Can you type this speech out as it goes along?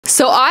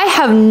So I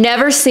have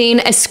never seen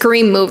a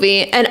Scream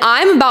movie, and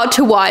I'm about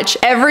to watch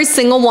every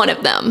single one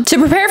of them. To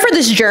prepare for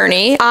this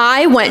journey,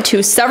 I went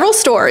to several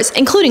stores,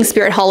 including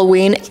Spirit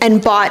Halloween,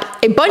 and bought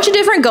a bunch of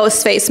different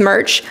Ghostface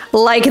merch,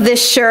 like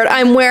this shirt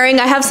I'm wearing.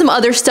 I have some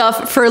other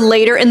stuff for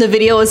later in the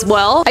video as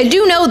well. I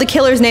do know the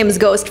killer's name is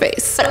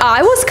Ghostface, but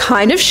I was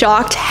kind of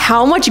shocked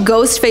how much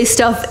Ghostface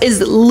stuff is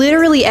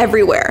literally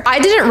everywhere. I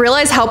didn't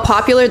realize how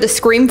popular the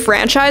Scream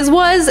franchise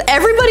was.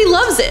 Everybody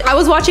loves it. I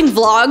was watching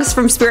vlogs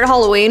from Spirit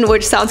Halloween,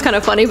 which sounds kind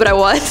of funny, but I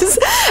was.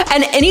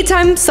 And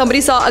anytime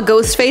somebody saw a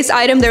Ghostface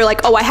item, they're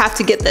like, oh, I have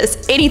to get this.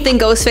 Anything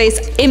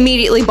Ghostface,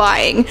 immediately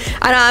buying.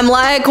 And I'm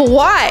like,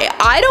 why?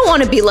 I don't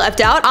want to be left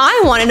out.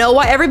 I want to know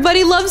why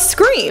everybody loves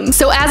Scream.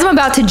 So as I'm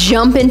about to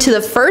jump into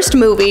the first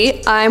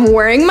movie, I'm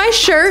wearing my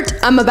shirt.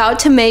 I'm about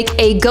to make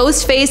a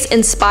Ghostface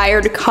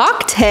inspired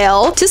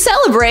cocktail to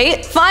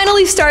celebrate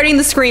finally starting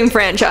the Scream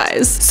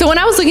franchise. So when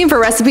I was looking for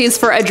recipes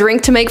for a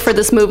drink to make for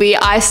this movie,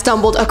 I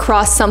stumbled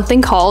across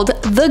something called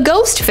the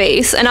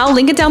Ghostface, and I'll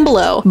link it down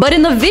below. But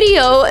in the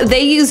video,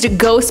 they used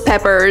ghost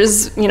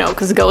peppers, you know,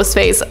 because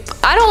Ghostface.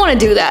 I don't want to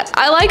do that.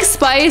 I like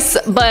spice,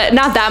 but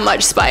not that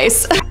much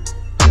spice.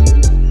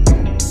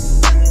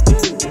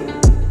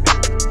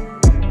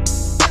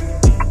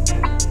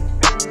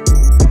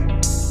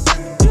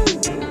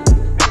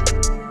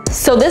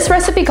 So this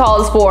recipe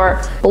calls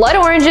for blood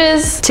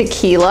oranges,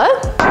 tequila,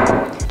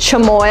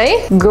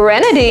 chamoy,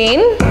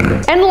 grenadine,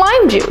 and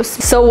lime juice.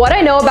 So what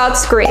I know about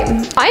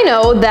Scream, I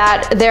know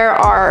that there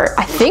are,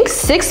 I think,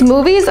 6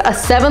 movies. A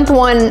 7th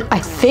one, I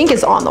think,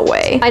 is on the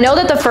way. I know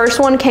that the first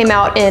one came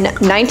out in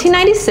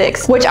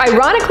 1996, which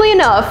ironically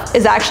enough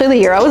is actually the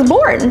year I was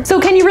born. So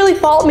can you really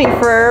fault me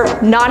for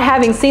not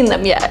having seen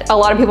them yet? A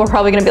lot of people are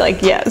probably gonna be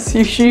like, yes,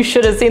 you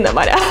should have seen them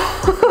by now.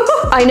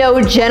 I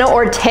know Jenna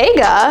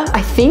Ortega,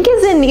 I think,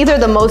 is in either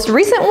the most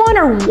recent one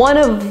or one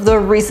of the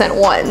recent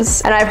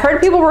ones. And I've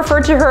heard people refer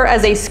to her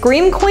as a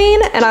Scream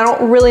Queen, and I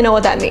don't really know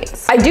what that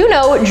means. I do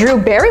know Drew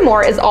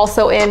Barrymore is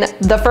also in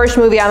the first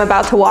movie I'm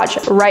about to watch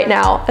right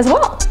now as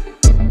well.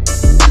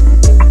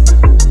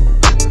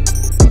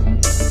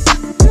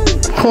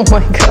 Oh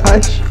my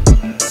gosh.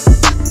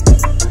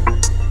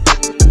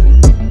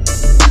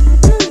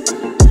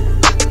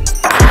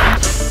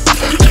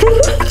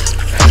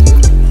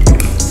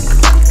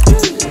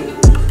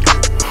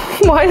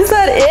 Why is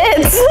that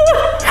it?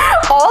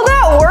 All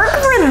that work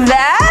for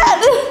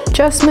that?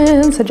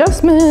 Adjustments,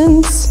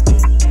 adjustments.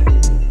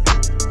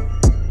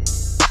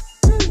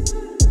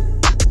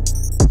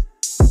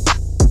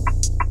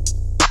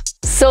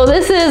 So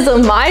this is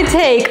my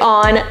take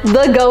on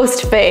the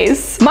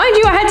Ghostface. Mind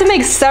you, I had to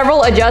make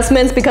several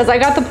adjustments because I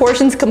got the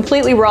portions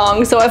completely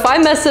wrong. So if I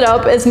mess it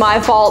up, it's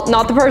my fault,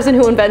 not the person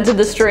who invented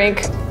this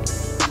drink.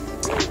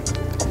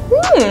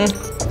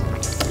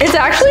 It's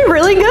actually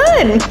really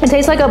good. It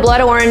tastes like a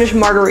blood orange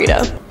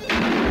margarita.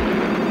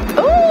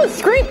 Oh,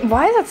 Scream.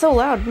 Why is that so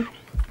loud?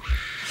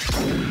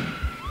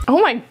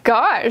 Oh my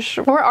gosh.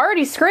 We're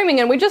already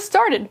screaming and we just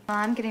started.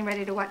 I'm getting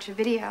ready to watch a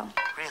video.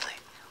 Really?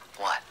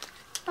 What?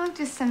 Oh,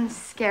 just some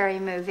scary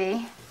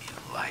movie. You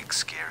like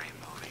scary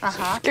movies?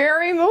 Uh-huh.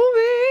 Scary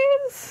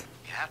movies.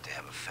 You have to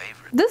have a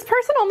favorite. This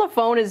person on the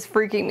phone is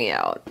freaking me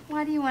out.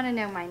 Why do you want to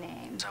know my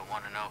name? I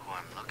want to know who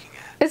I'm looking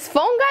at. Is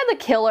Phone Guy the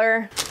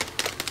killer?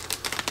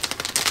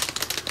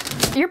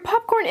 Your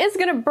popcorn is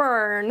gonna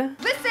burn.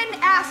 Listen,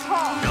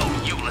 asshole!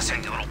 No, you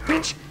listen, you little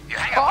bitch. You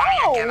hang up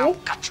on me again, I'll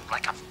gut you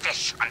like a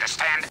fish,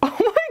 understand? Oh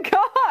my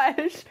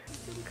gosh.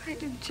 Some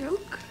kind of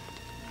joke?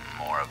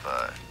 More of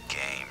a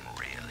game,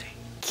 really.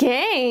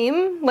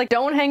 Game? Like,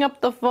 don't hang up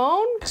the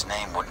phone? His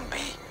name wouldn't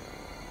be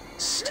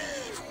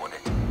Steve, would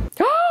it?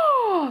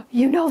 Oh,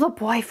 you know the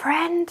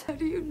boyfriend? How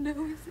do you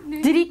know his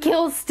name? Did he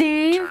kill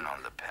Steve? Turn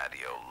on the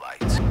patio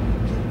lights.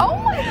 Oh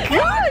my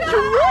gosh,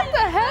 what the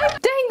heck?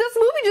 Dang, this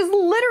movie just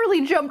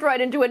literally jumped right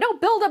into it. No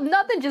build up,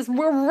 nothing, just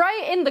we're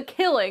right in the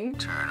killing.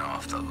 Turn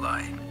off the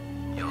light.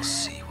 You'll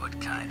see what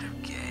kind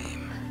of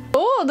game.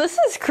 Oh, this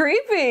is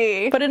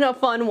creepy, but in a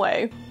fun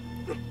way.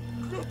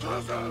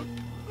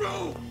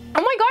 Oh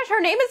my gosh,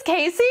 her name is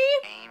Casey?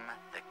 Name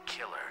the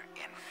killer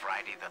in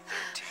Friday the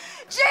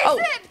 13th. Jason! Oh,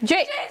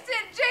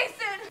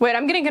 Jason! Wait,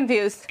 I'm getting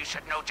confused. You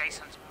should know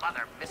Jason's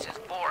mother, Mrs.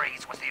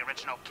 Voorhees, was the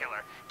original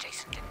killer.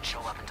 Jason didn't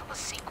show up until the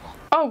sequel.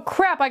 Oh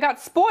crap, I got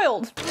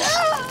spoiled.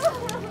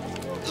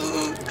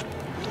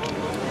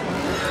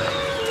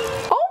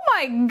 Oh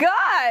my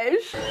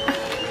gosh.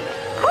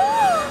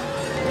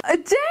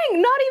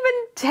 Dang, not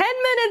even 10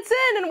 minutes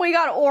in and we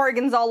got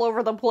organs all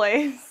over the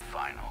place.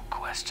 Final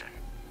question.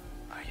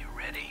 Are you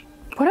ready?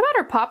 What about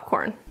her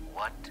popcorn?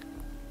 What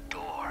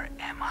door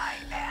am I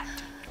at?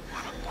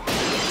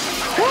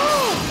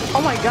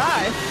 Oh my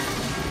gosh.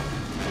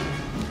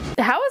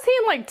 How is he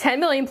in like 10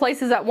 million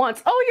places at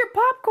once? Oh, your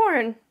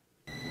popcorn.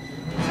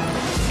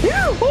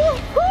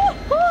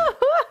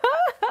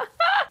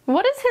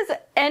 What is his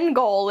end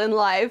goal in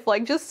life?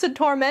 Like just to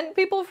torment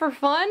people for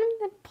fun?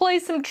 Play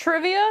some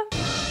trivia?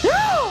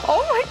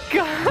 Oh my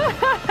god.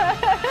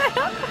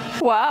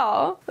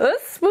 Wow,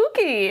 that's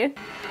spooky.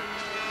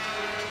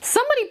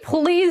 Somebody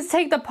please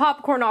take the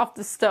popcorn off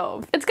the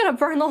stove. It's gonna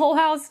burn the whole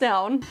house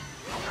down.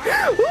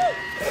 Why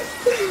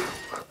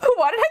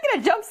did I get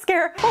a jump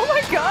scare? Oh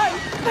my god.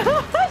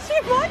 She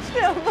punched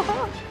him.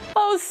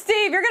 Oh,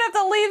 Steve, you're gonna have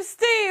to leave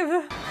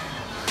Steve.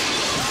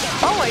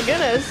 Oh my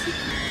goodness.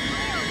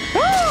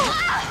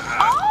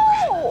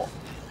 Oh!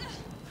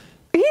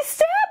 He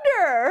stabbed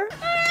her.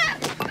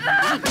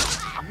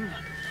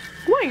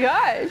 Oh my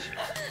gosh.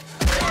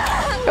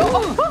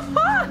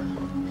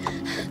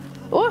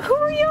 Well, who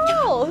are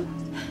y'all?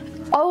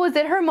 Oh, is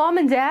it her mom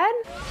and dad?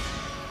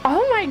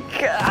 Oh my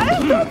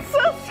god, that's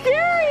so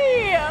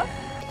scary!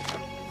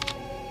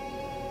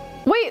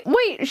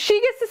 Wait,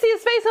 she gets to see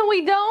his face and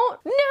we don't?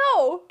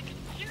 No!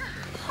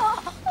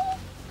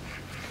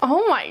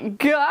 Oh my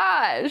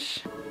gosh.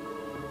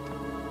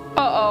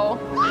 Uh-oh.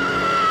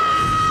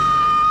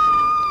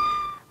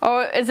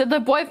 Oh, is it the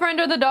boyfriend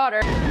or the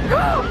daughter?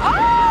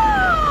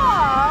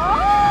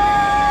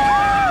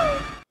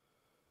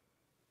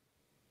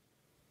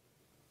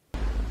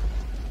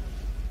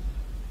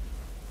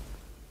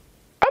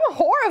 I'm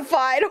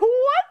horrified.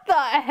 What the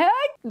heck?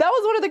 That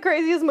was one of the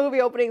craziest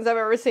movie openings I've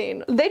ever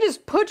seen. They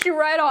just put you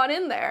right on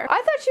in there.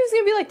 I thought she was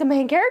gonna be like the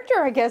main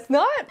character. I guess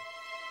not.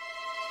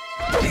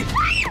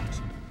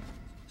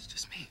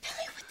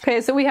 Okay,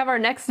 so we have our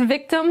next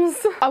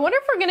victims. I wonder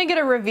if we're gonna get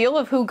a reveal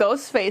of who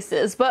Ghostface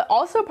is, but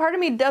also part of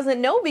me doesn't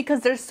know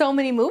because there's so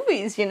many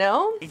movies, you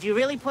know? Did you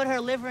really put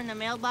her liver in the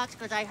mailbox?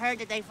 Because I heard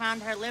that they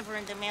found her liver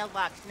in the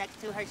mailbox next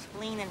to her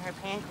spleen and her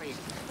pancreas.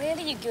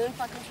 Randy, you goon,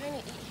 fucking trying to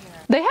eat here.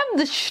 They have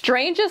the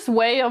strangest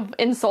way of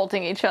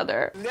insulting each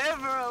other.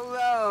 Never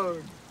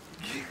alone.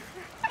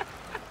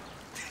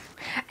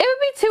 It would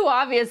be too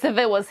obvious if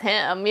it was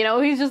him. You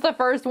know, he's just the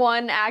first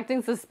one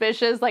acting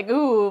suspicious, like,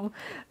 ooh,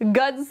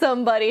 gut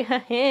somebody.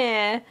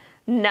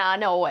 Nah,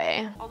 no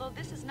way. Although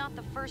this is not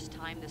the first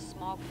time this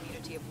small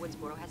community of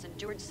Woodsboro has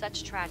endured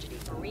such tragedy.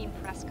 Maureen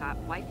Prescott,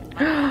 wife and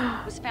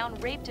mother, was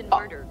found raped and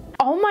murdered.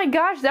 Oh my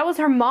gosh, that was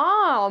her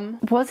mom.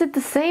 Was it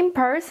the same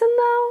person,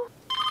 though?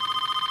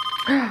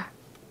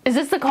 Is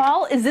this the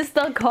call? Is this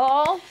the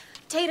call?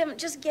 Tatum,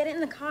 just get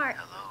in the car.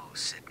 Hello,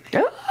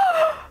 Sydney.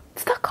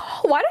 It's the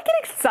call. Why did I get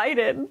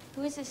excited?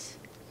 Who is this?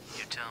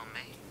 You tell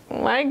me.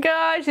 Oh my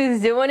gosh,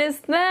 he's doing his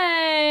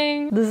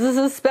thing. This is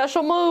a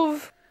special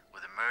move.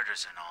 With the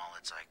murders and all,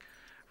 it's like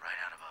right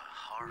out of a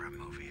horror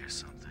movie or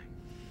something.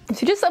 Is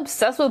he just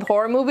obsessed with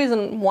horror movies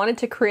and wanted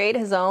to create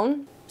his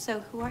own?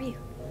 So, who are you?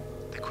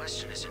 The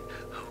question isn't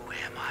who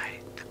am I?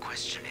 The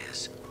question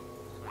is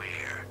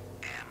where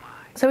am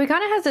I? So he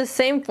kind of has the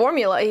same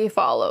formula he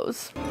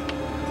follows.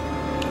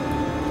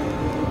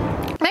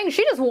 Dang,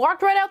 she just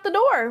walked right out the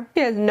door.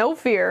 She has no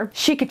fear.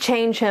 She could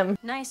change him.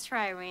 Nice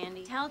try,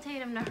 Randy. Tell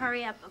Tatum to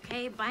hurry up,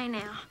 okay? Bye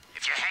now.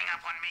 If you hang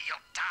up on me,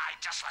 you'll die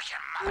just like your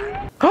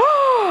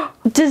mother.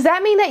 Does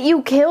that mean that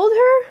you killed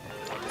her?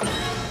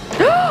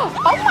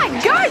 Oh my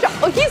gosh,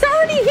 he's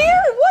already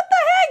here. What the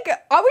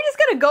heck? Are we just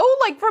gonna go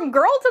like from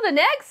girl to the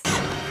next?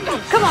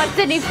 Come on,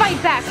 Sydney,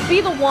 fight back. Be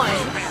the one.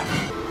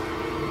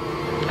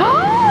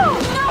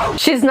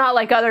 She's not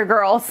like other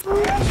girls.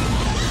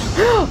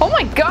 Oh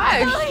my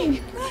gosh.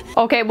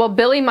 Okay, well,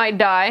 Billy might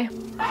die.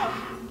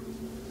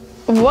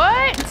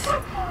 What?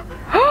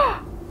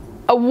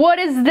 What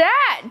is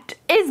that?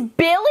 Is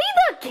Billy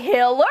the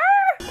killer?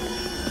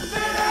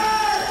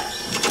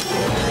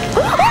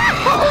 What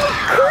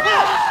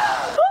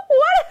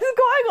is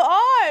going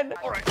on?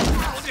 All right,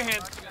 hold your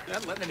hands. You're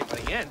not letting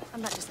anybody in.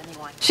 I'm not just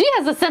anyone. She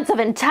has a sense of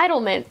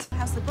entitlement.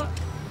 How's the book?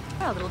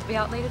 Well, it'll be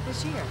out later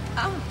this year.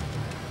 Oh,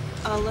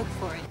 I'll look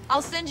for it.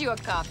 I'll send you a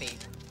copy.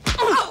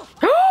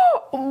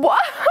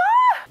 What?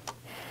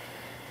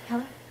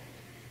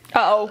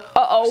 Hello?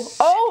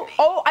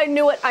 Oh, I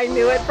knew it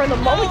from the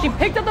moment she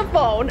picked up the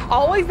phone.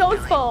 Always those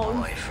phones.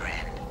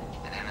 Boyfriend.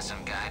 An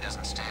innocent guy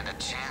doesn't stand a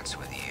chance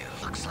with you.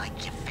 Looks like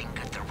you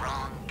fingered the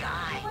wrong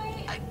guy.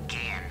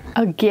 Again.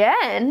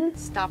 Again?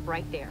 Stop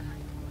right there.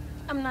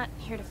 I'm not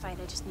here to fight.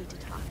 I just need to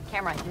talk.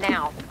 Camera,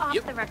 now. Off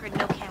the record,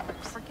 no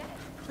cameras. Forget it.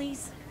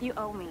 Please, you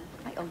owe me.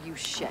 I owe you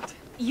shit.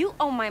 You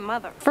owe my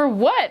mother. For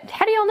what?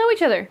 How do y'all know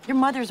each other? Your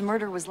mother's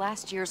murder was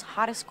last year's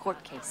hottest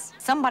court case.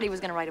 Somebody was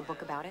gonna write a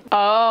book about it.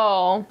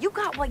 Oh. You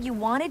got what you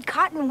wanted.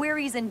 Cotton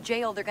Weary's in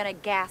jail. They're gonna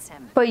gas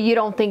him. But you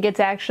don't think it's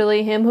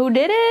actually him who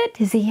did it?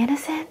 Is he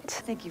innocent?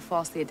 I think you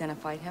falsely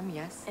identified him,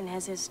 yes. And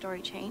has his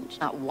story changed?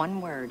 Not one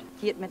word.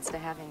 He admits to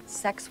having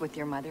sex with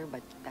your mother,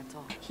 but that's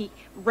all. He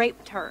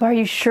raped her. Are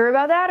you sure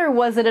about that, or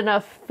was it an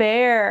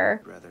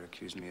affair? Rather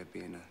accuse me of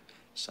being a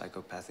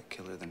psychopathic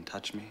killer than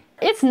touch me?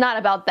 It's not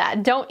about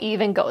that. Don't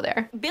even go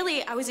there.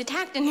 Billy, I was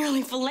attacked and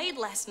nearly filleted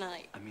last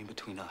night. I mean,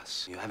 between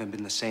us, you haven't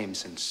been the same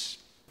since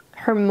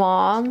Her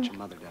mom? your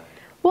mother died.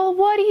 Well,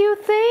 what do you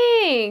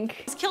think?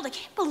 I was killed. I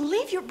can't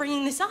believe you're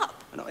bringing this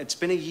up. No, it's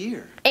been a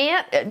year.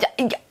 And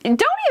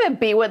don't even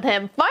be with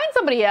him. Find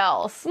somebody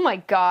else. Oh my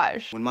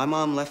gosh. When my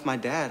mom left my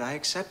dad, I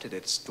accepted it.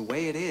 It's the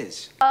way it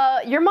is.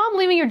 Your mom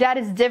leaving your dad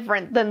is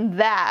different than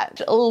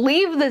that.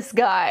 Leave this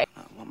guy.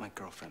 I want my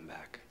girlfriend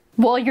back.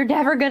 Well, you're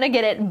never gonna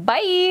get it.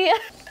 Bye.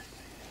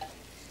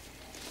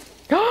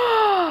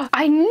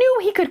 I knew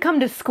he could come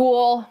to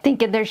school.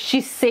 Thinking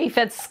she's safe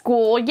at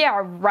school.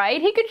 Yeah, right?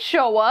 He could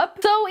show up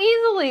so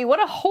easily. What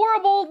a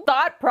horrible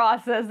thought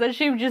process that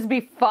she would just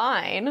be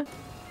fine.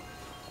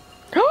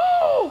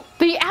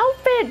 The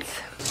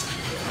outfits!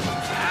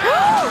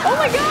 Oh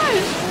my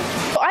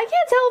gosh! I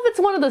can't tell if it's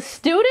one of the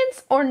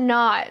students or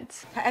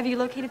not. Have you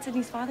located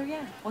Sydney's father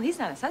yet? Well, he's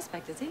not a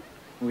suspect, is he?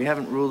 We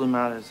haven't ruled him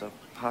out as a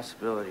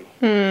possibility.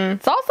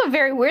 It's also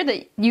very weird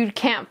that you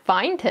can't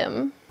find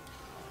him.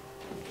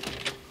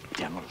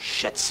 Damn little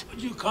shits.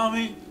 What'd you call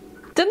me?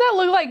 Didn't that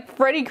look like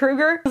Freddy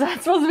Krueger? Was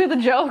that supposed to be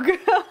the joke?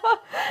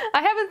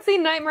 I haven't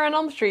seen Nightmare on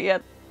Elm Street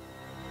yet.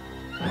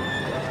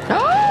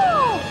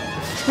 Oh!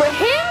 For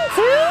him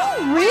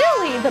too?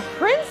 Really? The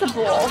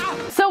principal?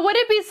 So would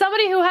it be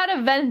somebody who had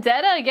a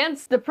vendetta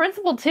against the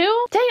principal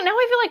too? Dang, now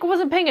I feel like I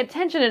wasn't paying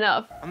attention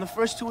enough. I'm the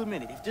first to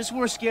admit it. If this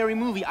were a scary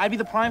movie, I'd be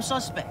the prime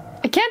suspect.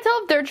 I can't tell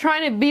if they're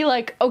trying to be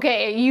like,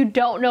 okay, you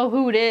don't know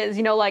who it is,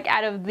 you know, like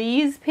out of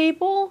these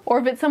people, or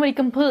if it's somebody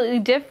completely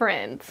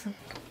different.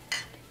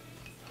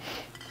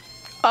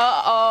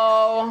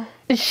 Uh-oh.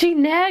 Is she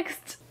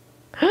next?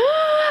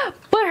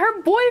 But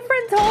her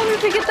boyfriend told her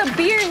to get the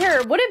beer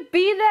here. Would it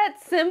be that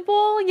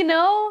simple, you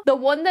know? The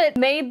one that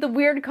made the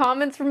weird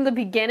comments from the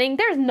beginning?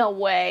 There's no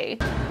way.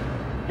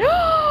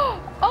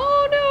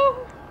 Oh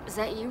no. Is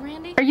that you,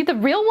 Randy? Are you the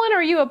real one or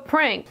are you a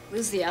prank?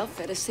 Lose the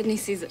outfit. If Sydney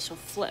sees it, she'll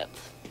flip.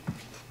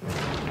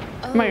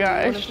 Oh my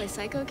gosh. You wanna play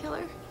psycho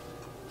killer?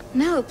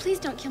 No, please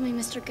don't kill me,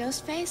 Mr.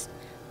 Ghostface.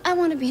 I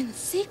want to be in the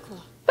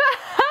sequel.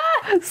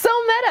 So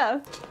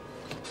meta.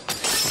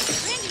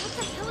 Randy, what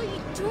the hell are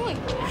you doing?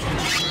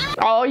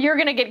 Oh, you're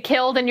gonna get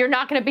killed and you're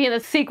not gonna be in the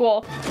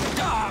sequel.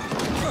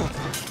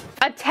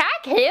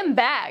 Attack him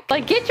back.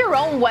 Like, get your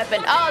own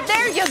weapon. Oh,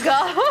 there you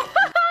go.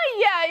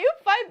 Yeah, you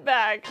fight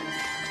back.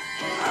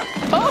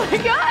 Oh my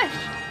gosh.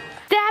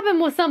 Stab him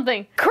with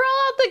something. Crawl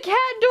out the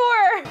cat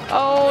door.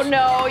 Oh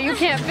no, you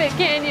can't fit,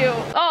 can you?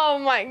 Oh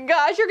my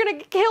gosh, you're gonna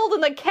get killed in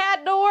the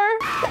cat door.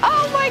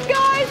 Oh my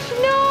gosh,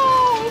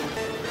 no.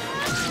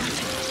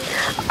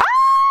 Ah!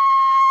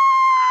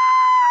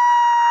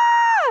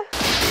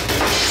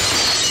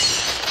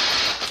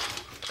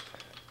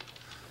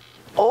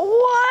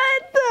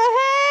 What the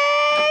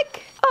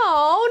heck?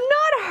 Oh,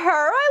 not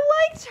her. I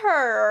liked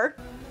her.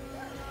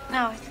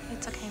 No,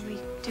 it's okay. We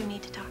do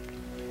need to talk.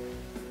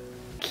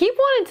 Keep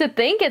wanting to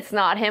think it's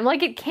not him.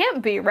 Like, it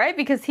can't be, right?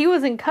 Because he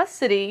was in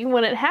custody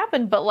when it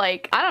happened, but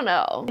like, I don't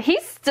know.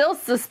 He's still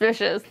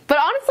suspicious. But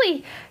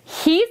honestly,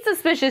 he's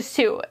suspicious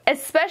too,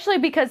 especially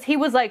because he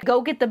was like, go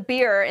get the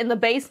beer in the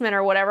basement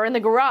or whatever, in the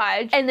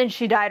garage, and then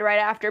she died right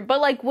after. But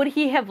like, would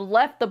he have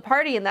left the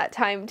party in that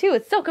time too?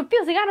 It's so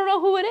confusing. I don't know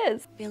who it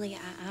is. Really,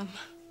 I'm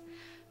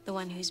the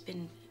one who's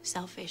been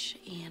selfish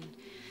and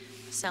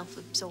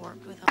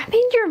self-absorbed with all. I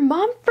mean, your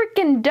mom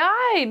freaking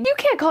died. You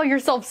can't call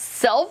yourself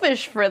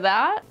selfish for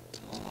that.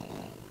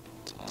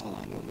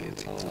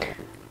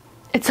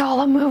 It's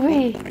all a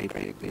movie. You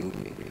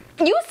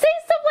say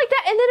stuff like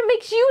that and then it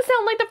makes you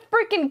sound like the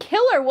freaking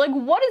killer. Like,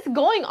 what is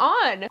going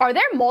on? Are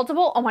there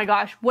multiple? Oh my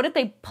gosh, what if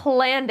they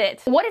planned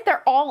it? What if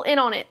they're all in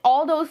on it?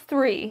 All those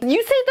three.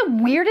 You say the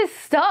weirdest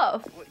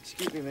stuff. Oh,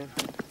 excuse me, man.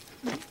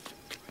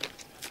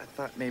 I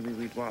thought maybe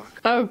we'd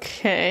walk.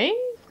 Okay.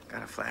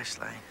 Got a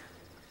flashlight.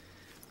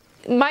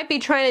 Might be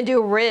trying to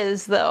do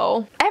Riz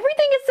though.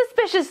 Everything is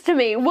suspicious to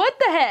me. What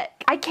the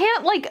heck? I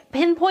can't like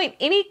pinpoint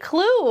any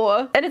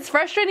clue. And it's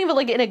frustrating, but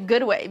like in a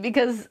good way,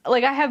 because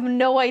like I have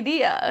no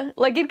idea.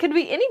 Like it could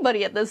be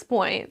anybody at this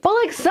point. But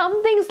like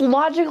some things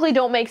logically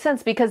don't make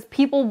sense because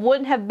people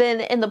wouldn't have been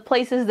in the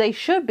places they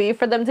should be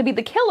for them to be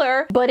the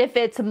killer. But if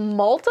it's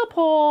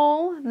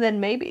multiple,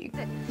 then maybe.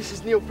 This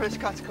is Neil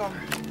Prescott's car.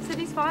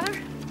 Sydney's father?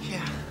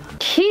 Yeah.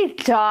 He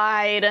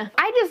died.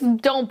 I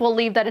just don't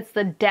believe that it's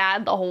the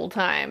dad the whole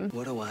time.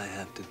 What do I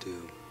have to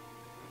do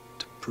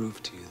to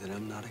prove to you that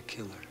I'm not a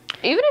killer?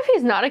 Even if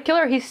he's not a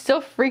killer, he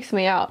still freaks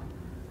me out.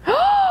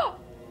 Oh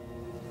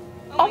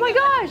my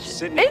gosh!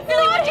 Sydney. It's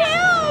not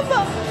him!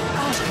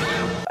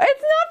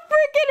 It's not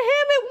freaking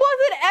him! It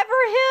wasn't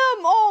ever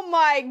him! Oh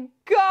my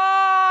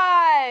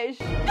gosh!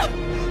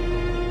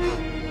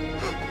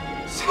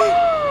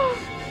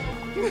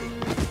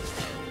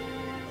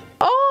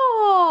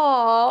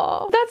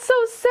 Oh, that's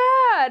so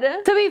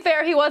sad. To be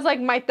fair, he was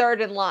like my third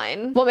in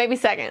line. Well, maybe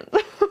second.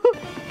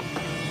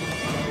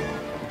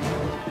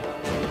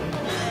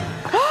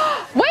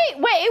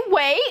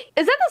 Wait.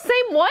 Is that the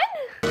same one?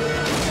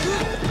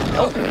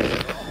 Oh.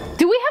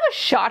 Do we have a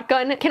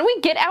shotgun? Can we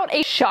get out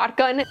a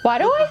shotgun? Why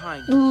do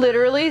I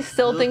literally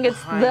still think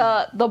it's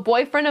the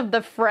boyfriend of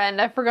the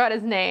friend? I forgot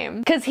his name.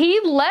 Because he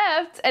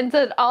left and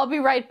said, I'll be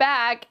right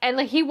back. And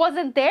like he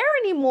wasn't there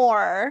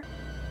anymore.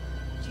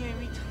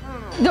 Jamie,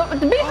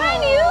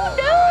 Behind you,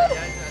 dude!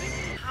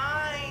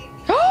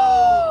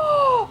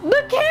 Oh,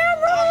 the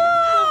camera!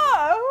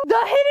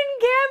 The hidden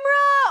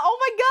camera! Oh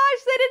my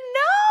gosh, they didn't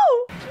know!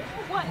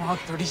 What? Oh,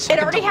 30 It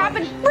seconds already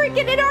happened!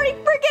 It already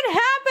freaking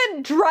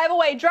happened! Drive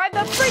away, drive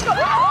the freak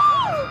away!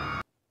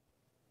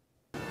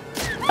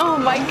 Oh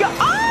my god!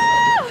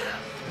 Ah!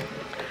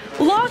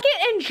 Lock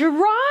it and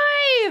drive!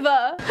 leave.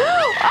 Ah!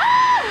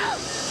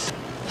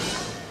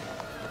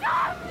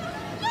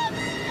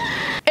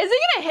 Is he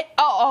gonna hit?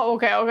 Oh,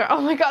 okay. Oh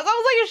my gosh. I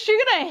was like, is she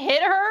gonna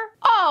hit her?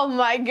 Oh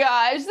my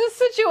gosh. This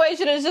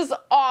situation is just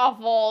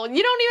awful.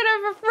 You don't even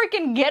have a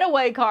freaking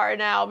getaway car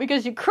now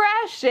because you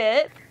crashed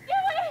it.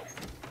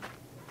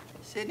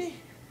 Sydney?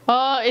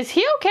 Is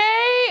he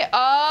okay?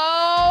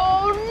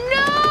 Oh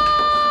no!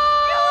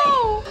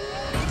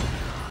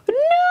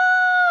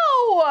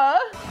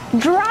 No!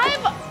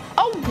 Drive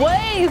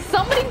away!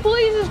 Somebody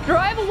please just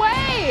drive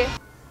away!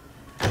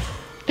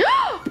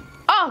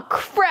 Oh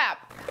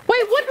crap!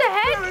 Wait, what the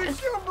heck?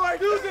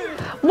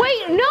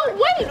 Wait, no,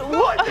 wait!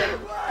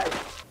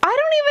 I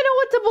don't even know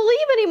what to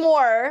believe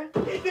anymore.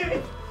 He did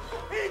it!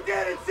 He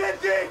did it,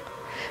 Sydney!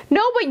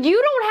 No, but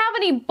you don't have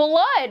any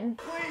blood.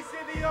 Please,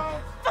 Sydney, oh!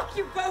 Fuck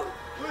you both!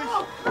 Please.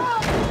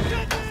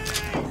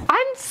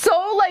 I'm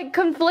so like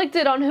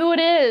conflicted on who it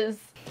is.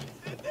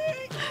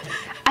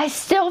 I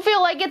still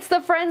feel like it's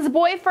the friend's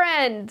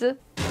boyfriend.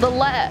 Oh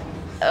my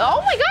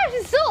gosh,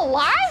 he's still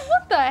alive?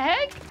 What the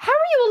heck? How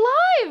are you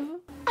alive?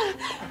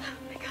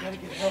 Gotta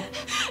get help.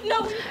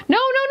 No,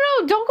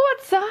 don't go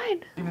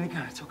outside. Give me the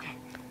gun, it's okay.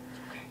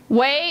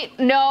 Wait,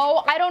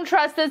 no, I don't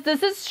trust this.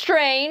 This is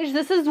strange.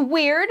 This is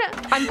weird.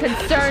 I'm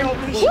concerned.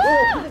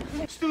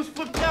 Woo! Stu's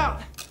flipped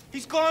out.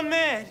 He's gone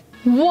mad.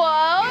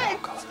 What?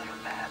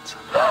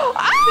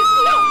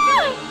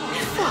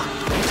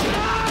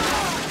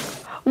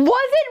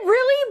 Was it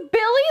really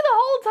Billy the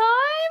whole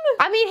time?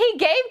 I mean, he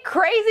gave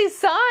crazy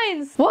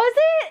signs. Was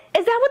it?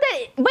 Is that what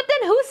that? But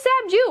then who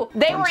stabbed you?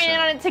 They were in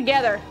on it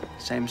together.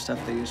 Same stuff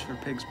they use for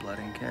pig's blood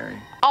in Carrie.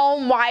 Oh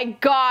my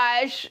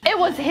gosh. It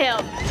was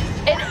him.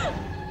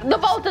 The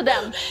both of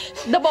them.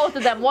 The both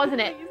of them,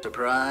 wasn't it?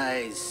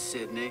 Surprise,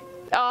 Sydney.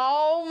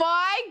 Oh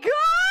my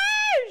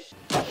gosh!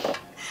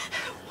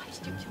 Why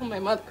did you kill my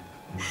mother?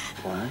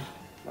 Why?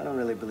 I don't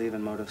really believe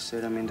in motive,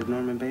 Sid. I mean, did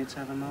Norman Bates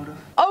have a motive?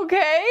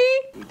 Okay.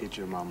 We did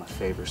your mom a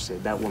favor,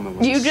 Sid. That woman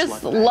was You a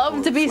just slutbag love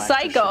who to be flashed her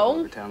shit all psycho.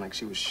 over town like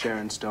she was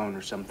Sharon Stone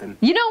or something.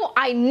 You know,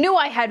 I knew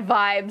I had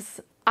vibes.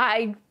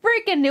 I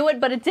freaking knew it,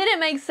 but it didn't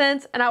make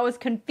sense, and I was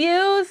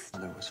confused.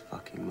 Mother was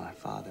fucking my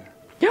father.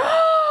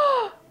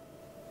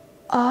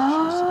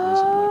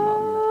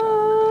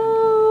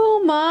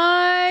 Oh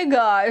my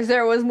gosh,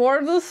 there was more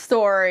to the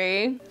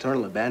story.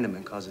 Total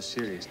abandonment causes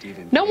serious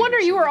deviant. No wonder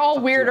you were all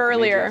Fucked weird you up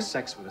and made you earlier. have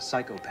sex with a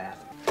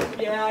psychopath.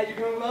 Yeah, you're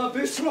gonna love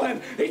this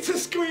one. It's a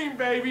scream,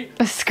 baby.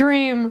 A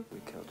scream. We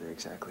killed her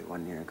exactly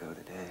 1 year ago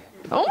today.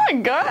 Oh my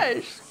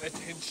gosh.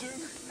 Attention.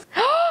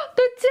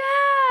 The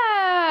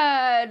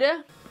dad.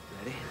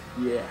 Ready?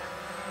 Yeah.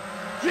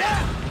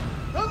 Yeah!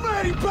 I'm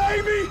ready,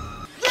 baby!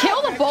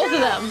 Kill the both of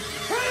them.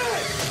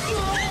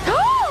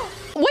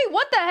 Wait,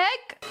 what the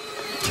heck?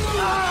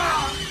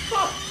 Oh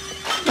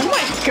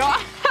my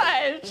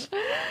gosh.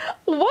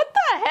 What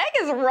the heck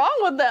is wrong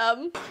with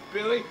them?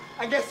 Billy,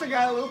 I guess I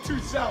got a little too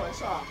zealous,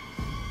 huh?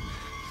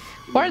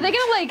 Or are they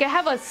gonna like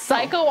have a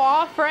psycho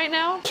off right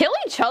now? Kill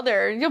each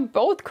other. You're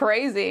both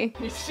crazy.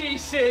 You see,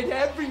 Sid,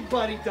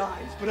 everybody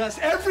dies but us.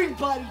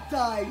 Everybody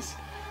dies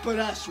but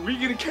us. We're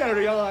gonna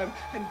carry on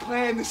and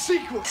plan the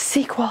sequel.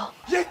 Sequel.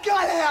 You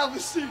gotta have a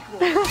sequel.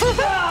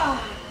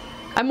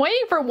 I'm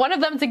waiting for one of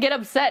them to get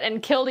upset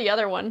and kill the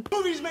other one.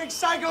 Movies make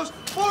psychos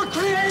more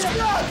creative.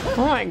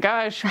 Oh my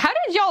gosh. How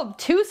did y'all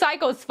two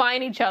psychos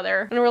find each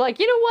other? And we're like,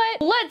 you know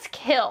what? Let's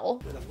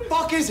kill. Where the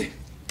fuck is it?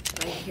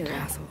 Right here,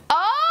 asshole.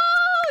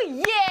 Oh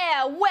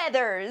yeah,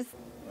 Weathers.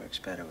 Works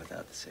better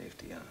without the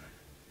safety on.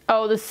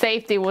 Oh, the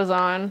safety was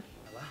on.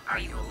 Are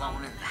you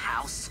alone in the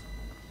house?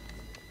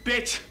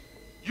 Bitch!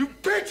 You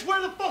bitch!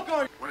 Where the fuck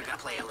are you? We're gonna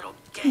play a little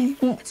game.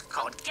 It's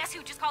called Guess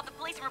who just called the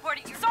police and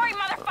reported you? Sorry,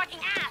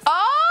 motherfucking ass!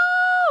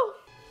 Oh!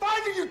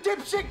 Find it, you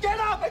dipshit! Get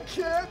up! I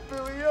can't,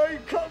 Billy. Oh, you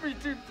cut me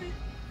too deep.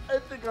 I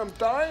think I'm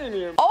dying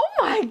here. Oh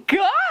my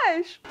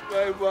gosh!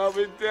 My mom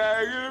and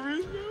dad are gonna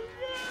be so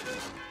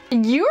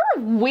mad. You're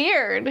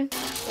weird.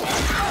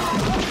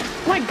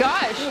 Oh my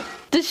gosh.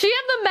 Does she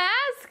have the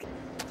mask?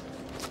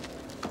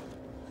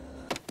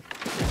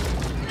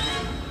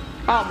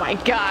 Oh my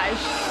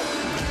gosh.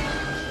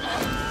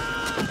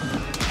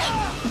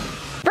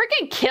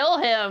 Freaking kill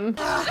him.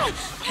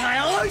 I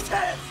always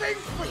had a thing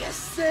for you,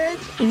 Sid.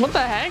 What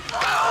the heck?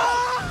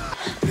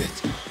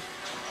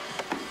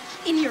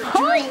 In your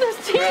Oh, this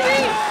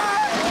TV!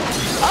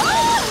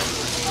 Oh!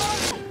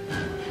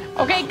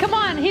 Okay, come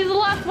on. He's the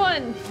last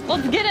one.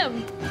 Let's get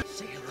him.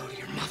 Say hello to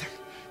your mother.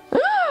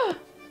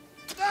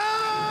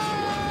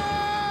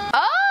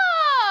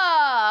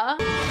 Ah!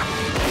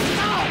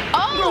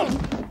 Oh!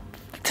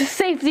 The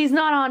safety's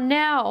not on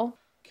now.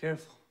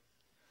 Careful.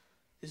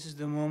 This is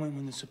the moment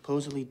when the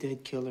supposedly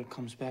dead killer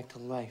comes back to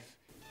life.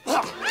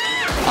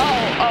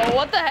 Oh,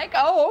 what the heck?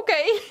 Oh,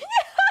 okay.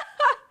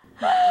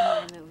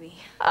 Movie.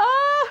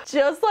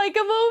 Just like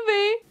a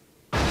movie.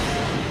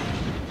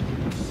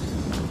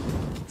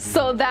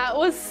 So that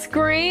was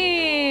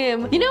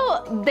Scream. You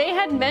know, they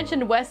had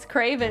mentioned Wes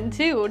Craven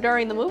too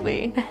during the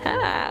movie.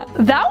 That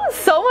was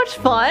so much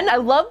fun. I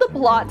love the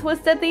plot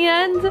twist at the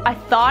end. I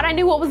thought I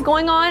knew what was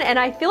going on, and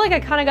I feel like I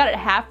kind of got it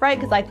half right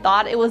because I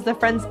thought it was the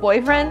friend's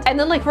boyfriend. And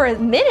then like for a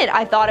minute,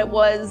 I thought it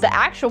was the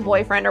actual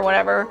boyfriend or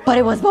whatever, but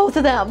it was both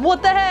of them.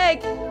 What the heck?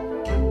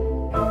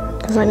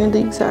 Because I need the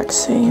exact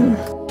same.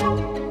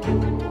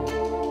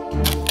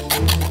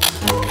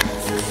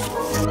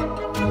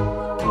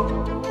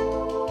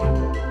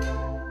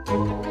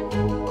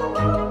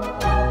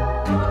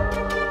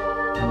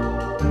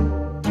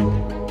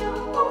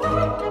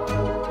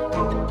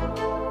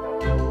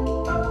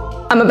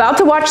 I'm about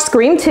to watch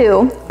Scream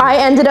 2. I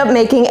ended up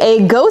making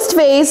a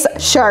Ghostface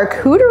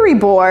charcuterie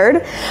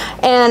board,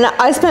 and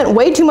I spent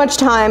way too much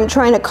time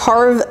trying to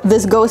carve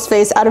this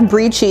Ghostface out of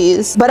brie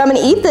cheese. But I'm gonna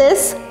eat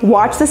this,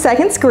 watch the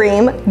second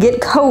Scream,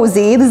 get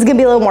cozy. This is gonna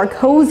be a little more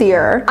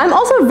cozier. I'm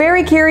also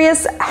very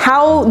curious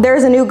how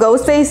there's a new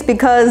Ghostface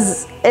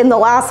because in the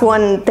last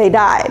one, they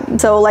died.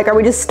 So like, are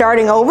we just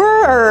starting over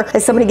or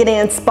is somebody getting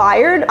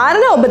inspired? I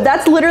don't know, but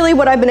that's literally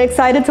what I've been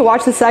excited to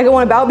watch the second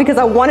one about because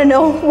I wanna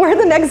know where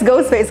the next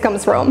Ghostface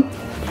comes from.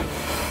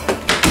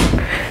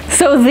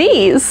 So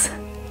these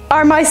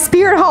are my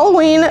Spirit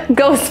Halloween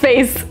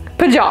Ghostface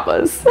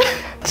pajamas.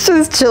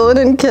 Just chilling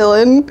and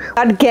killing.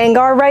 Got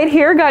Gengar right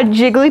here, got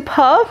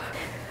Jigglypuff.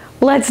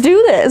 Let's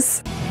do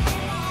this.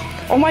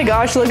 Oh my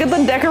gosh, look at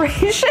the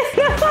decoration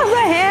of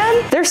the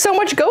hand. There's so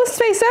much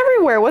Ghostface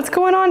everywhere. What's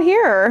going on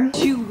here?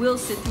 You will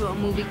sit through a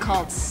movie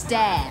called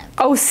Stab.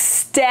 Oh,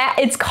 Stab.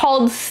 It's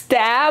called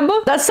Stab?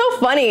 That's so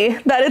funny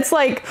that it's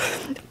like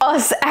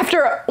us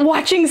after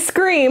watching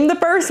Scream, the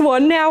first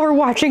one, now we're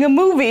watching a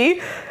movie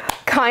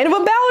kind of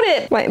about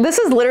it. Like, this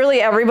is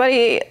literally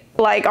everybody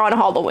like on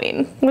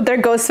Halloween with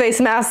their Ghostface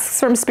masks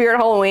from Spirit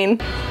Halloween.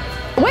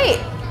 Wait,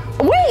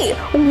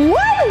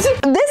 what?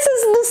 This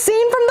is the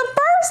scene from the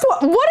first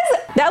one. What is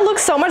it? That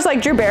looks so much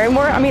like Drew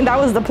Barrymore. I mean, that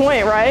was the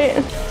point, right?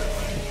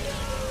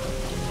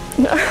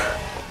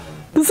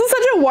 This is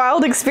such a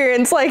wild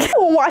experience, like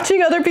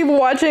watching other people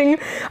watching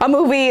a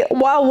movie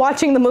while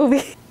watching the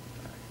movie.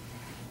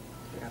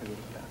 Oh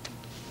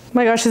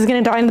my gosh, she's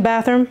gonna die in the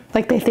bathroom.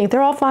 Like they think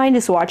they're all fine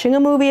just watching a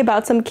movie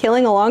about some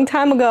killing a long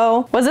time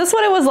ago. Was this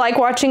what it was like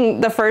watching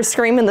the first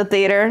Scream in the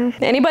theater?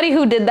 Anybody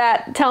who did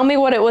that, tell me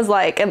what it was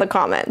like in the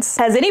comments.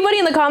 Has anybody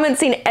in the comments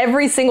seen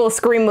every single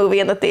Scream movie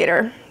in the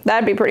theater?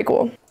 That'd be pretty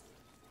cool.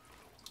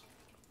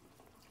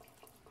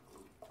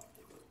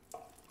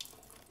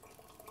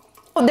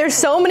 There's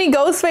so many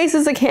ghost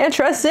faces, I can't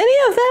trust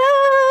any of them.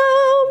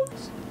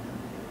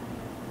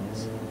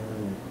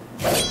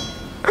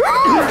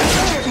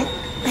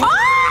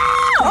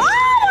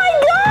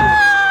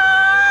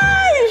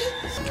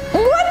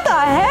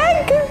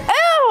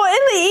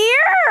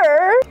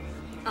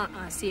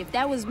 See, if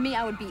that was me,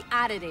 I would be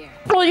out of there.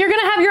 Well, you're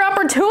gonna have your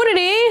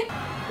opportunity.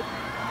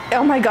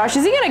 Oh my gosh,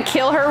 is he gonna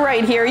kill her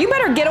right here? You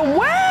better get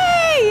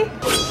away!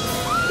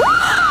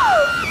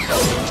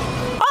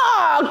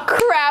 Oh,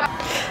 crap.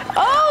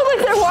 Oh, look,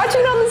 they're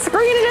watching on the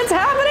screen and it's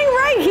happening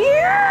right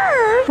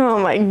here. Oh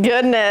my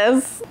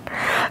goodness.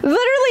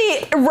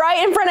 Literally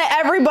right in front of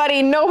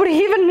everybody. Nobody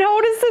even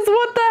notices.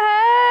 What the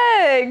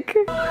heck?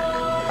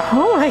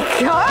 Oh my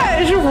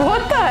gosh,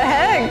 what the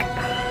heck?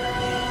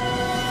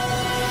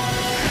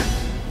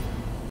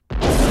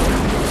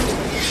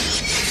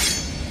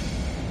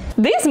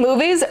 These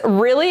movies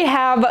really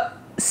have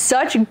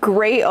such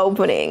great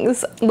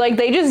openings. Like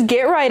they just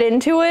get right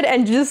into it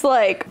and just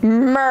like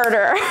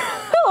murder.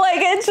 Like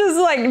it's just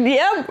like,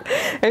 yep,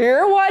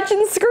 you're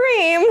watching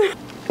Scream.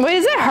 Wait,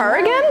 is it her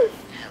again?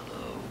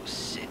 Hello,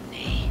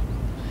 Sydney.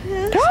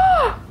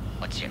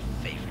 What's your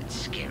favorite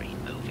scary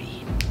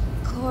movie?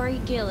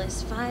 Corey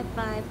Gillis,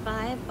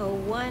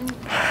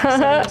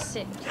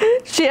 555-0176.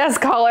 She has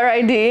caller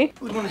ID.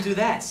 Who would want to do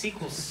that?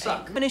 Sequels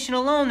suck. Definition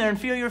alone, they're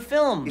inferior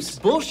films. It's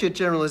bullshit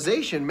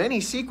generalization.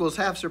 Many sequels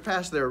have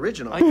surpassed their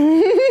original.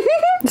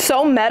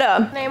 So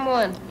meta. Name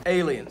one.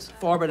 Aliens.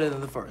 Far better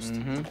than the first.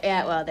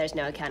 Yeah, well, there's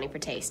no accounting for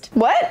taste.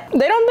 What?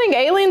 They don't think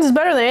Aliens is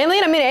better than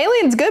Alien? I mean,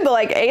 Alien's good, but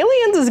like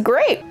Aliens is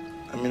great.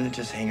 I'm gonna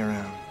just hang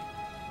around.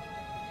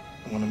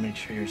 I wanna make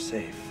sure you're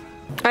safe.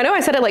 I know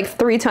I said it like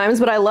 3 times,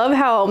 but I love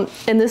how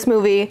in this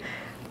movie,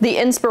 the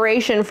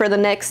inspiration for the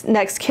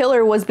next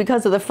killer was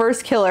because of the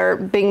first killer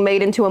being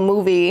made into a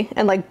movie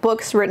and like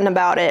books written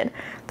about it.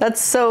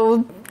 That's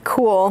so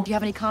cool. Do you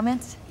have any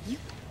comments? You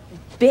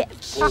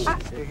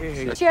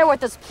bitch. Share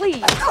with us,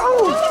 please.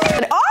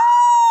 Oh!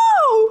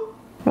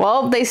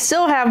 Well, they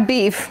still have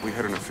beef. We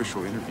had an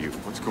official interview.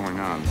 What's going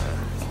on?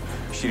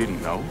 She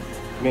didn't know?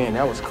 Man,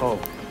 that was cold.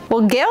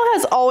 Well, Gail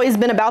has always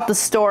been about the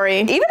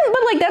story.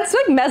 But like that's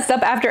like messed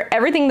up after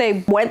everything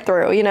they went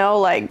through, you know?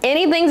 Like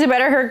anything to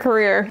better her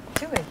career.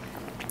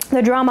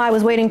 The drama I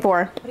was waiting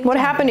for. What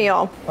happened to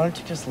y'all? Why don't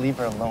you just leave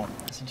her alone?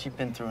 Hasn't she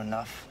been through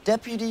enough?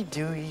 Deputy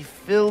Dewey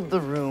filled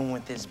the room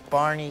with his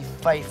Barney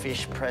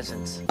Fife-ish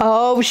presence.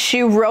 Oh,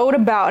 she wrote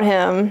about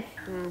him.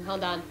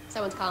 Hold on,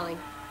 someone's calling.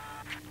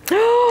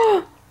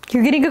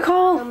 You're getting a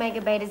call?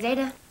 Omega Beta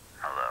Zeta.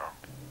 Hello.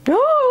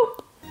 Oh!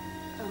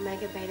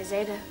 Omega Beta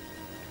Zeta.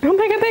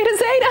 Omega Beta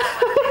Zeta.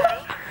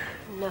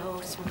 No,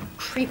 some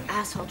creep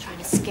asshole trying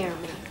to scare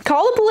me.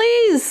 Call the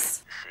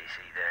police.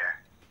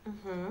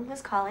 Mm-hmm.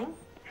 Who's calling?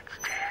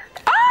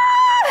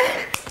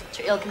 Ah! It's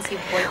your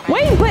ill-conceived boyfriend.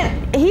 Wait, but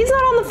he's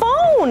not on the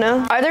phone.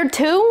 Are there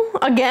two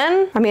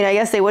again? I mean, I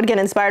guess they would get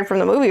inspired from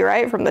the movie,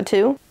 right? From the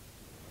two.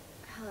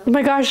 Hello. Oh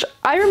my gosh,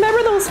 I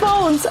remember those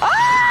phones.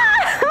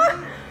 Ah!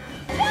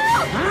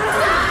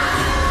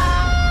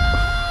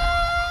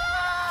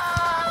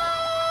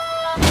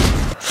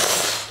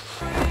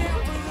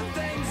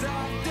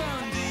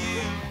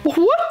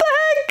 What the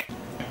heck?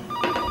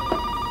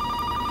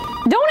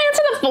 Don't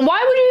answer the phone. Why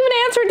would you even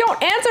answer it?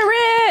 Don't answer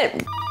it.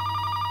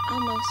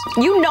 Almost.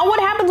 You know what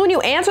happens when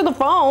you answer the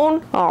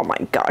phone. Oh my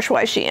gosh,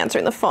 why is she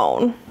answering the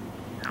phone?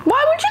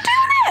 Why would you do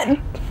that?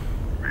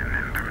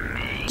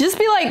 Just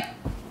be like,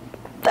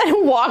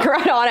 then walk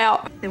right on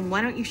out. Then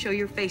why don't you show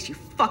your face, you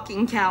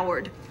fucking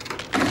coward?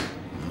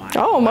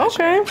 Oh,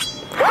 okay.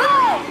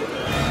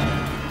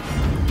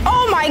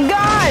 Oh my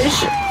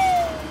gosh.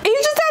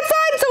 He's just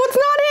outside, so it's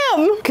not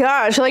him.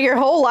 Gosh, like your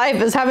whole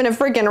life is having to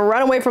freaking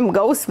run away from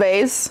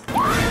Ghostface.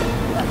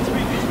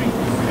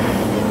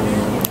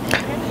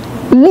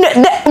 Run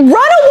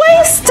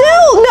away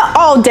still? No.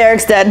 Oh,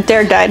 Derek's dead.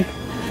 Derek died.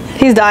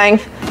 He's dying.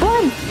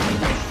 Run.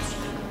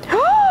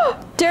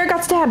 Derek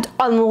got stabbed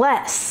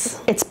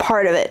unless it's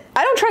part of it.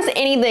 I don't trust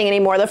anything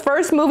anymore. The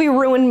first movie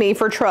ruined me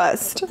for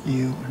trust.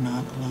 You are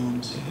not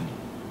alone, Sid.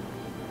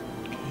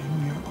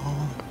 We're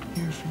all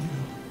here for you.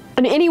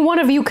 And any one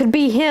of you could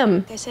be him.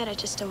 Like I said, I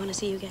just don't want to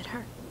see you get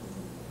hurt.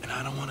 And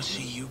I don't want to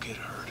see you get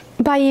hurt.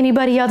 By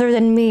anybody other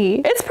than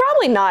me. It's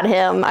probably not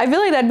him. I feel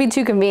like that'd be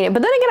too convenient.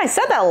 But then again, I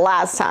said that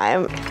last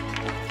time. Don't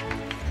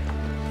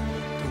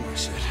worry,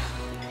 Sid. I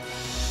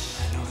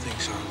know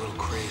things are a little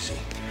crazy.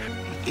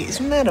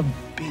 Isn't that a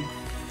big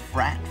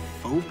frat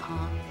faux pas?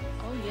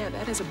 Oh yeah,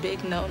 that is a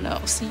big no-no.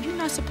 See, you're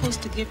not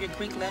supposed to give your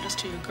Greek letters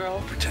to your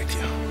girl. Protect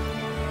you.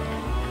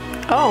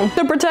 Oh,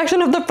 the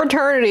protection of the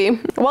fraternity.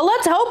 Well,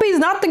 let's hope he's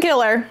not the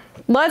killer.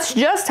 Let's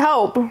just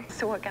hope.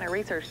 So what kind of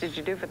research did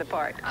you do for the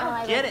part?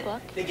 Get it?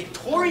 They get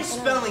Tori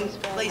Spelling to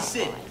play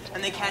Sid,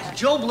 and they cast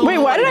Joe Blue. Wait,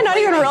 why did I not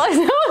even realize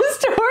that was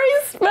Tori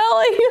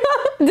Spelling?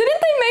 Didn't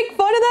they make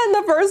fun of that in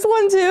the first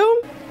one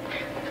too?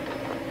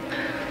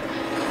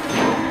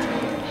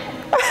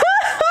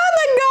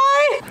 The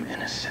guy. I'm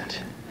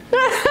innocent.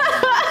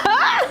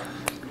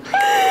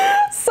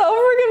 So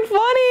freaking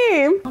funny.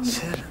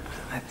 Sid,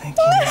 I think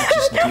you need to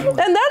just deal with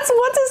it. And that's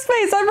what's his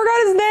face. I forgot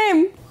his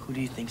name. Who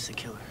do you think's the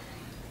killer?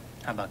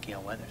 How about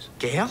Gail Weathers?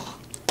 Gail?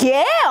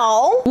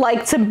 Gail?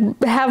 Like to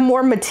have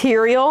more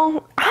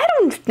material? I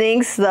don't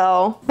think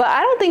so. But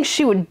I don't think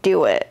she would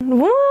do it.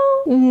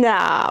 Well,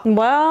 nah.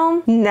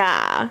 Well,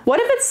 nah.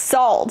 What if it's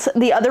Salt,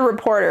 the other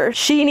reporter?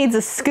 She needs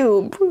a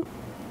scoop.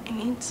 I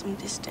need some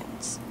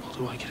distance. Well,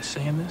 do I get a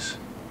say in this?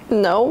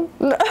 No.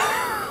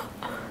 I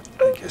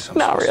guess I'm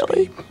Not supposed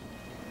really. to be.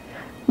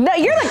 No,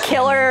 you're the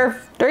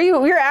killer.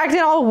 You're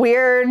acting all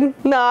weird.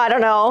 No, I don't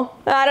know.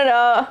 I don't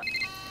know.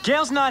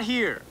 Gail's not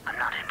here. I'm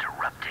not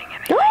interrupting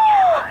anything,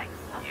 am I?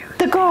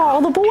 The girl,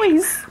 the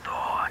boys.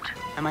 Thought.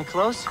 Am I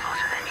close?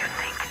 Closer than you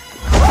think.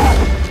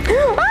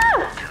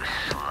 Ah! Too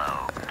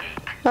slow,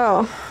 geek.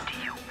 Oh. Do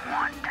you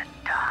want to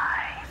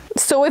die?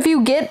 So if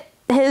you get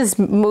his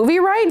movie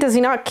right, does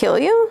he not kill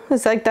you?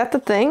 Is like that the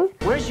thing?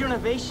 Where's your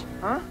innovation,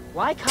 huh?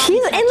 Why copy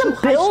He's in the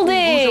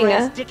building.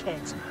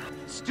 dickheads?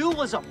 Stu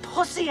was a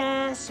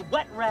pussy-ass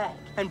wet rag.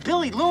 And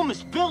Billy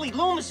Loomis,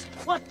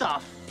 what the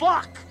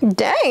fuck?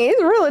 Dang,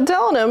 he's really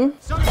telling him.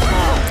 The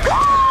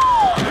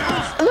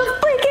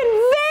freaking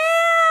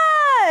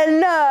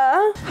van!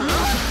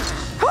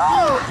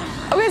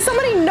 Okay,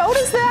 somebody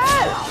noticed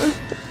that?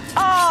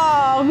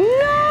 Oh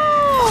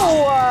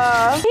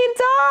no! He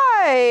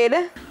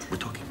died! We're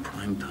talking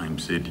prime time,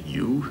 Sid.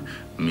 You,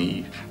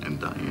 me, and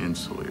Diane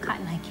Sawyer.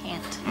 Cotton, I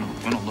can't.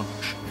 Oh, no, look.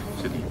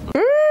 Sydney.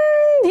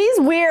 He's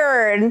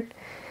weird.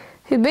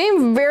 He's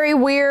being very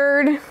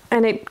weird,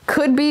 and it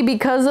could be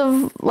because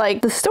of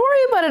like the story,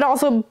 but it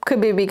also could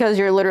be because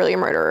you're literally a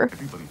murderer.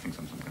 Everybody thinks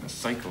I'm some kind of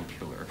psycho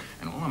killer,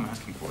 and all I'm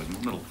asking for is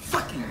one little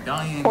fucking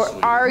Diane Or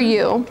Sawyer are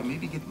you? to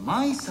maybe get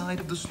my side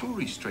of the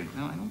story straight.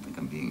 Now, I don't think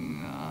I'm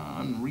being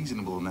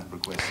unreasonable in that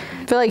request,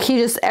 Sydney. I feel like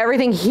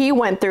everything he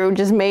went through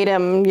just made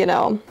him, you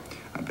know.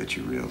 I bet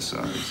you're real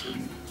sorry,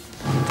 Sydney.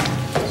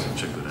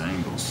 Such a good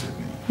angle, Sydney.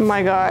 Oh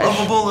my gosh.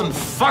 Lovable and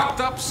fucked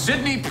up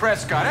Sidney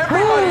Prescott,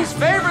 everybody's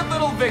favorite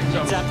little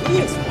victim.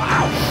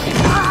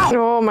 Wow.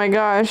 Oh my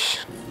gosh.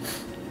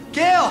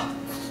 Gail!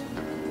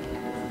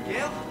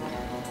 Gail?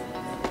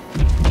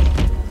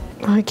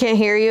 I can't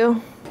hear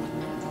you.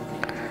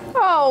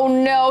 Oh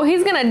no,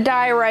 he's gonna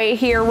die right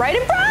here, right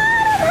in front of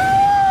him!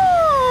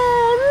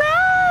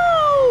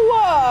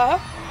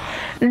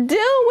 No!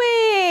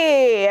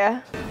 Dewey!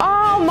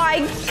 Oh my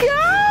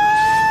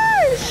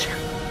gosh!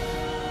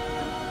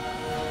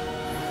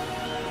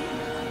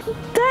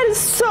 That is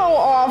so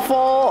awful.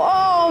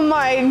 Oh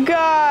my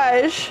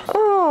gosh.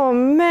 Oh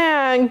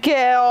man,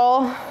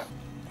 Gail.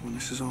 When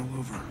this is all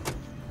over,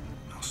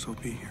 I'll still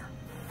be here.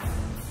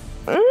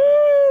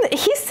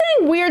 He's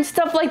saying weird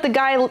stuff like the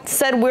guy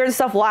said weird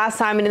stuff last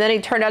time and then he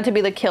turned out to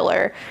be the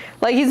killer.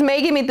 Like, he's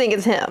making me think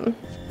it's him.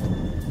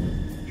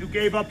 You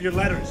gave up your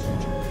letters.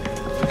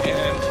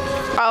 And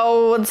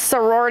oh, it's a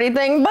sorority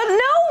thing. But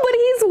no, but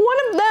he's one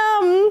of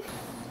them.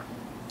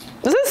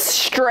 This is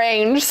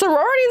strange.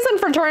 Sororities and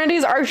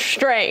fraternities are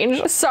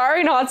strange.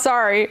 Sorry, not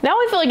sorry. Now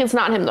I feel like it's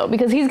not him though,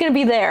 because he's gonna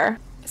be there.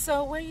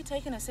 So where are you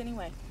taking us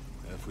anyway?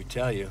 If we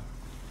tell you,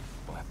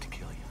 we'll have to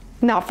kill you.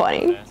 Not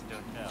funny.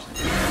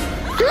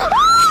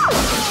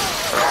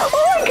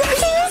 Oh my gosh, he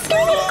just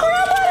scared the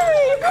crap out of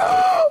me!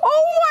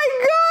 Oh my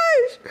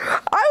gosh!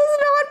 I was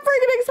not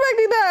freaking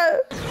expecting that.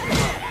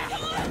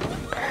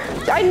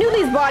 I knew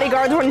these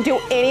bodyguards wouldn't do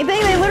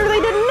anything. They literally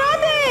did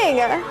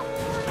nothing!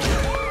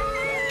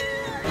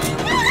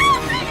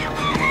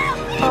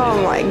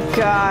 Oh my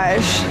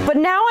gosh. But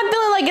now I'm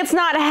feeling like it's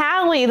not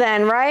Hallie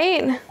then,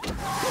 right?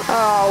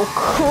 Oh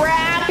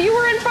crap, you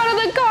were in front of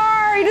the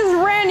car! He just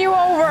ran you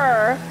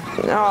over!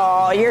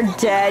 Oh, you're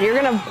dead. You're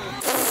gonna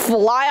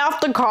fly off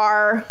the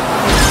car.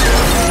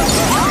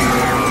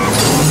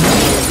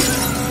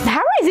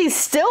 How is he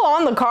still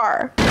on the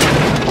car?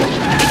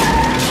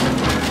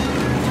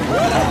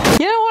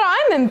 You know what?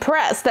 I'm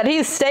impressed that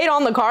he stayed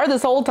on the car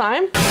this whole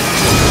time.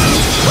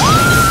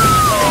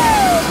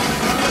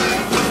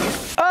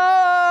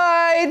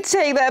 I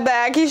take that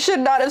back. He should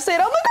not have stayed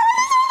on the car.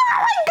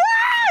 Oh my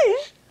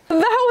gosh! That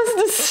was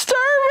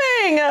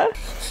disturbing.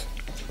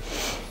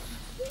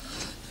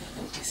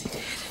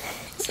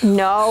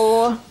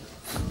 No.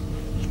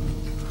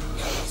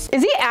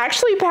 Is he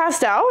actually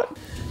passed out?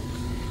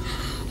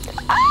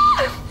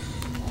 Ah!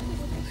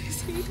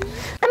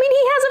 I mean,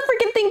 he has a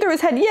freaking thing through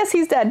his head. Yes,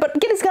 he's dead, but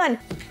get his gun.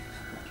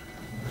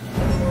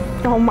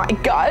 Oh my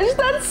gosh,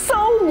 that's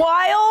so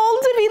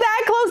wild to be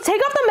that close.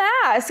 Take off the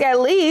mask, at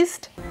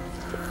least.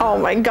 Oh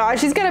my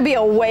gosh, he's gonna be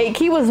awake.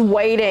 He was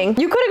waiting.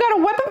 You could have got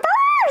a weapon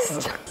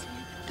first.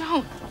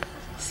 Don't.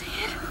 See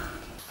it?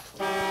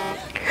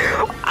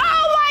 Oh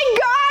my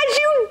gosh,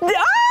 you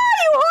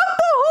hooked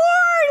the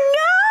horn,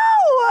 no!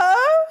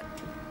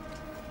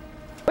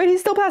 Wait,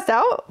 he's still passed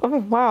out? Oh,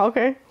 wow,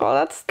 okay. Well,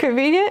 that's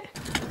convenient.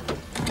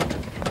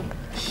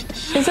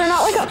 Is there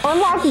not like an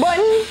unlock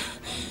button?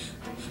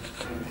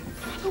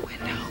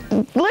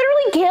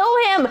 Literally kill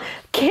him!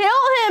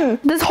 Kill him!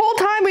 This whole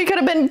time we could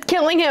have been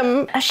killing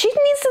him. She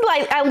needs to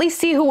like at least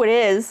see who it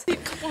is.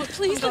 Come on,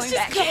 please, let's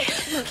just go.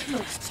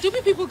 Look,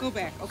 stupid people go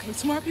back, okay?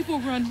 Smart people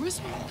run. We're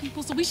smart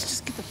people, so we should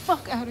just get the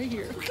fuck out of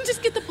here. We can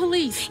just get the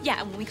police.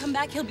 Yeah, and when we come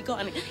back, he'll be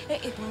gone.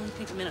 It will only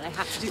take a minute. I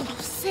have to do. Oh,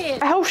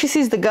 Sid. I hope she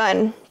sees the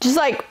gun. Just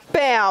like,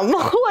 bam.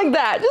 Like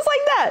that. Just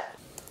like that.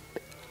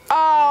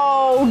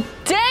 Oh,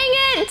 dang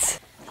it!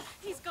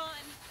 He's gone.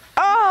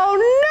 Oh,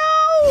 no!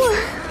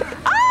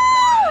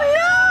 Oh,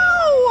 no!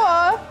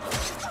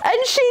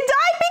 And she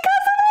died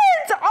because of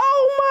it! Oh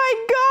my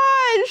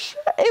gosh!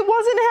 It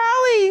wasn't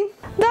Hallie.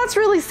 That's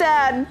really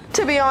sad,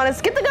 to be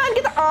honest. Get the gun,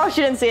 get the— oh,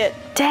 she didn't see it.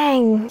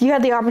 Dang, you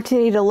had the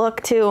opportunity to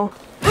look too.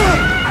 No.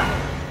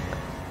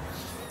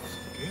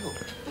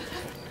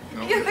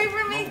 Get away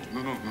from me!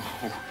 No.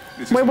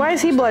 Wait, why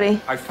is he bloody?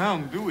 I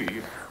found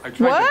Dewey. I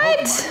tried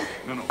What? to help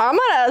him. No. I'm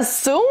gonna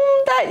assume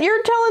that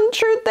you're telling the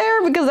truth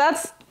there because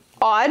that's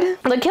odd.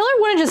 The killer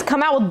wouldn't just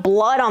come out with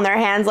blood on their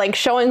hands, like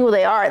showing who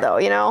they are though,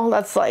 you know?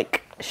 That's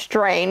like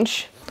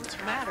strange. What's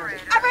the matter?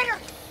 Operator!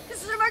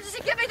 This is an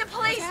emergency. Get me the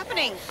police! What's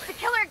happening? The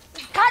killer,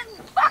 Cotton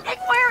fucking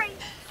Weary!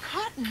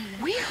 Cotton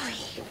Weary?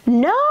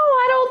 No,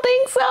 I don't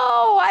think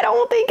so. I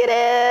don't think it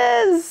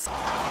is.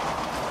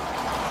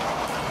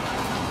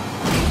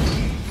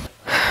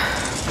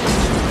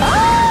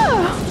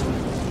 Ah!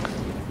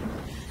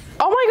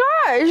 Oh my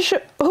gosh,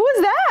 who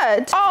is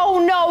that? Oh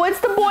no, it's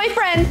the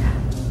boyfriend.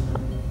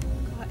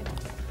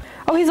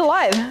 Oh, he's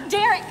alive.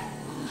 Derek!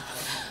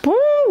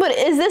 But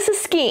is this a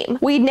scheme?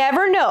 We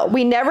never know.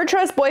 We never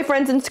trust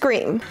boyfriends in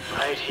Scream.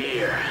 Right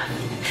here.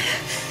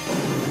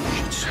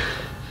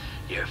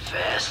 You're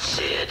fast,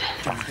 Sid.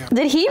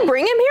 Did he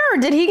bring him here or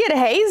did he get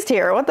hazed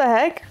here? What the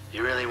heck?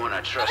 You really want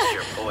to trust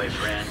your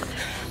boyfriend?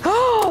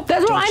 Oh,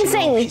 that's what I'm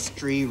saying.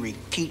 History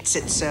repeats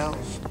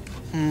itself.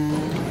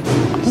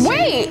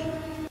 Wait,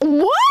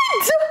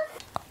 what?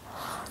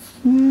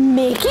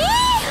 Mickey?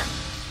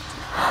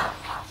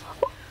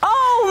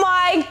 Oh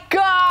my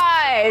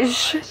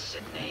gosh.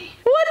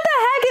 What the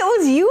heck? It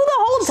was you the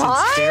whole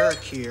time? Since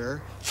Derek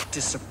here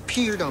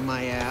disappeared on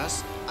my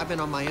ass, I've been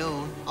on my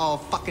own all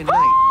fucking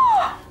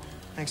night.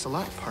 Thanks a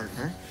lot,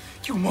 partner.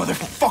 You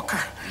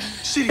motherfucker!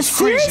 City's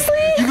Seriously?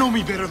 crazy. You know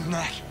me better than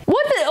that.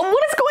 What is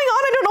going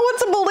on? I don't know what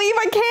to believe.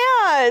 I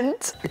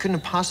can't. I couldn't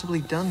have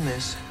possibly done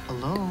this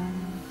alone.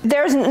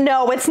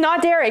 No, it's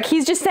not Derek.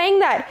 He's just saying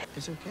that.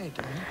 It's okay,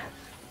 Derek.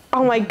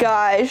 Oh my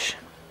gosh.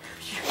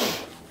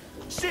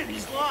 Sid,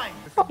 he's lying.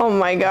 Oh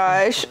my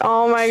gosh.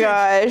 Oh my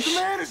gosh. The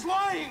man is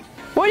lying.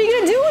 What are you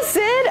gonna do,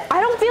 Sid?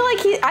 I don't feel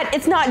like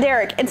it's not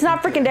Derek. It's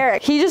not freaking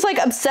Derek. He's just like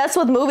obsessed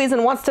with movies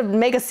and wants to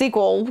make a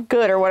sequel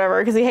good or whatever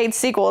because he hates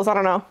sequels. I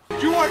don't know.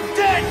 You are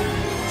dead.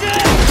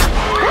 Dead.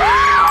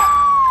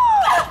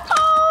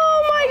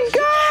 Oh my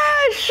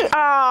gosh.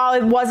 Oh, Oh,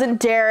 it wasn't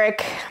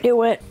Derek.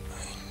 Knew it.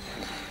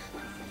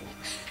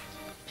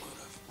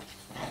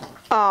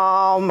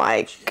 Oh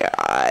my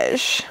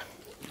gosh.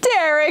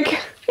 Derek,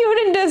 you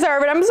didn't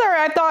deserve it. I'm sorry,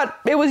 I thought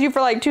it was you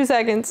for like 2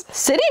 seconds.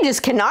 City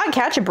just cannot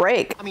catch a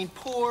break. I mean,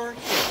 poor.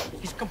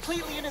 He's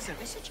completely innocent.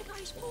 He's such a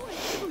nice boy.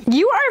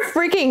 You are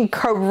freaking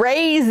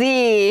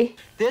crazy.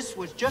 This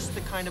was just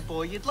the kind of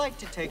boy you'd like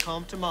to take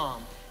home to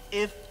mom.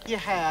 If you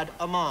had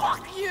a mom.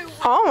 Fuck you!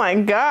 Oh my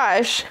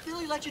gosh.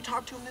 Billy let you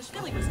talk to him this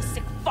Billy was a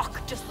sick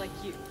fuck just like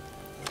you.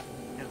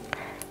 No.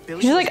 Billy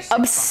She's was like a sick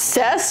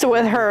obsessed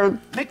with her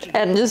Mickey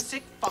and was a just.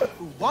 sick fuck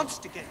who wants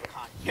to get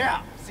caught.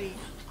 Yeah. See,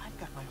 I've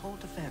got my whole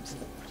defense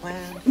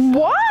planned.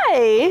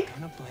 Why?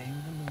 I'm gonna blame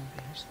the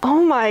movies.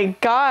 Oh my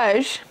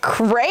gosh.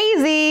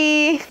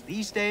 Crazy.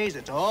 These days,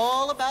 it's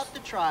all about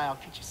the trial.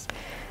 Can't you see?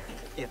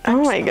 The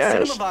Oh my effects of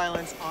gosh. cinema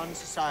violence on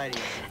society.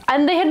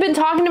 And they had been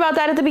talking about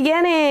that at the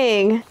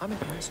beginning. I'm an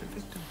innocent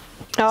victim.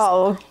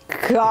 Oh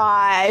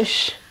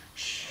gosh.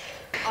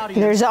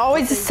 Audience, There's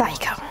always a what they want.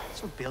 psycho.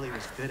 That's what Billy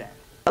was good at.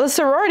 The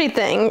sorority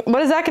thing,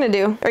 what is that gonna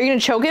do? Are you gonna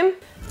choke him?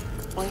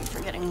 Well, you're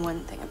forgetting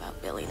one thing about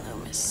Billy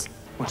Loomis.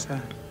 What's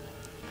that?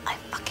 I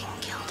fucking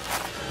killed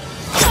him.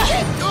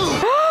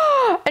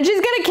 And she's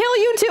gonna kill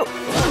you too.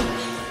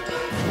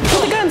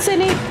 Hold the gun,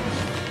 Sydney.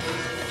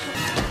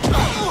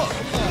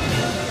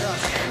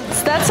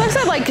 That sucks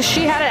that like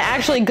she had an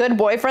actually good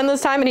boyfriend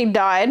this time and he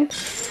died.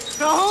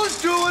 Now who's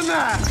doing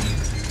that?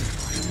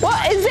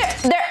 What is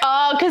there?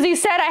 Oh, because he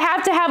said I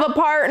have to have a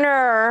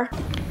partner.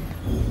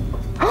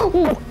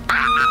 What?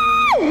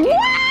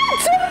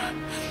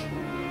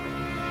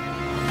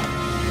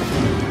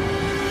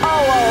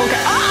 Oh,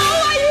 okay.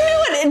 Oh, I knew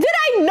it. Did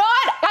I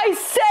not? I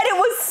said it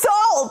was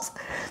salt.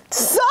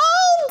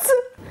 Salt.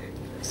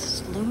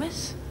 Mrs.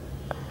 Loomis?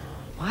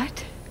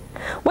 What?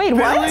 Wait,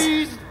 what?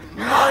 Billy's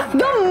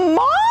The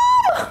mom?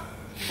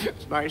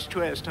 Nice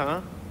twist,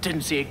 huh?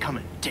 Didn't see it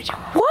coming, did you?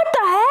 What the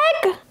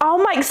heck? Oh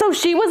my, so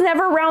she was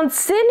never around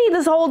Sydney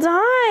this whole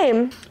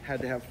time. Had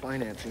to have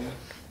financing.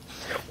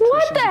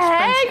 What the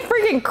heck?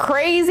 Freaking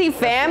crazy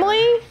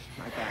family?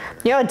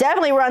 You know, it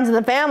definitely runs in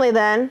the family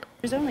then.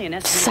 There's only an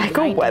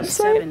Psycho estimated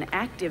website? 97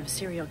 active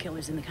serial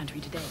killers in the country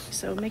today,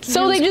 so making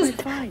So they it was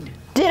just quite fine.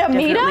 did a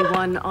Definitely meetup?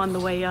 one on the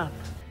way up.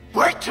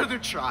 Wait to the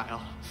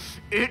trial.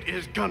 It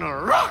is gonna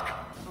rock.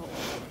 Oh,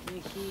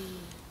 Mickey,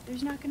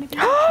 there's not gonna be.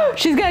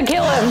 She's gonna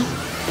kill him.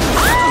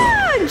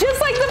 Ah, just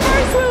like the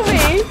first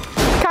movie.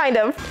 Kind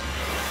of.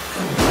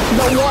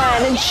 The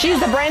one, and she's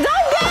the brains.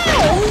 Oh, no!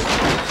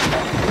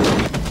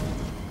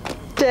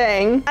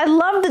 Dang. I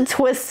love the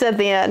twists at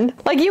the end.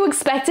 Like you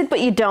expect it, but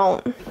you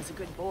don't. He was a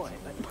good boy,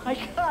 but my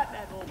God,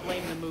 that whole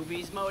blame the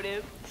movies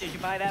motive. Did you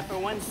buy that for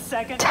 1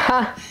 second?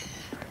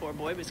 Poor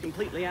boy was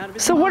completely out of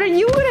his So mind. what are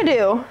you gonna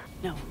do?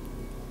 No,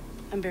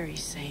 I'm very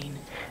sane.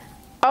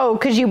 Oh,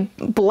 because you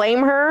blame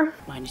her?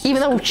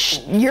 Even though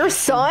your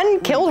son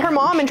killed her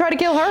mom and tried to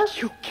kill her?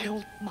 You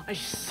killed my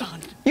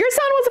son. Your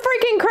son was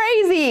freaking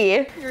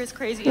crazy. You're as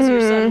crazy as your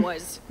son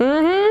was.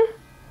 Mm-hmm.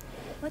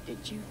 What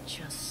did you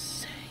just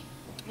say?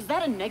 Is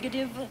that a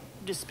negative,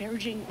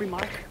 disparaging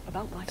remark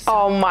about my son?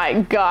 Oh my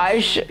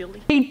gosh.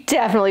 He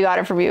definitely got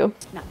it from you.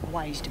 It's not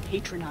wise to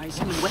patronize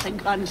him with a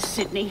gun,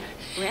 Sydney.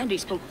 Randy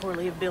spoke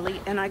poorly of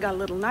Billy, and I got a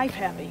little knife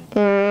happy.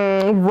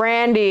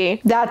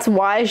 Randy. That's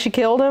why she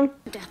killed him?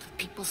 Death of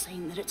people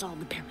saying that it's all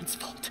the parents'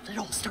 fault. It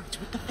all starts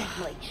with the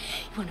family.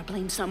 You want to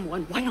blame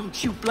someone? Why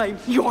don't you blame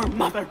your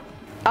mother?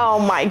 Oh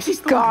my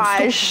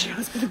gosh. My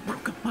husband who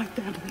broke up my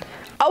family.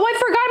 Oh, I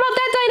forgot about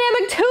that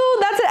dynamic too.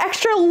 That's an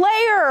extra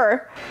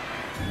layer.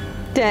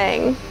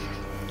 Dang.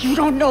 You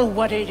don't know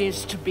what it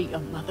is to be a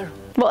mother.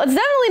 Well, it's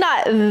definitely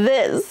not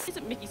this.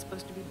 Isn't Mickey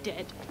supposed to be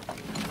dead?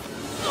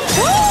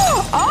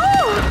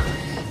 Oh!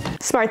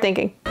 Smart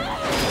thinking.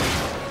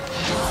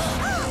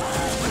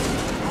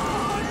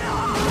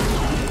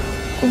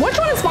 Which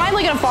one is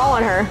finally gonna fall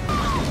on her?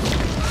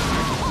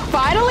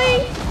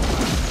 Finally?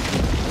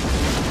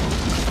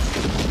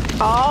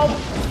 Oh,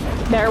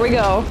 there we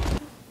go.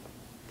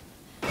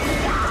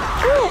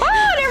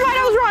 Oh, never mind,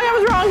 I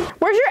was wrong.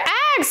 Where's your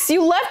axe?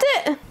 You left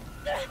it?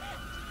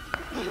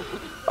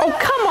 Oh,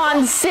 come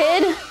on,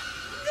 Sid.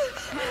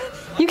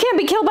 You can't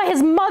be killed by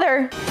his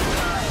mother.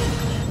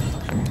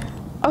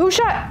 Oh, who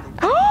shot?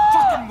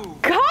 Oh,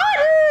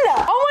 Cotton!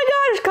 Oh my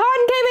gosh,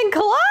 Cotton came in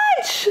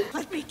clutch!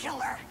 Let me kill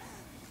her.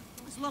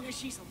 As long as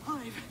she's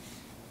alive,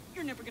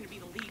 you're never going to be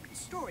the lead in the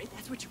story.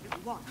 That's what you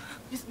really want,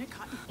 isn't it,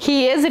 Cotton?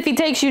 He is if he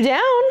takes you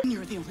down.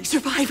 You're the only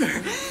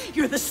survivor.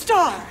 You're the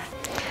star.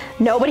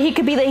 No, but he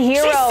could be the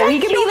hero. He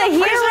could be the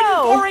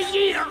hero. For a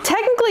year.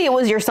 Technically, it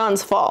was your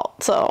son's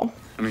fault, so.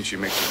 I mean, she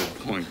makes a good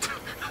point.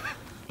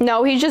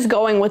 No, he's just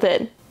going with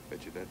it.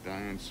 Bet you that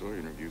Diane Sawyer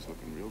interview's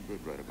looking real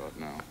good right about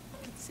now.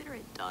 Consider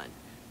it done.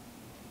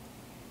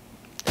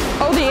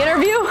 Oh, the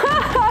interview?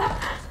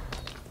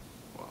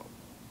 Wow.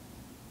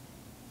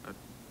 That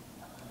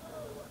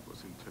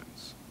was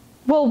intense.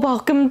 Well,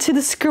 welcome to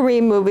the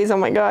Scream movies. Oh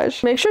my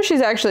gosh. Make sure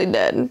she's actually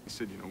dead. He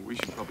said, you know, we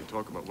should probably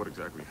talk about what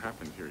exactly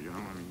happened here, you know?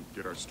 I mean,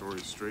 get our story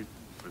straight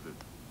for the...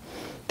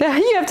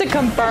 You have to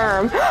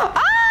confirm.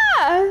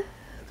 Ah!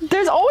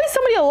 There's always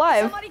somebody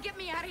alive. Somebody get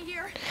me out of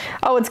here.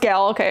 Oh, it's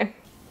Gal, okay.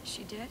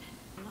 She did?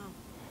 No.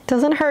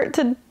 Doesn't hurt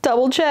to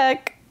double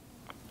check.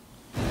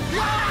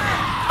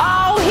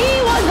 Oh,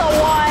 he was the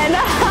one.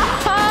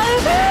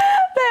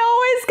 They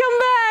always come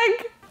back.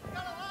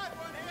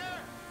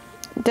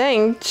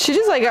 Dang, she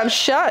just like got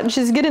shot and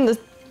she's getting the...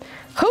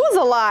 Who's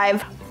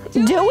alive?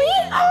 Dewey?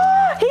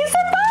 He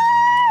survived!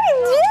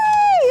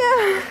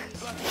 Yay!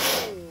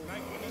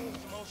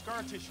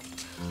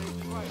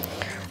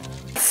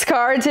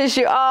 Scar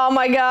tissue. Oh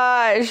my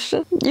gosh.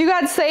 You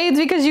got saved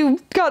because you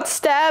got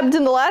stabbed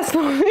in the last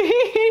movie.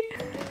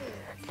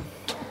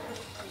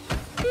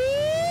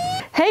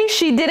 Hey,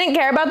 she didn't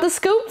care about the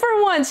scoop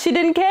for once. She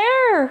didn't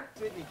care.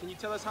 Sydney, can you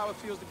tell us how it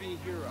feels to be a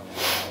hero?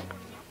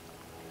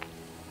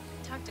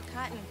 Talk to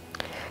Cotton.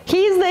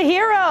 He's the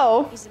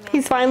hero.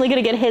 He's finally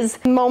gonna get his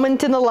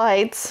moment in the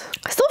lights.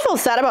 I still feel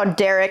sad about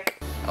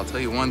Derek. I'll tell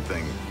you one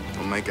thing,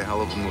 we'll make a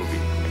hell of a movie.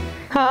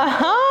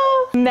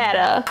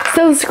 Meta.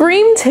 So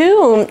Scream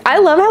 2, I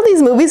love how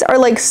these movies are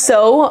like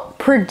so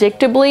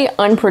predictably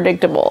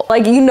unpredictable.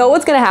 Like you know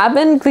what's gonna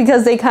happen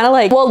because they kind of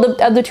like, well, the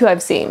other two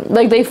I've seen,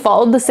 like they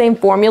followed the same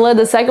formula.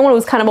 The second one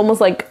was kind of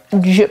almost like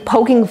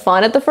poking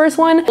fun at the first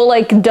one, but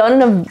like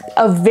done in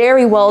a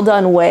very well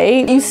done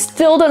way. You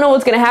still don't know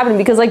what's gonna happen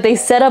because like they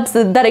set up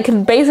so that it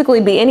could basically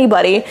be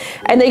anybody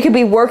and they could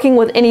be working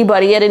with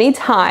anybody at any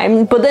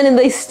time, but then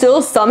they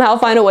still somehow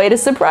find a way to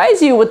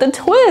surprise you with a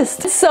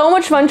twist. It's so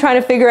much fun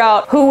trying to figure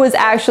out who was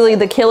actually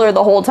the killer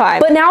the whole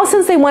time. But now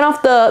since they went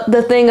off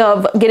the thing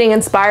of getting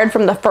inspired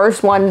from the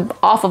first one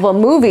off of a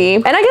movie,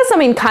 and I guess I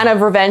mean kind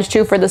of revenge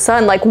too for the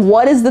son, like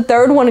what is the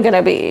third one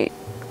gonna be?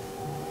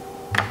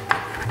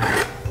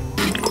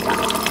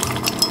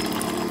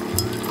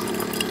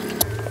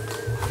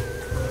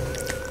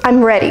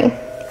 I'm ready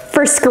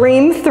for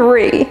Scream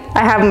 3. I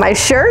have my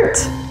shirt,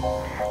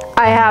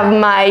 I have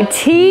my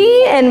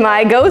tea and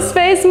my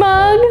Ghostface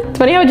mug. It's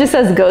funny how it just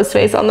says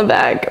Ghostface on the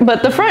back,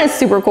 but the front is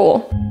super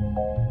cool.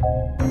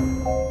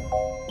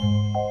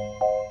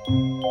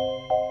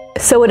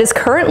 So it is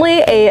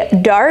currently a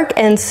dark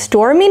and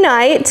stormy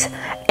night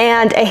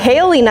and a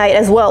haily night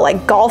as well,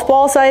 like golf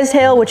ball sized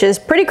hail, which is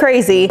pretty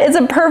crazy. It's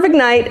a perfect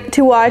night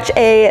to watch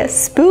a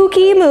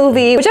spooky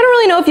movie, which I don't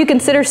really know if you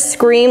consider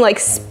Scream like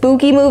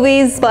spooky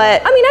movies,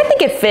 but I mean, I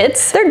think it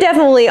fits. They're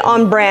definitely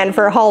on brand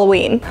for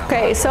Halloween.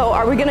 Okay, so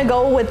are we gonna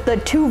go with the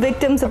two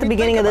victims at the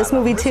beginning of this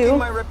movie too?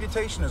 My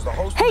reputation as the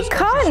host Hey,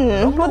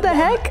 Cotton, what the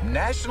heck?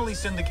 Nationally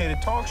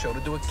syndicated talk show to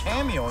do a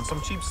cameo in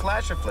some cheap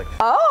slasher flick.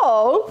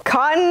 Oh,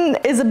 Cotton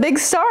is a big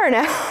star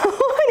now.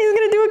 And he's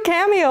gonna do a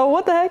cameo,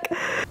 what the heck?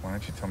 Why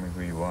don't you tell me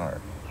who you are?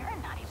 You're a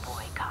naughty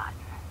boy, Cotton.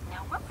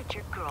 Now, what would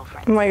your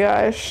girlfriend Oh my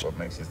gosh. What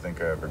makes you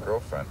think I have a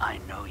girlfriend? I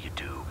know you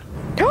do.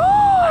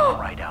 I'm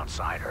right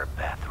outside her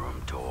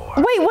bathroom door.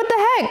 Wait, what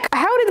the heck?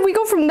 How did we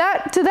go from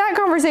that to that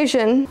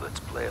conversation? Let's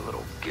play a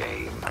little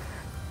game.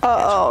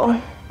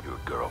 Uh-oh. Your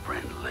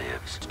girlfriend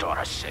lives.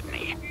 Daughter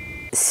Sydney.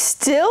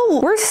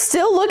 Still? We're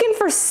still looking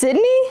for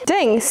Sydney?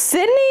 Dang,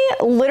 Sydney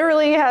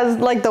literally has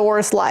like the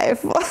worst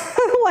life.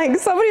 Like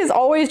somebody's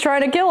always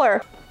trying to kill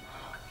her.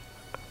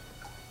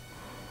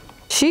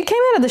 She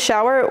came out of the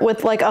shower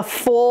with like a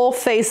full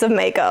face of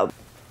makeup.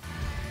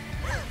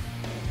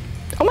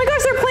 Oh my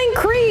gosh, they're playing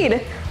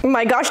Creed. Oh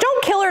my gosh,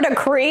 don't kill her to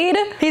Creed.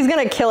 He's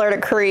gonna kill her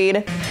to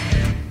Creed.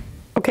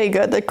 Okay,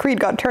 good, the Creed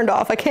got turned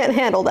off. I can't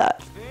handle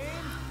that.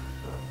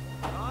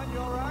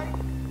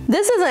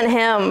 This isn't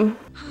him.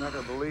 You're not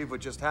gonna believe what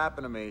just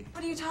happened to me.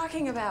 What are you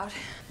talking about?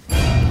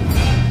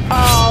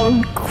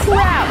 Oh,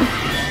 crap.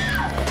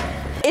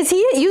 Is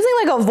he using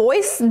like a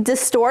voice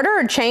distorter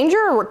or changer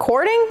or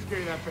recording?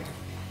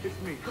 It's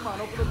me. Come on,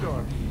 open the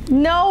door.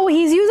 No,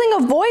 he's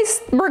using a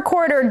voice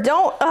recorder.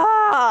 Don't,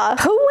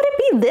 who would it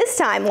be this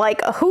time?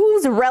 Like,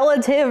 whose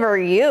relative are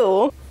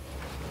you?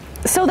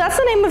 So that's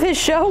the name of his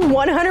show,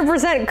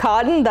 100%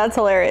 Cotton? That's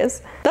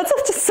hilarious. That's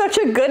just such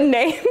a good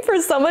name for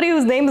somebody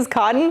whose name is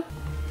Cotton.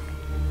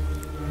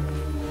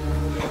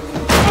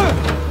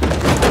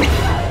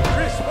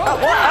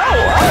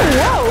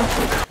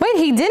 Whoa. Wait,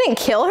 he didn't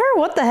kill her?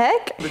 What the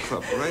heck? The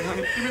club, right,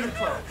 honey? Give me the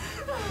club.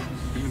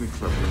 Give me the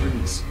club,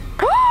 please.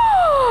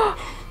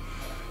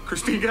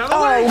 Christine, get out of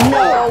the way! Oh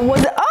no,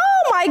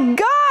 oh my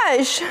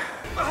gosh!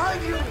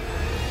 Behind you!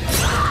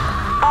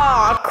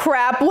 Aw,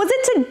 crap. Was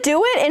it to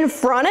do it in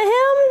front of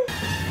him?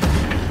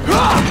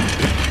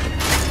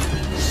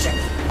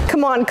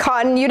 Come on,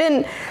 Cotton, you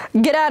didn't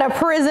get out of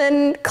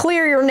prison,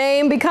 clear your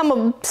name, become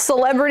a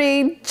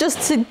celebrity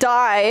just to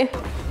die.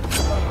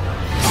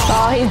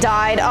 Oh, he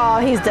died. Oh,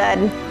 he's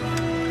dead.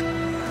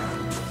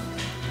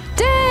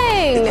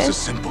 Dang! It was a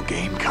simple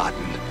game, Cotton.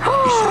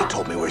 You should have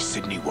told me where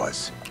Sydney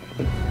was.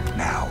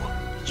 Now,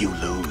 you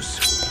lose.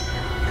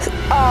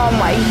 Oh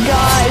my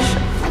gosh.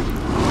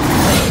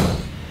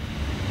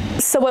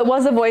 So it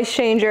was a voice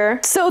changer.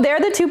 So they're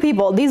the two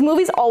people. These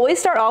movies always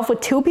start off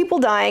with two people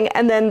dying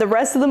and then the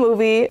rest of the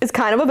movie is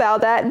kind of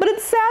about that. But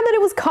it's sad that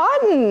it was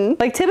Cotton.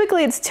 Like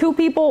typically it's two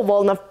people,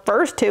 well in the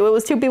first two, it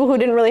was two people who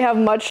didn't really have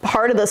much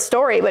part of the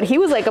story, but he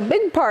was like a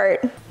big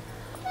part.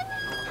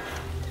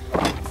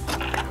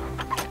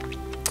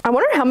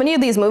 wonder how many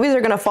of these movies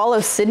are gonna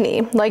follow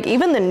Sydney. Like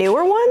even the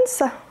newer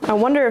ones. I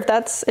wonder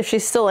if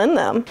she's still in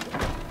them.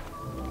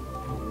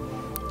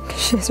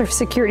 She has her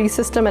security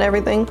system and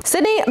everything.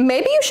 Sydney,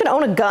 maybe you should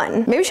own a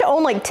gun. Maybe you should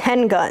own like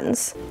 10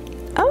 guns.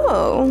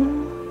 Oh.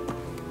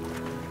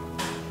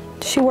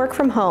 Does she work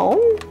from home?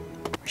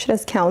 She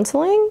does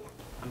counseling?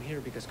 I'm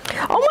here because...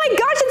 Oh my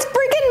gosh, it's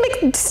freaking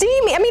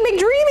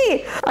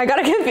McDreamy. I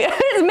gotta confuse.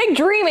 It's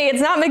McDreamy.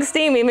 It's not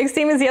McSteamy.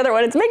 McSteamy's the other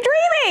one. It's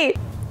McDreamy.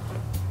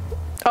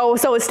 Oh,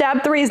 so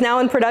Stab 3 is now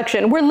in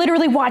production. We're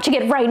literally watching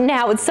it right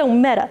now. It's so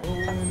meta.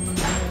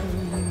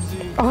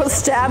 Oh,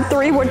 Stab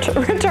 3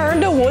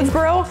 return to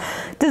Woodsboro.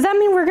 Does that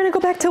mean we're gonna go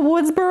back to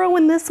Woodsboro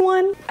in this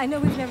one? I know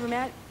we've never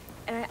met,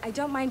 and I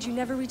don't mind you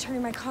never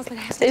returning my calls, but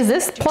I have to. Is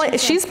this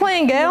she's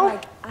playing Gail?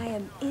 Like I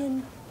am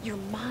in your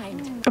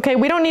mind. Okay,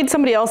 we don't need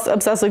somebody else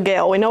obsessed with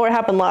Gail. We know what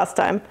happened last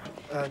time.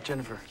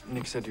 Jennifer,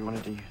 Nick said you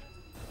wanted to...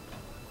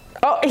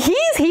 Oh,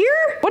 he's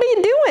here? What are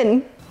you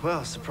doing?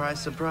 Well,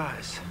 surprise,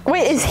 surprise.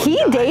 Wait, is he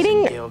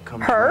dating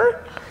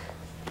her?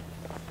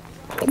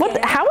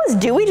 What? How is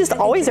Dewey just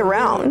always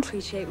around? Really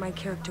appreciate my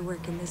character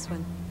work in this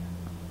one.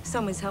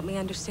 Someone's helped me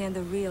understand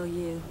the real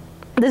you.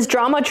 This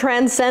drama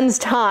transcends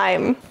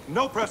time.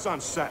 No press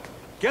on set.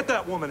 Get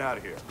that woman out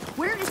of here.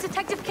 Where is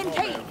Detective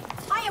Kincaid?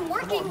 I am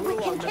working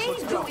with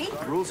Kincaid, Dewey.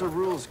 Rules are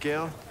rules,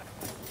 Gail.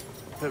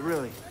 But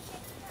really,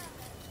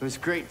 it was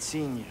great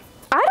seeing you.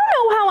 I don't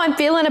know how I'm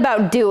feeling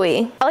about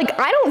Dewey. Like,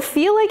 I don't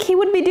feel like he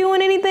would be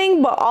doing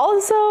anything, but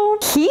also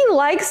he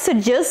likes to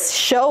just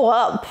show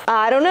up.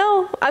 I don't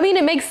know. I mean,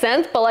 it makes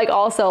sense, but like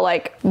also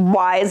like,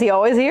 why is he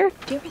always here?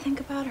 Do you ever think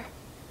about her?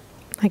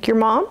 Like your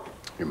mom?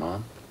 Your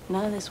mom?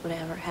 None of this would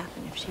ever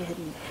happen if she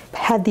hadn't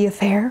had the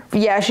affair.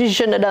 Yeah, she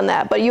shouldn't have done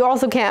that, but you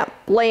also can't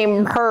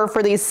blame her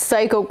for these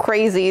psycho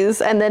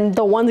crazies and then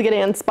the ones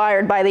getting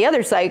inspired by the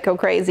other psycho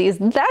crazies.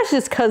 That's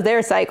just because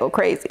they're psycho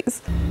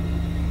crazies.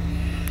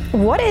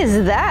 What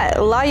is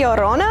that? La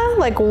Llorona?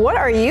 Like, what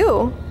are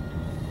you?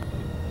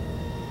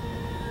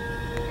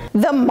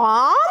 The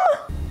mom?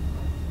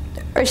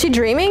 Or is she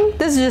dreaming?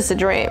 This is just a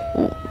dream.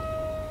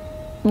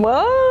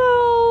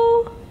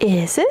 Whoa.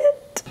 Is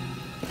it?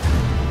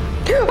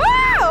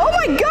 Ah! Oh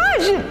my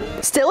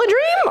gosh! Still a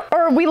dream?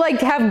 Or we like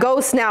have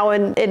ghosts now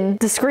in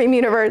the Scream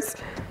universe?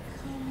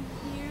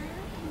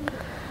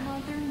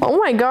 Oh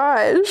my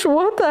gosh,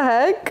 what the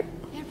heck?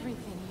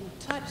 Everything you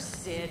touch,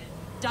 Sid,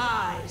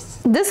 dies.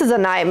 This is a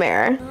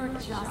nightmare. You're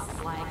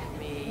just like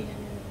me.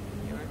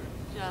 You're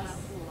just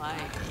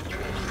like me.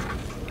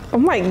 Oh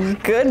my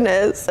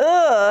goodness.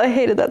 Ugh, I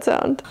hated that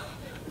sound.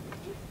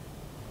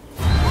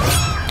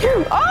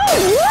 Oh,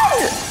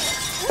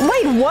 what?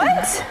 Wait,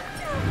 what?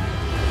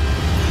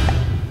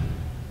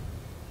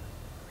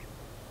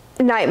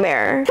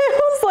 Nightmare. I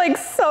was like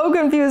so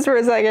confused for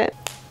a second.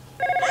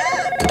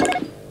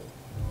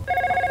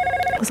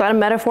 Was that a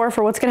metaphor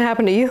for what's gonna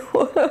happen to you?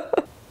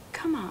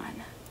 Come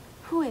on.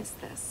 Who is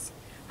this?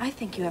 I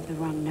think you have the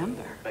wrong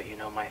number. But you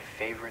know my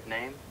favorite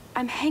name?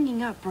 I'm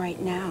hanging up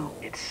right now.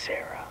 It's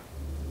Sarah.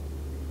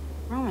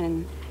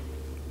 Roman,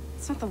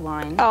 it's not the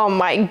line. Oh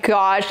my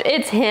gosh,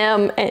 it's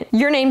him. And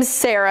your name's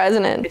Sarah,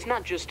 isn't it? It's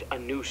not just a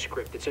new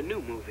script, it's a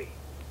new movie.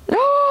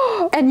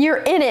 And you're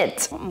in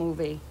it. What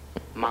movie?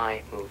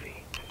 My movie.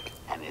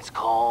 And it's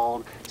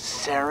called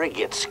Sarah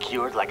Gets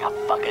Skewered Like a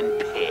Fucking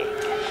Pig.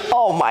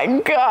 Oh my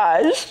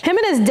gosh. Him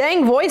and his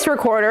dang voice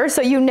recorder,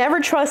 so you never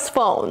trust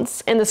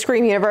phones. In the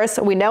Scream universe,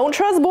 we don't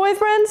trust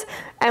boyfriends,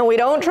 and we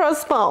don't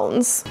trust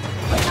phones.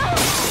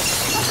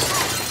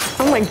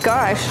 Oh my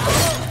gosh.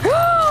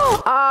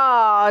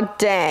 Ah,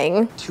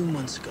 dang. 2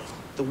 months ago,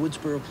 the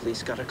Woodsboro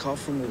police got a call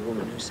from a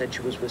woman who said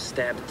she was with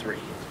Stab 3.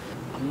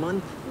 A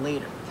month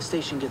later, the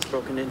station gets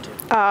broken into.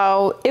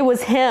 Oh, it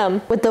was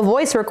him with the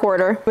voice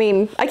recorder. I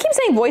mean, I keep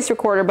saying voice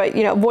recorder, but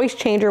you know, voice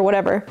changer,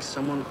 whatever.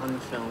 Someone on the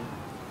film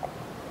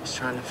was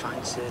trying to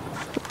find Sid.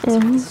 This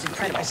is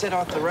incredible. I said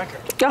off the record.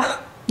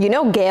 You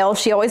know Gail,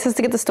 she always has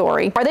to get the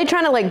story. Are they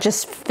trying to like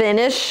just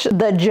finish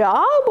the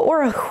job?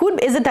 Or who,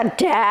 is it the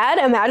dad?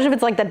 Imagine if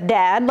it's like the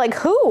dad, like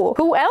who?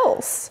 Who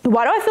else?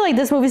 Why do I feel like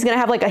this movie's gonna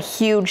have like a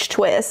huge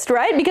twist,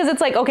 right? Because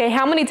it's like, okay,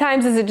 how many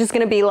times is it just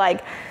gonna be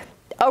like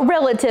a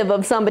relative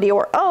of somebody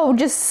or, oh,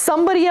 just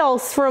somebody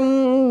else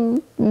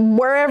from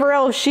wherever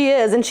else she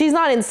is and she's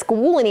not in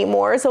school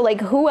anymore. So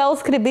like who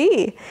else could it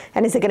be?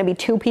 And is it gonna be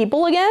 2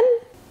 people again?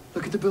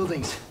 Look at the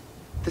buildings.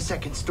 The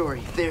second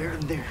story, there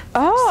and there.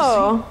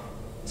 Oh.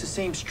 It's the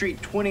same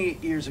street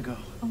 28 years ago.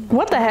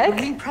 What the heck?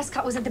 Irene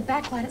Prescott was at the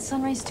backlight at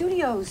Sunrise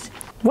Studios.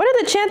 What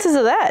are the chances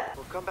of that?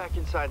 Well, come back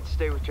inside and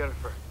stay with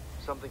Jennifer.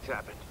 Something's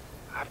happened.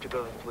 I have to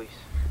go to the police.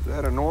 Is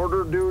that an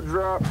order,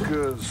 Dewdrop?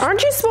 Because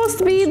aren't you supposed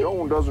to be the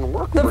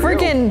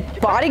freaking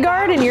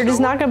bodyguard and you're just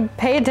not gonna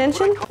pay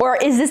attention? Or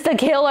is this the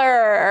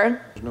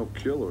killer? There's no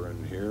killer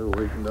in here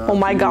waiting down. Oh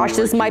my gosh,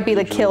 this might be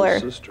the killer.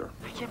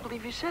 I can't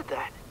believe you said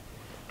that.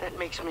 That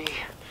makes me...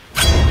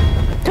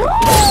 It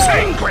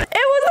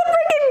was the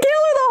freaking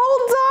killer the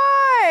whole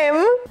time!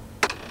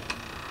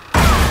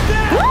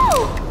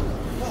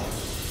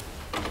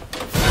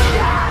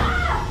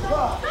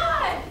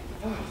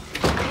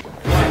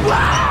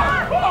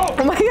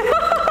 Oh my god!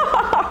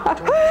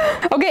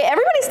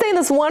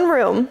 this one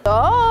room.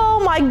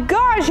 Oh my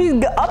gosh,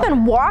 he's up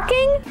and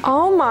walking?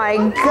 Oh my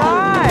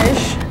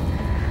gosh.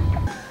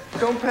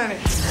 Don't panic.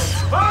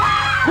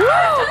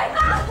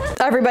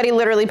 Everybody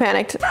literally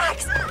panicked.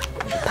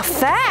 The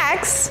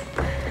facts?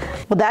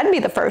 Well, that'd be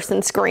the first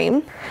in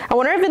Scream. I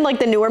wonder if in like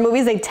the newer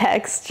movies they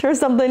text or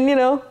something, you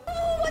know?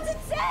 What's it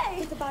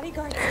say? The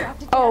bodyguard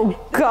dropped it. Oh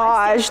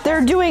gosh,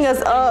 they're doing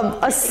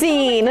a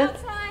scene.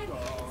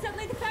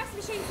 Suddenly the fax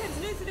machine sends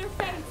news to their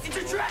face. It's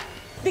a trap.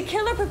 The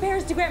killer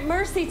prepares to grant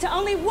mercy to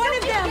only one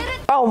of them.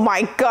 Oh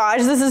my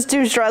gosh, this is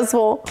too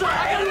stressful. Mercy to who?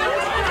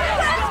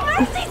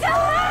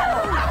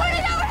 I want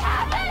to know what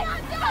happened.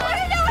 I want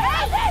to know what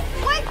happened.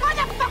 Wait for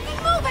the fucking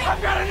movie.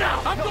 I've got it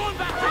now. I'm going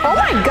back. Oh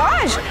my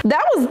gosh,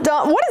 that was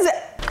dumb. What is it?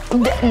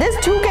 This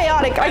is too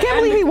chaotic. I can't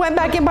believe he went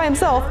back in by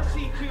himself.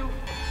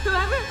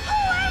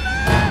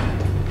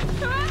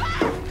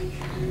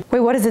 Wait,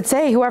 what does it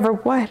say? Whoever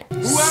what?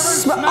 Whoever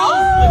smells.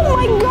 Oh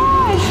my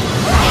gosh!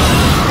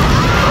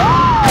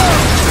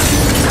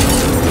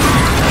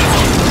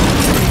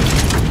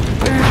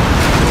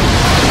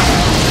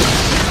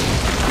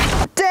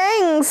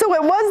 Dang, so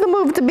it was the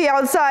move to be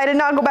outside and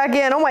not go back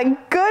in. Oh my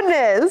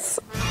goodness.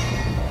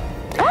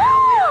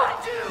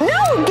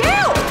 No,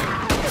 Gail!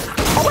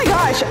 Oh my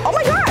gosh, oh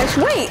my gosh,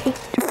 wait.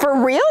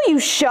 For real, you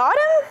shot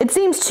him? It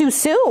seems too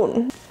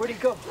soon. Where'd he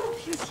go?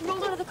 He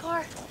rolled out of the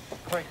car.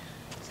 Right,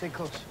 stay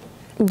close.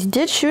 You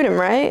did shoot him,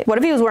 right? What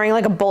if he was wearing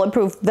like a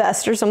bulletproof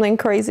vest or something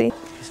crazy?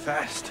 He's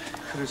fast.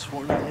 Could have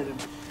sworn I hit him.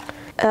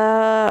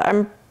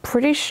 I'm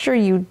pretty sure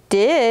you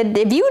did.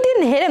 If you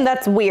didn't hit him,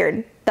 that's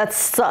weird. That's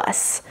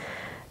sus.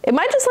 It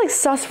might just like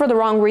sus for the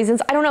wrong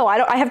reasons. I don't know.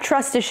 I have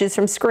trust issues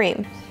from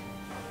Scream.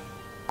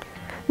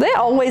 They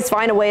always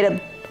find a way to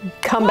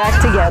come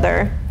back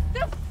together.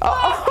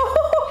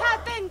 What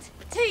happened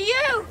to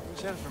you?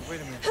 Jennifer,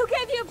 wait a minute. Who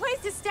gave you a place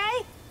to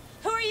stay?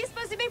 Who are you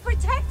supposed to be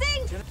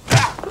protecting?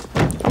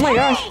 Oh my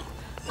gosh.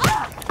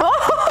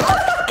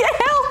 Oh,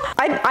 Gail!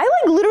 I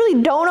like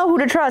literally don't know who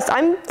to trust.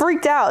 I'm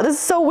freaked out. This is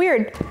so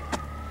weird.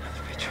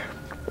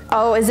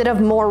 Oh, is it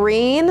of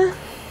Maureen?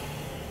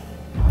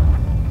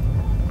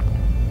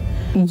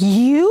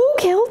 You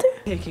killed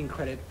her? Taking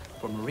credit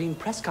for Maureen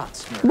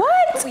Prescott's murder.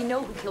 What? We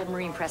know who killed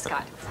Maureen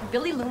Prescott.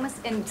 Billy Loomis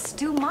and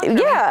Stu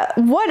Montgomery. Yeah,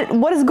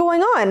 what is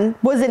going on?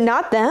 Was it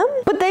not them?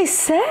 But they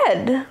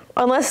said,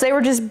 unless they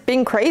were just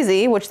being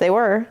crazy, which they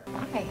were.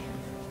 Hey.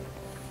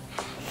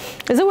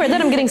 Is it weird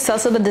that I'm getting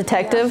sus of the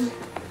detective?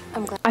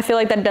 I feel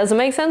like that doesn't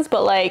make sense,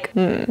 but like,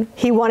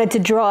 he wanted to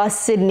draw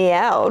Sydney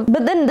out.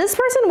 But then this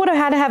person would have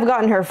had to have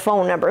gotten her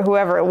phone number,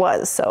 whoever it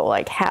was, so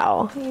like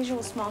how? The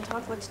usual small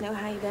talk, let us know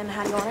how you been,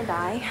 how do you want to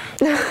die.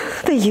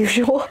 The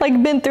usual,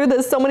 like been through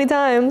this so many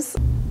times.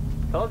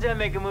 Told you I'd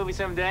make a movie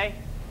someday.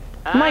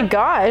 My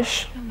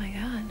gosh. Oh my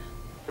god.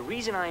 The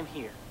reason I'm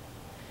here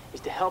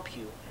is to help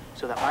you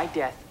so that my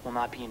death will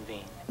not be in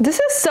vain. This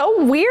is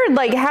so weird.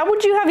 Like, how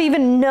would you have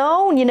even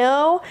known, you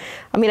know?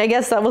 I mean, I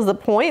guess that was the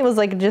point. It was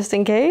like, just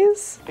in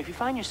case. If you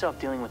find yourself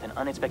dealing with an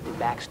unexpected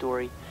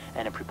backstory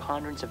and a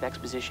preponderance of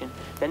exposition,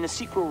 then the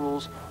sequel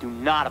rules do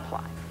not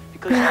apply.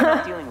 Because you're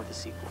not dealing with a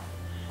sequel.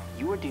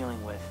 You are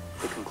dealing with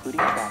the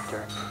concluding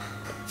chapter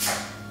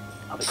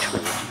of a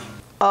trilogy.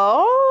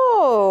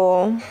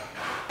 Oh.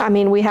 I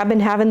mean, we have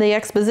been having the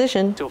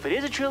exposition. So if it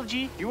is a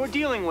trilogy you are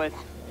dealing with,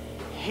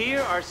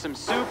 here are some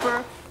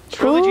super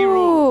trilogy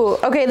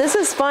rules. Okay, this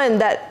is fun.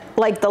 That,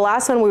 like the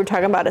last one we were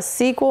talking about a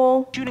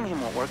sequel. Shooting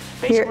him won't work.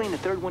 Basically, in the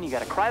third one, you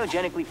gotta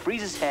cryogenically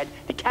freeze his head,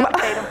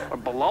 decapitate him, or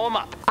blow him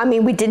up. I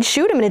mean, we did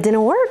shoot him and it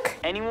didn't work.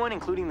 Anyone,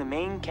 including the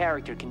main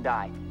character, can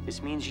die.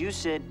 This means you,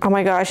 Sid. Oh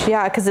my gosh,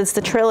 yeah, because it's the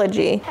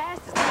trilogy.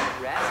 Past is not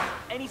addressed.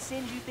 Any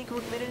sins you think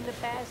were committed in the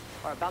past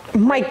are about to. Oh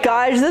my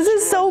gosh, this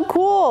is so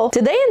cool.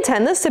 Did they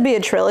intend this to be a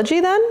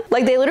trilogy then?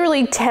 Like they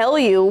literally tell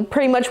you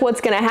pretty much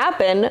what's gonna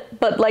happen,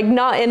 but like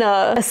not in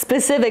a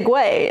specific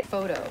way.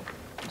 Photo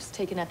was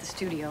taken at the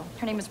studio.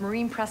 Her name was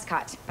Maureen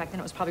Prescott. Back then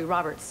it was probably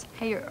Roberts.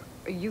 Hey, are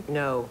you?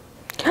 No.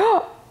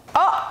 Oh!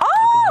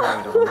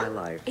 I've been hearing it all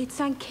my life. It's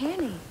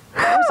uncanny.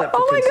 I was up to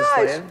Oh my Princess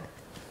gosh.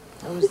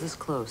 Leia. I was this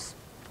close.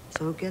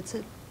 So who gets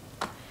it?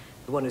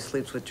 The one who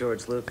sleeps with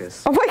George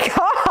Lucas. Oh my god!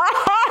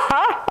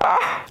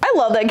 I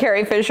love that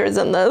Carrie Fisher's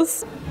in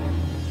this.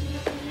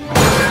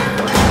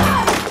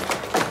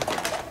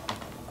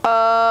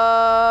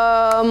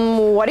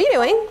 What are you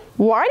doing?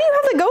 Why do you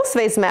have the ghost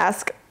face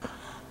mask?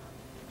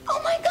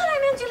 Oh my god,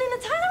 I'm Angelina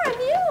Tyler, I'm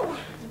you.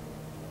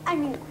 I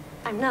mean,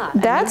 I'm not.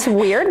 That's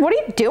weird. What are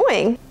you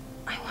doing?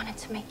 I wanted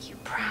to make you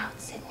proud,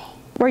 Sydney.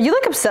 Were you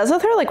like obsessed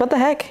with her? Like what the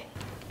heck?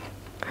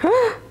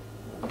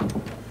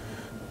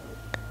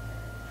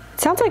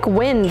 Sounds like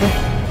wind.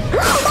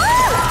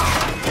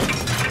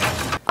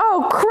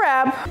 Oh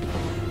crap.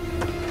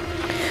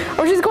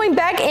 Oh, she's going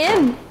back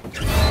in.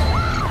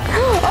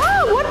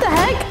 Oh, what the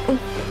heck?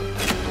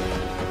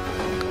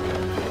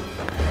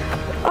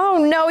 Oh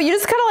no, you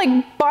just kind of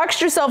like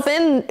boxed yourself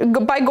in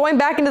by going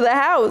back into the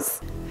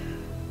house.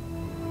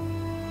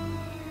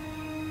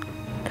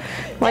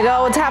 Like,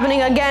 oh, it's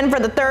happening again for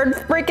the third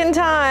freaking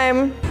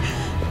time.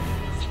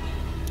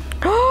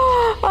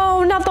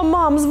 Oh, not the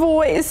mom's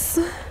voice.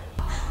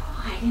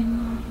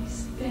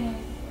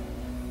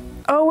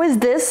 Oh, is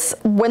this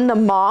when the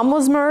mom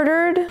was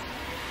murdered?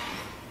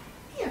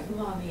 Give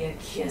mommy a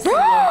kiss and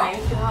we'll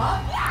make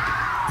up.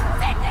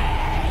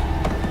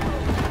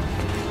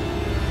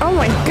 Oh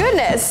my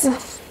goodness.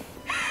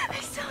 I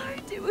saw her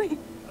doing.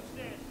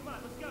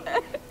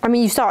 I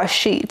mean, you saw a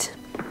sheet.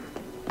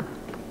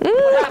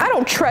 I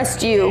don't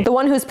trust you. The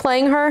one who's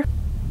playing her?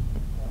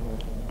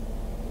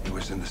 It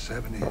was in the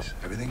 70s.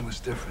 Everything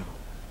was different.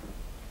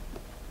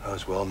 I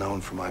was well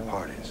known for my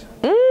parties.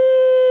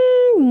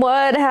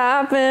 What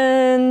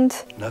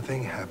happened?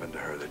 Nothing happened to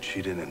her that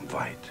she didn't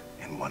invite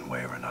in one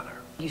way or another.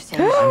 You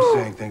saying? I'm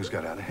saying things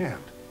got out of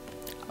hand.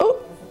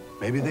 Oh.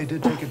 Maybe they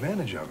did take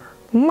advantage of her.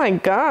 Oh my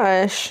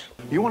gosh.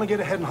 You want to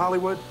get ahead in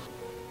Hollywood? You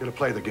gotta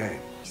play the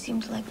game. You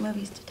seem to like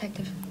movies,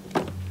 detective.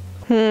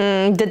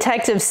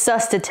 Detective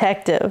sus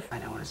detective. I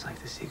know what it's like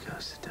to see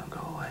ghosts that don't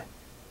go away.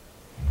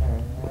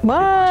 What?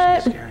 I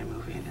Scary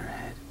movie in your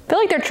head. feel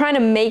like they're trying to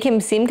make him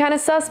seem kind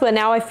of sus, but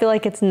now I feel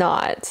like it's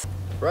not.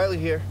 Riley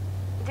here.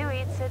 Dewey,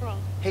 it's Sydney.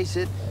 Hey,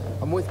 Sid.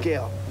 I'm with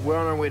Gail. We're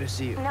on our way to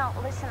see you. No,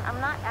 listen,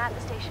 I'm not at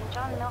the station.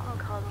 John Milton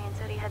called me and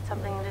said he had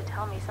something to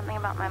tell me, something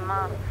about my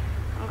mom.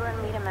 I'm going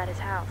to meet him at his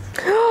house.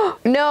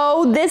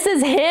 No, this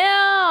is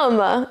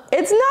him.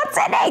 It's not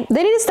Sydney.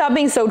 They need to stop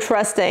being so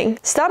trusting.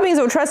 Stop being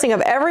so trusting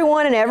of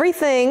everyone and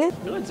everything.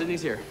 Good,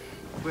 Sydney's here.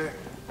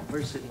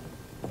 Where's Sydney?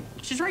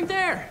 She's right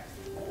there.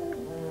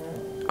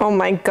 Oh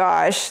my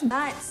gosh.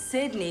 Not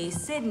Sydney,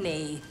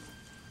 Sydney.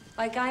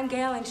 Like I'm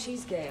Gail and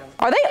she's Gail.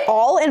 Are they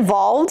all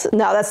involved?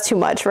 No, that's too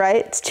much,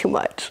 right? It's too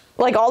much.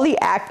 Like all the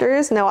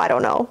actors? No, I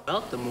don't know.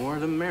 Well, the more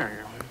the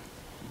merrier.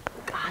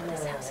 God,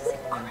 this house is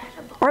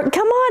incredible. Or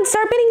come on,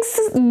 start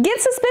get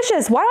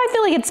suspicious. Why do I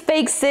feel like it's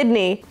fake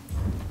Sydney?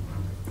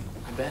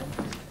 I bet.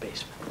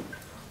 Basement.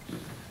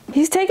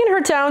 He's taking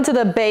her down to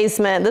the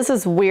basement. This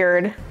is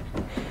weird.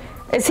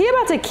 Is he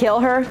about to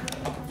kill her?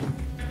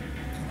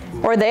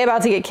 Or are they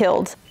about to get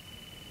killed?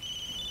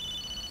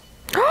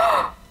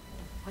 What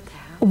the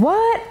hell?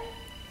 What?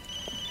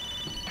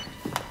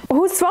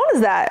 Whose phone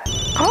is that?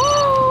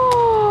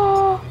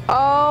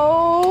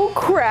 Oh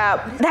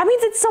crap. That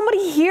means it's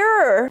somebody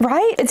here,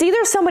 right? It's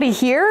either somebody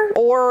here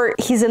or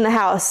he's in the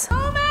house.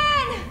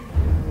 Roman!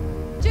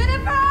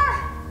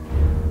 Jennifer!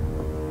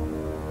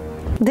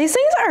 These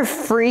things are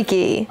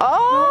freaky.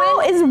 Oh,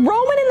 Roman? Is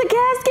Roman in the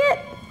casket?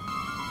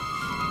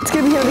 It's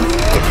gonna be him.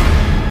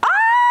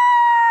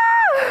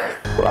 Ah!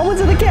 Roman's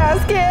in the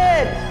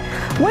casket.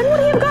 When would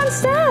he have gotten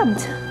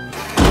stabbed?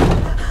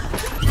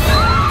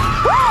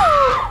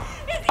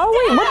 Oh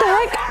wait, what the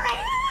heck?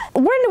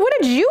 When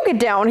did you get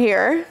down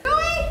here? Sorry!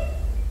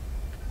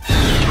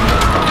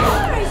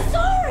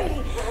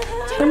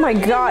 Oh my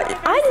god,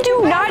 I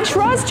do not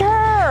trust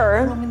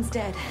her! Roman's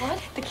dead. What?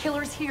 The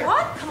killer's here.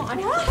 What? Come on.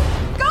 What?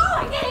 Go!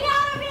 I'm getting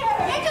out of here!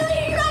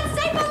 Angelina, you're not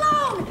safe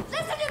alone!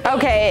 Listen to me!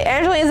 Okay,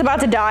 Angelina's about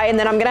to die and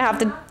then I'm gonna have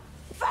to...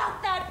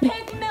 Fuck that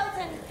pig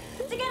Milton!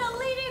 To get a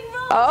leading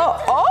role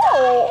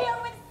Oh! here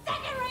with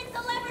second-rate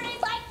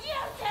celebrities like you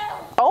two!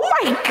 Oh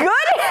my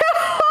goodness!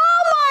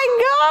 Oh my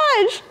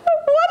gosh!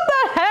 What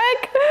the heck?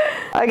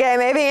 Okay,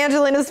 maybe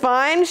Angelina's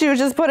fine. She was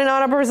just putting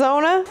on a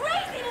persona.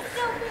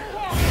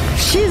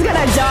 She's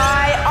gonna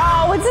die.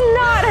 Oh, it's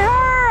not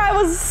her. I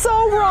was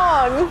so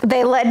wrong.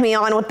 They led me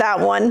on with that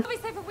one. It'll be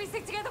safe if we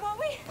stick together, won't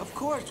we? Of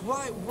course.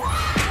 Why?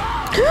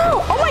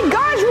 Oh my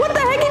gosh, what the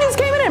heck? He just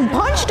came in and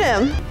punched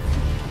him.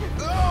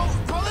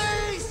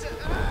 Police!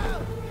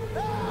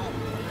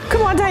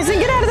 Come on, Tyson,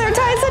 get out of there,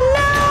 Tyson.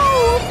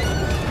 No!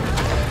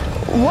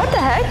 What the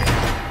heck?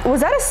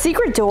 Was that a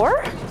secret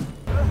door?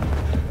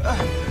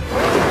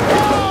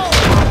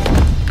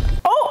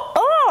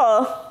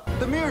 Oh!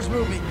 The mirror's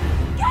moving.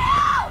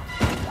 Gail!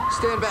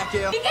 Stand back,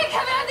 Gail. You can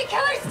come out of the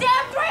killer's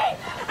stab 3!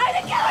 I'm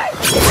the killer!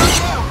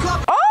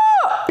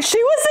 Oh!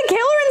 She was the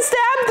killer in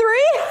Stab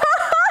 3?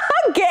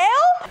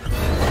 Gail?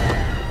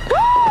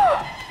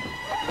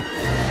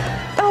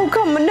 Oh,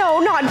 come on. No,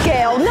 not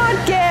Gail.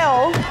 Not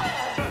Gail.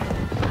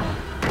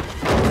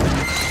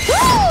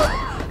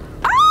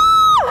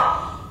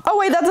 Oh,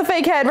 wait, that's a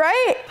fake head,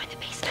 right? I'm in the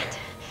basement.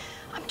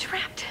 I'm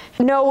trapped.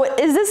 No,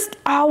 is this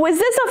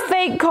a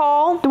fake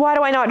call? Why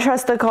do I not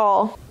trust the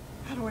call?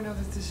 How do I know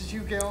that this is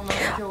you, Gail, not the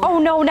killer? Oh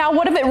no, now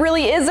what if it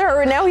really is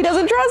her and now he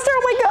doesn't trust her?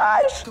 Oh my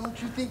gosh.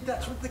 Don't you think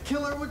that's what the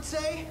killer would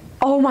say?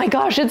 Oh my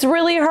gosh, it's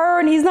really her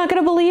and he's not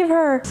gonna believe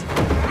her.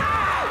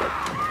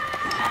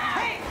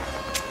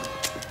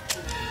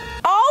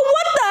 Oh,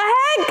 what the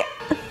heck?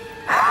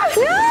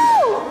 No!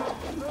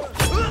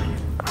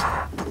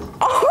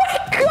 Oh my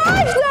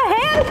gosh, the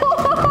handle!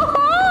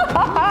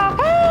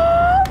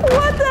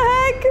 What the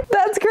heck?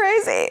 That's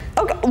crazy.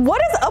 Okay,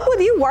 what is up with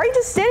you? Why are you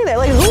just standing there?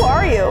 Like, who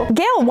are you?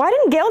 Gail, why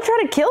didn't Gail try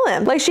to kill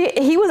him? Like,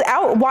 he was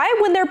out. Why,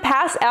 when they're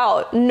passed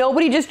out,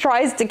 nobody just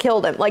tries to kill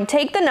them? Like,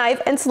 take the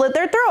knife and slit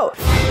their throat.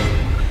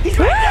 He's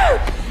right there!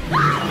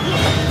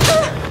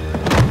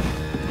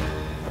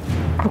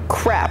 Oh,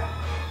 crap.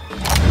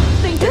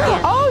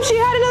 Oh, she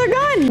had another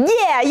gun.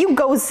 Yeah, you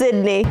go,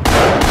 Sydney.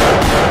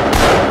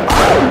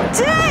 Oh,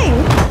 dang.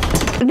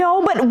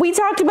 No, but but we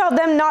talked about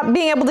them not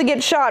being able to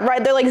get shot,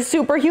 right? They're like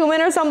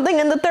superhuman or something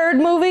in the third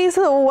movie.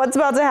 So what's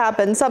about to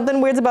happen? Something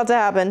weird's about to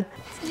happen.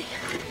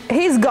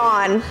 He's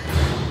gone.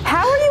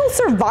 How are you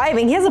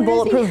surviving? He has a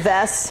bulletproof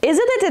vest.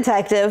 Isn't a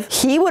detective?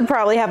 He would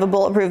probably have a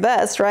bulletproof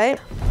vest, right?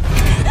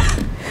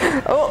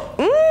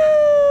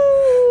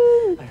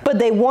 But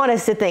they want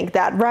us to think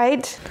that,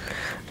 right?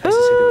 There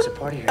was a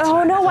party here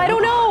Oh tonight. no, I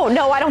don't know.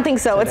 No, I don't think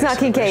so. It's not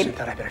Kincaid.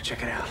 Thought I better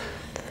check it out.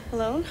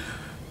 Alone?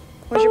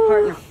 Where's your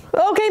partner?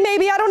 Okay,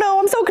 maybe. I don't know.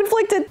 I'm so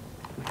conflicted.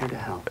 I'm here to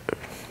help.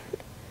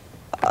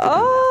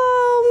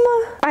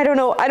 I don't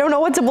know. I don't know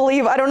what to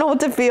believe. I don't know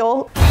what to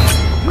feel.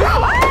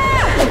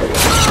 Ah!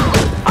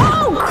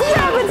 Oh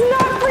crap! It's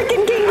not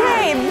freaking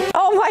Kincaid.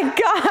 Oh my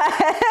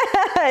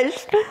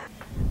gosh.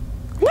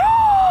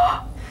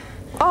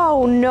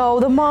 Oh no,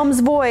 the mom's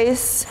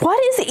voice. What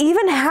is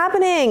even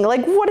happening?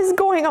 Like, what is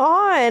going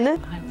on?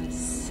 I was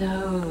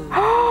so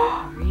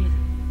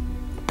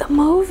The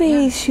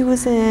movie she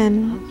was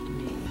in.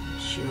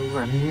 You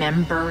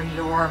remember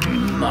your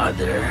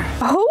mother.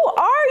 Who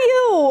are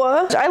you?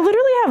 I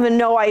literally have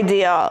no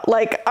idea.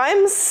 Like,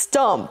 I'm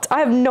stumped. I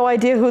have no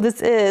idea who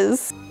this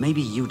is.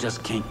 Maybe you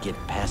just can't get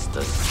past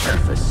the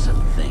surface of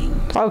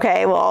things.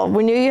 Okay, well,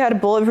 we knew you had a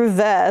bulletproof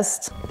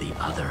vest. The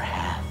other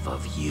half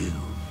of you.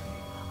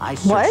 I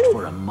searched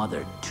for a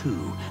mother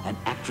too. An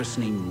actress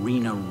named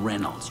Rena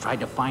Reynolds. Tried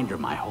to find her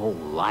my whole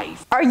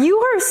life. Are you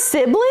her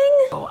sibling?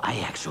 Oh, I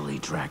actually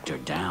tracked her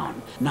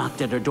down.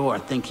 Knocked at her door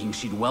thinking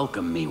she'd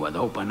welcome me with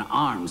open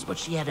arms, but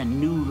she had a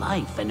new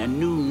life and a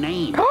new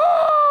name.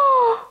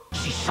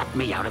 She shut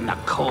me out in the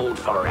cold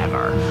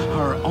forever.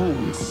 Her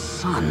own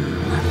son.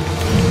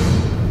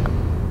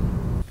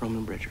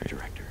 Roman Bridger,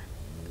 director.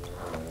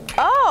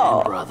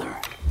 Oh. And brother.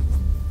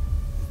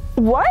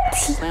 What?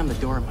 She slammed the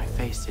door in my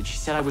face. She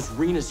said I was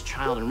Rena's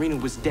child and Rena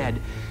was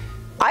dead.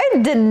 I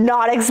did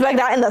not expect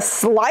that in the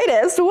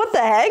slightest. What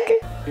the heck?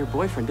 Your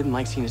boyfriend didn't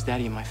like seeing his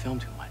daddy in my film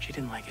too much. He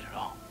didn't like it at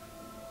all.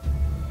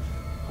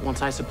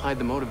 Once I supplied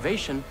the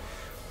motivation,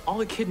 all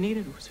the kid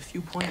needed was a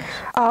few pointers.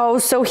 Oh,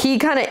 so he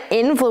kind of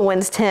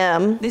influenced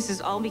him. This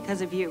is all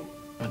because of you.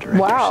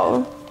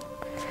 Wow.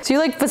 So you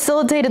like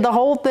facilitated the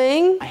whole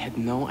thing? I had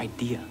no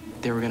idea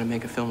they were gonna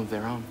make a film of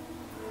their own.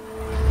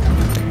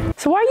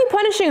 So why are you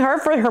punishing her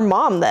for her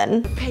mom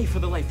then? Pay for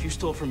the life you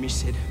stole from me,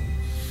 Sid.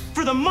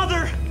 For the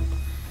mother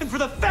and for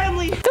the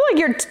family. I feel like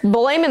you're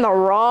blaming the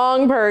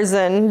wrong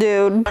person,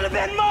 dude. Could have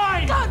been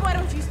mine. God, why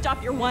don't you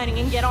stop your whining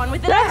and get on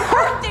with it? I've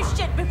heard this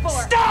shit before.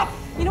 Stop!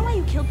 You know why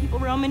you kill people,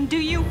 Roman, do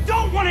you?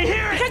 Don't want to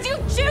hear it! Because you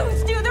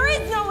choose to. There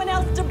is no one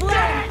else to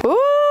blame.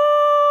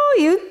 Ooh,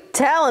 you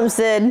tell him,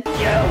 Sid.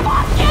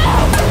 Fuck you!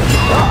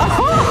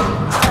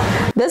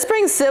 This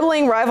brings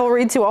sibling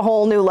rivalry to a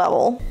whole new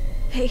level.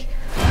 Hey.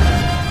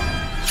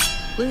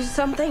 Lose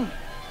something.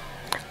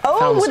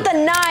 Oh, with the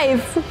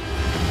knife.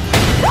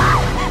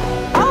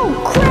 Oh,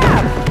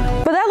 crap.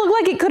 But that looked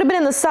like it could have been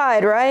in the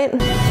side, right?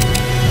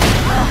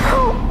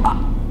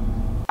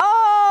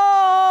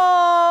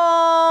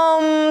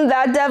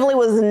 That definitely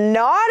was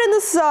not in the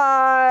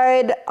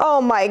side.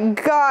 Oh my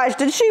gosh,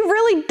 did she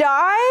really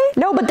die?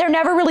 No, but they're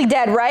never really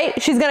dead, right?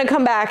 She's gonna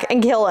come back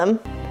and kill him.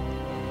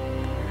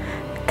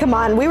 Come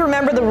on, we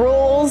remember the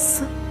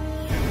rules.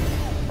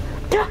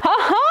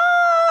 Ha-ha!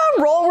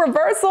 Role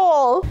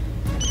reversal.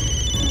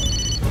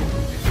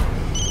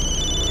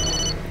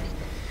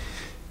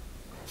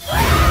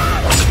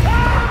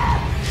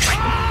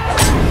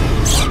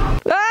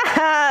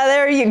 Ah,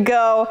 there you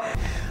go.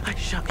 I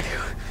shot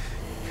you.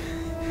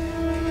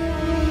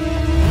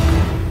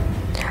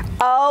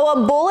 Oh, a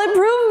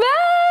bulletproof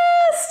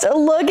vest!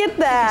 Look at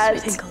that.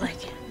 Makes me think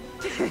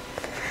alike.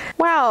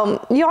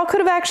 Wow, y'all could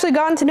have actually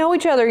gotten to know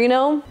each other, you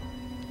know?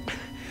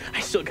 I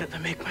still got to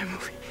make my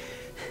movie.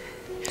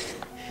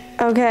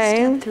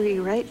 Okay. Step 3,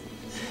 right?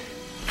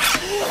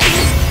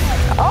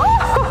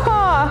 Oh!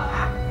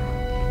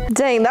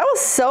 Dang, that was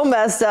so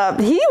messed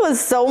up. He was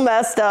so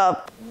messed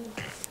up.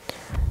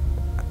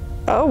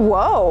 Oh,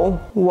 whoa.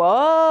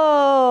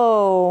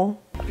 Whoa.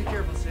 Be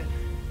careful, Sid.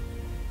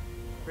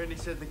 Randy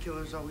said the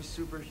killer's always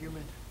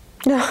superhuman.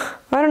 I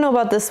don't know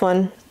about this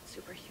one.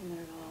 Superhuman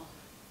at all.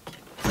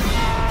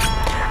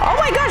 Oh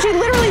my gosh, he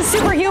literally is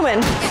superhuman.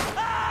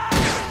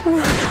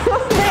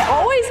 They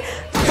always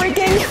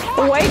freaking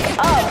wake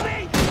up.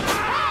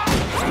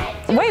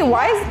 Wait,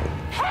 why is...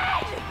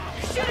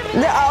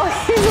 Oh,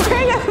 he's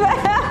wearing a bell.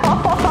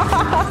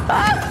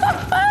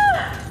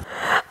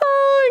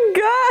 Oh my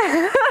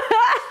god.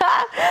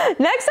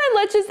 Next time,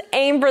 let's just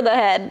aim for the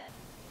head.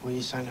 Will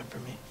you sign up for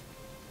me?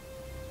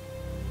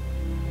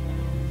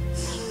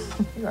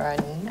 You are a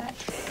nut.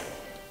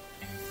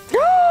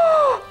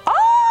 Oh,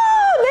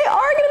 they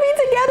are gonna be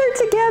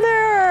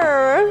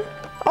together.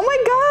 Oh my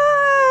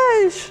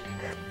gosh.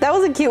 That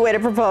was a cute way to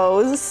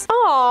propose.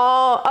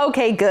 Oh,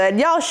 okay, good.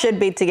 Y'all should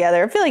be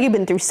together. I feel like you've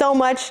been through so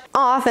much,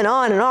 off and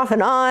on and off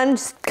and on.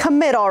 Just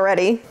commit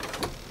already.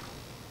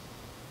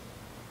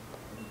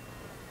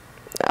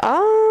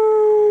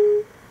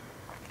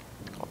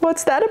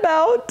 What's that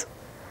about?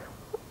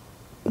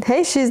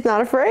 Hey, she's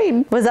not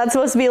afraid. Was that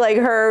supposed to be like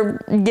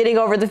her getting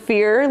over the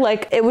fear?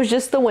 Like, it was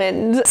just the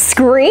wind.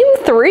 Scream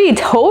 3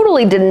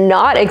 totally did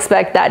not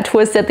expect that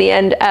twist at the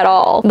end at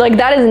all. Like,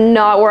 that is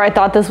not where I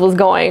thought this was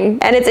going.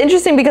 And it's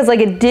interesting because like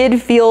it did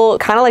feel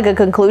kind of like a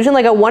conclusion.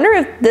 Like, I wonder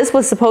if this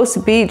was supposed to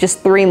be just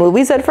 3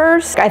 movies at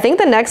first. I think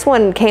the next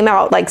one came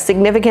out like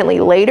significantly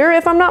later,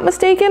 if I'm not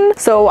mistaken.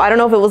 So I don't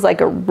know if it was like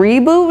a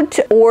reboot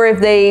or if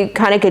they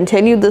kind of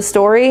continued the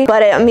story.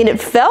 But I mean,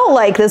 it felt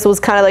like this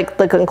was kind of like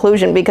the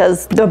conclusion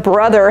because the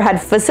brother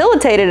had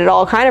facilitated it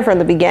all kind of from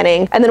the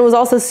beginning. And then it was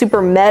also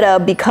super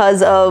meta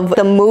because of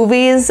the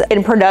movies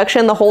in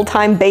production the whole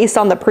time based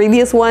on the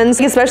previous ones,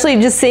 especially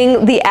just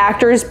seeing the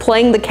actors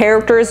playing the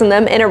characters and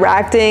them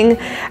interacting.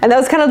 And that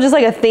was kind of just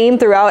like a theme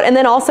throughout. And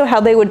then also how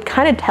they would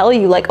kind of tell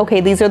you like, okay,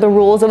 these are the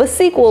rules of a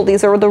sequel.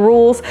 These are the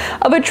rules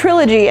of a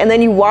trilogy. And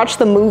then you watch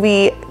the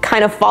movie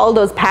kind of follow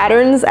those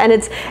patterns, and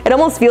it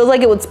almost feels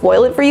like it would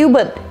spoil it for you,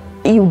 but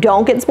you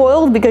don't get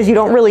spoiled because you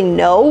don't really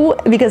know,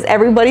 because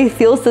everybody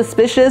feels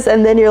suspicious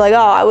and then you're like, oh,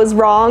 I was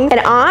wrong. And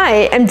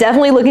I am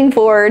definitely looking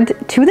forward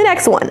to the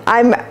next one.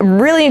 I'm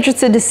really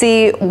interested to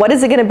see what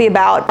is it gonna be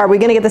about. Are we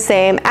gonna get the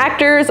same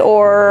actors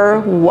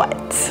or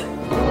what?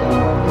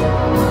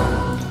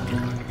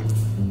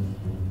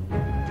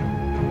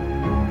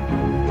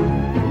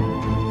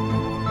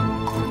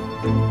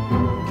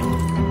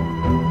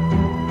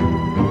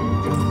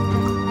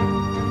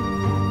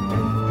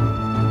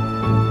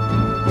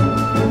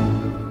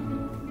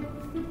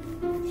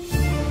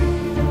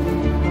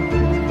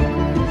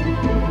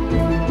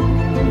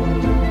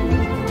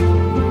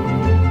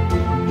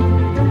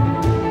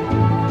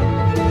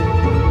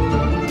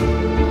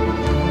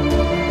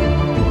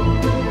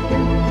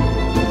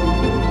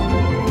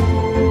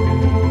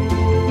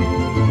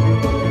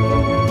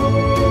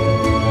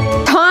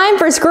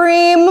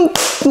 Scream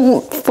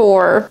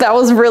 4. That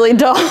was really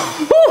dumb.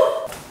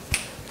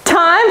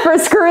 Time for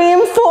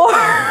Scream 4.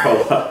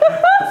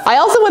 I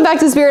also went back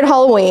to Spirit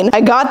Halloween.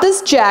 I got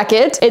this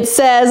jacket. It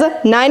says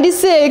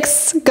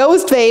 96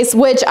 Ghostface,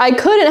 which I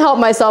couldn't help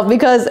myself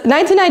because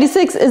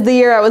 1996 is the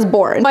year I was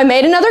born. I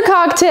made another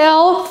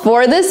cocktail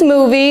for this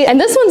movie, and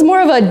this one's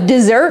more of a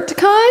dessert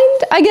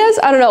kind, I guess.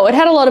 I don't know. It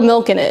had a lot of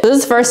milk in it. This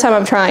is the first time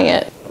I'm trying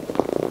it.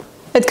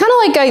 It's kind of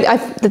like, I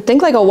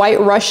think like a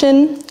White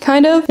Russian,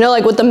 kind of, you know,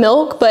 like with the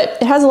milk, but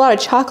it has a lot of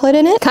chocolate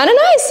in it. Kind of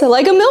nice,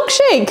 like a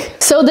milkshake.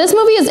 So this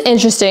movie is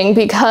interesting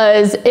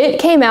because it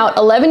came out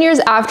 11 years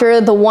after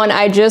the one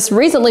I just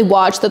recently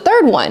watched, the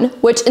third one,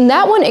 which in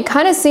that one, it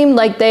kind of seemed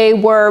like they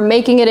were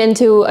making it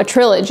into a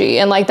trilogy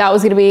and like that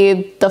was gonna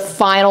be the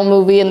final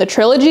movie in the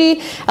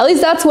trilogy. At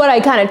least that's what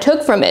I kind of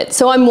took from it.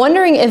 So I'm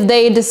wondering if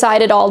they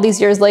decided all these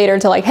years later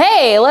to like,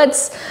 hey,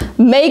 let's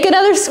make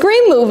another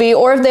Scream movie,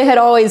 or if they had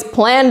always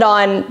planned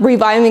on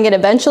reviving it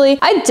eventually.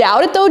 I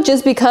doubt it though,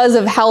 just because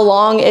of how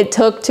long it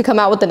took to come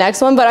out with the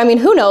next one, but I mean,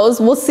 who knows?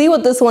 We'll see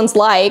what this one's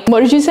like.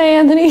 What did you say,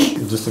 Anthony?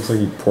 It just looks like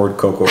you poured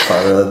cocoa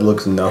powder. That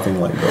looks nothing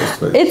like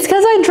Ghostface. It's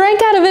because I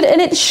drank out of it and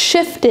it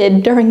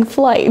shifted during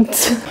flight.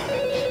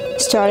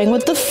 Starting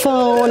with the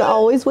phone,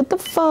 always with the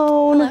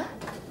phone.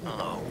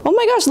 Hello. Oh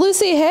my gosh,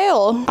 Lucy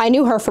Hale. I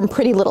knew her from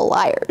Pretty Little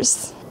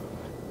Liars.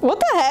 What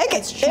the heck?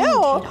 It's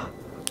ew.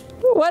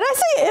 Why'd I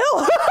say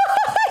ew?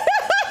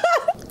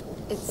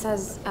 It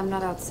says I'm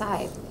not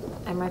outside.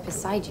 I'm right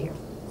beside you.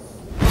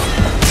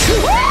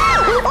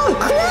 Oh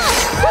crap!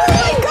 Oh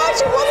my gosh,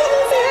 it wasn't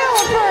Lucy Hale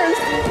at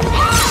first!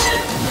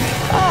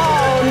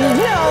 Oh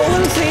no,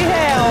 Lucy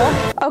Hale.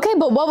 Okay,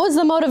 but what was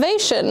the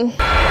motivation?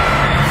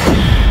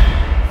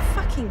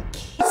 Fucking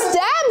kid.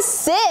 Stab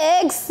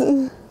 6?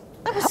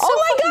 That was so oh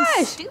my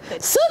gosh!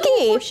 Stupid.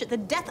 Suki! The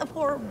death of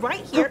horror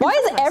right here. Why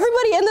is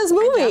everybody in this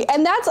movie?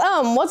 And that's,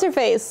 what's her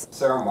face?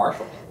 Sarah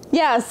Marshall.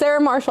 Yeah, Sarah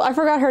Marshall. I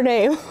forgot her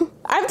name.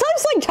 I'm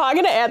just like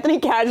talking to Anthony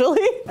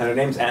casually. And her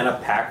name's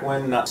Anna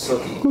Paquin, not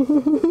Sookie.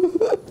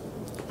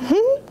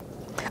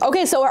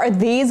 Okay, so are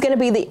these gonna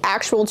be the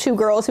actual 2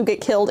 girls who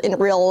get killed in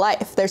real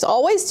life? There's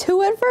always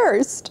 2 at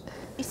first.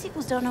 These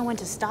sequels don't know when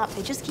to stop.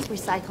 They just keep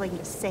recycling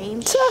the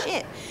same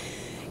shit.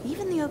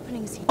 Even the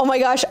opening scene. Oh my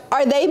gosh,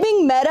 are they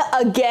being meta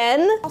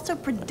again? Also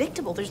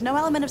predictable. There's no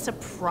element of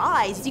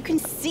surprise. You can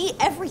see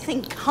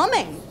everything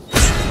coming.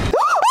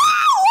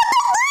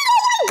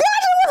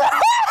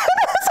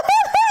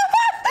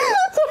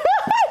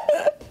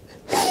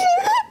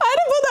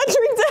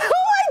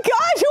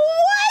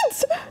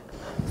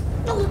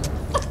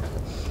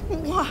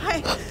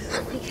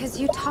 Because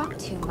you talk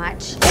too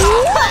much.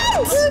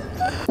 What?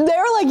 They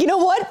were like, you know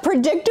what?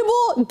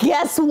 Predictable?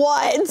 Guess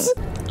what?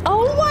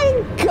 Oh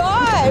my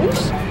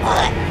gosh.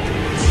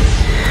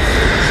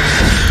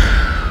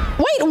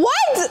 Wait,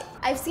 what?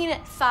 I've seen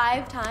it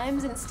 5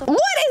 times and it's still—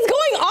 What is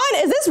going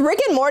on? Is this Rick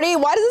and Morty?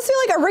 Why does this feel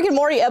like a Rick and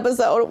Morty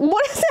episode?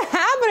 What is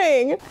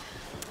happening?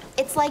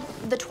 It's like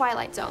the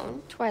Twilight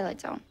Zone. Twilight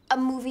Zone. A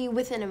movie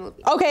within a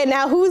movie. Okay,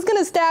 now who's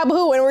gonna stab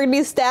who? And we're gonna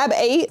be stab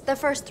 8? The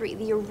first 3,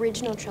 the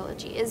original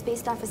trilogy, is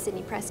based off of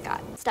Sidney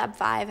Prescott. Stab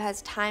 5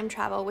 has time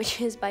travel,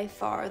 which is by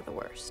far the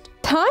worst.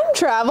 Time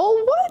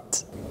travel?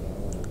 What?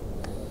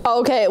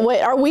 Okay,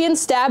 wait, are we in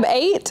stab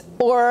 8?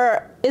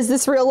 Or Is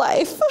this real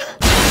life?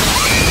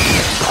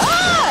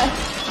 Ah!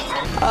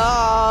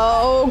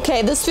 Oh,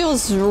 okay, this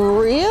feels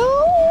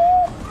real?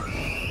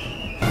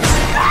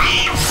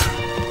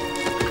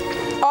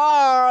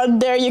 Oh,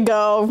 there you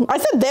go. I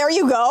said there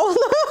you go.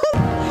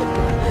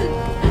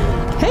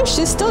 Hey,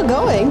 she's still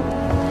going.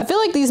 I feel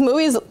like these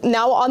movies,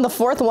 now on the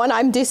 4th one,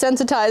 I'm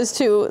desensitized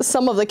to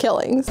some of the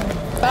killings.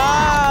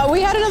 Ah, we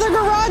had another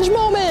garage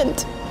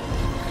moment.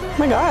 Oh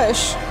my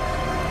gosh.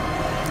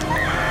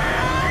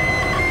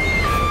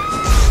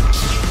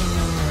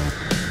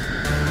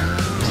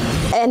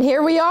 And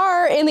here we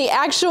are in the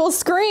actual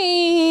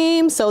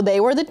Scream. So they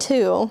were the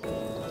 2.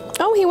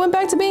 Oh, he went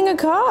back to being a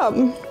cop.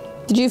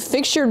 Did you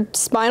fix your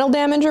spinal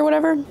damage or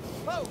whatever?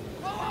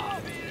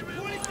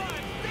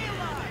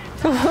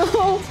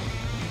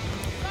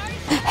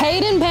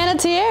 Hayden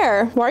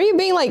Panettiere, why are you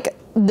being like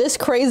this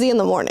crazy in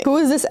the morning? Who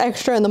is this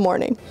extra in the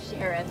morning?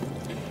 Sheriff,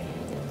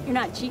 you're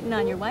not cheating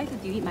on your wife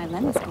if you eat my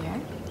lemon square.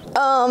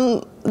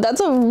 That's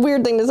a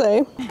weird thing to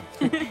say.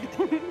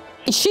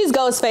 She's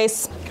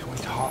Ghostface. Can we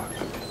talk?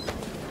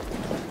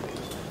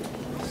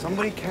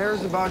 Somebody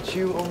cares about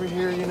you over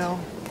here, you know?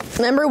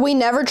 Remember, we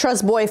never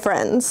trust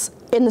boyfriends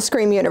in the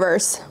Scream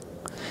universe.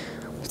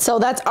 So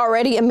that's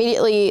already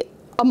immediately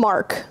a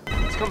mark.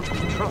 Let's come to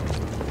the trunk.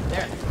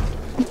 There.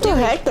 What the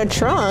heck, the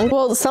trunk?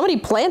 Well, somebody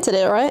planted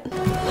it, right?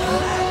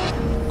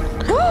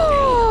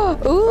 Ooh.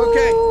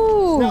 Okay.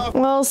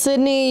 Well,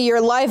 Sydney, your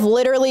life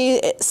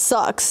literally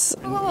sucks.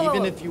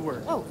 Even if you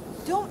were. Oh,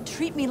 don't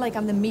treat me like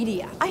I'm the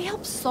media. I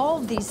helped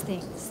solve these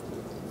things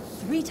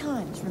 3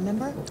 times,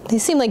 remember? They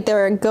seem like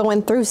they're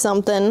going through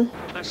something.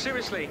 No,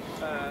 seriously.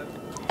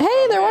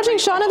 Hey, they're watching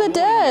Shaun of the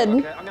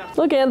Dead.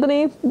 Look,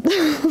 Anthony.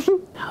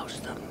 How's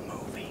the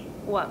movie?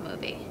 What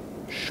movie?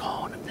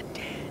 Shaun of the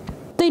Dead.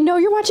 They know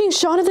you're watching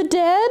Shaun of the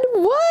Dead?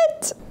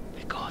 What?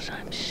 Because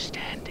I'm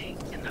standing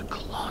in the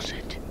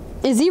closet.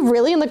 Is he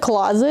really in the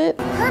closet?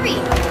 Herbie!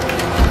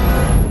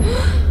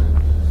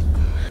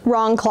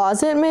 Wrong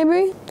closet,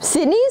 maybe?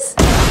 Sydney's?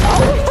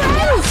 Oh,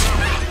 friends!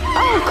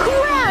 Oh,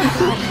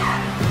 crap!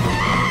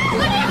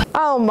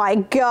 Oh my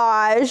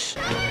gosh.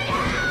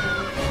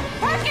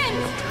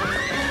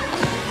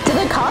 Did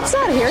the cops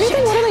not hear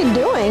anything? What are they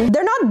doing?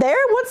 They're not there?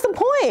 What's the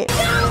point?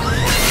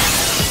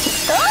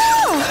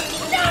 Oh!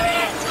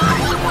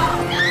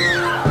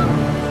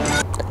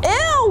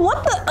 Ew,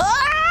 what the?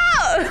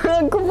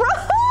 Gross!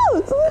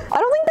 I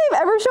don't think they've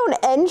ever shown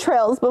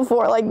entrails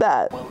before like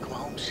that. Welcome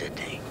home,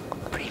 Sydney.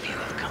 Preview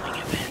of coming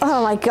events.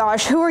 Oh my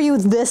gosh, who are you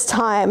this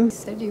time? You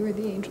said you were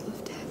the angel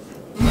of death.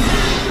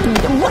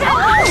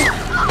 What?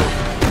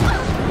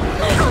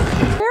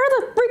 Where are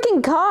the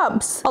freaking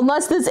cops?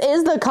 Unless this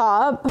is the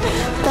cop.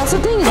 That's the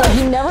thing, is like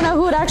you never know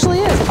who it actually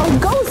is. Oh,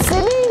 go,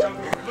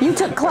 Sydney! You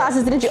took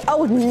classes, didn't you?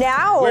 Oh,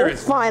 now,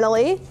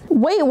 finally.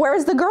 Wait,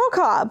 where's the girl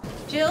cop?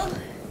 Jill?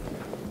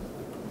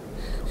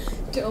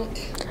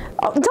 Don't.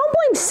 Oh, don't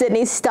blame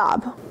Sydney,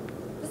 stop.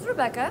 This is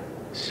Rebecca.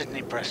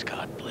 Sydney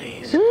Prescott,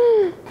 please.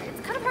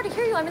 It's kind of hard to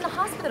hear you. I'm in the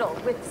hospital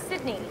with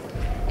Sydney.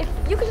 If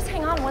you could just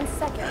hang on 1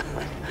 second.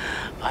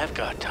 I've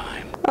got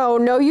time. Oh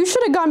no, you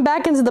should have gone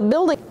back into the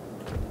building.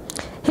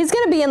 He's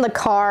gonna be in the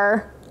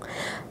car.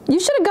 You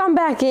should have gone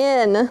back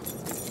in.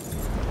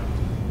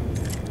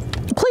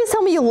 Please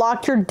tell me you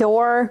locked your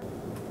door.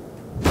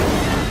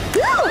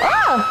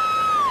 Ah!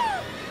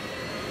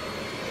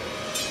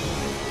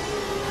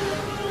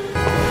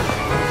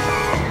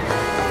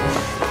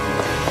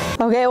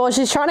 Okay, well,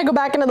 she's trying to go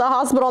back into the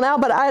hospital now,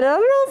 but I don't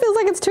know, it feels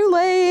like it's too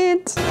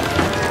late.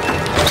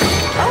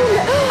 Oh,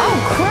 no. Oh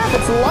crap,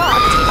 it's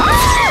locked.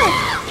 Ah!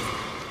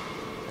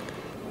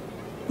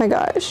 My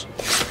gosh.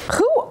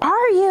 Who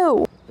are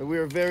you? We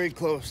are very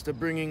close to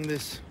bringing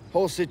this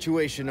whole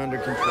situation under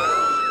control.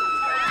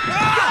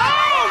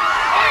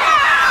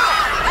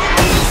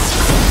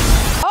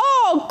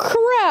 Oh,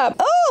 crap.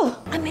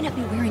 Oh! I may not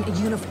be wearing a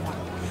uniform,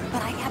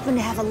 but I happen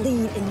to have a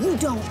lead and you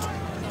don't.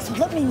 So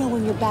let me know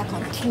when you're back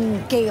on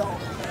Team Gale.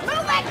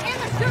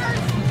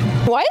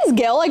 Why is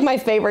Gale like my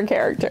favorite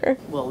character?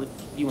 Well, if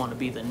you want to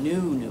be the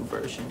new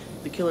version,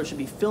 the killer should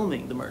be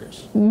filming the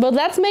murders. But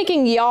that's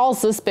making y'all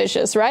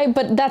suspicious, right?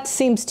 But that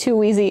seems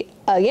too easy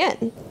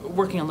again.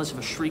 Working on less of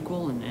a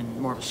shriekwell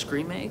and more of a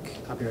scream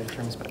make. Copyright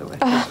terms, by the way.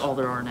 All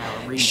there are now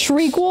are remakes.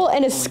 Shriekwell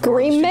and a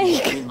scream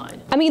make?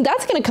 I mean,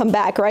 that's gonna come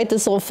back, right?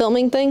 This whole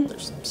filming thing?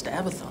 There's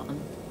Stabathon.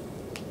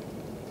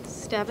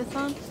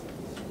 Stabathon?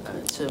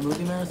 It's a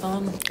movie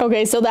marathon.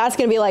 Okay, so that's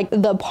gonna be like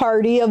the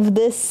party of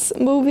this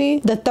movie,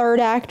 the 3rd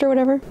act or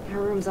whatever.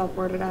 Her room's all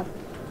boarded up.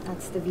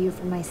 That's the view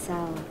from my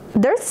cell.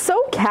 They're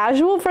so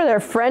casual for their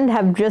friend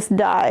have just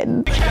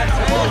died.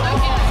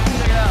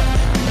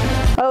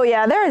 Oh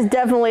yeah, there is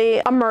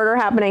definitely a murder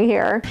happening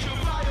here.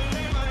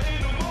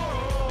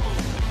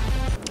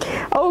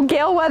 Oh,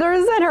 Gale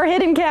Weathers and her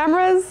hidden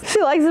cameras.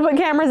 She likes to put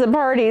cameras at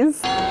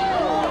parties.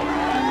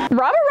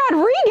 Robert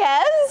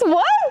Rodriguez?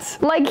 What?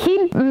 Like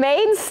he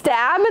made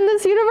Stab in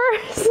this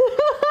universe?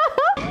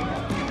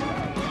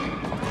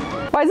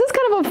 Why is this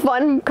kind of a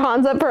fun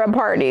concept for a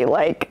party?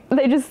 Like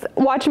they just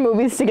watch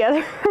movies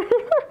together.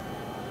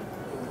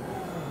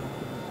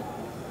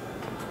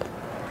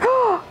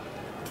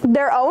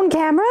 Their own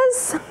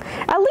cameras?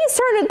 At least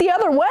turn it the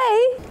other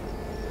way.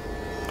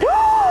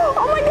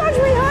 Oh my gosh,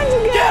 behind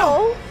you,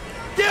 Gail!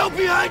 Gail,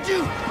 behind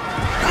you!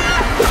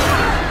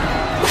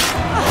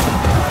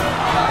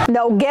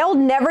 No, Gail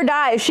never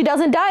dies. She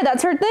doesn't die.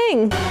 That's her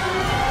thing.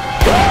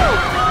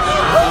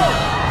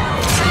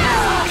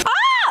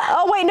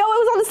 Oh wait, no, it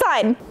was on the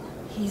side.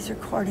 He's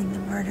recording the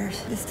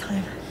murders. This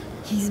time,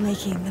 he's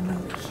making the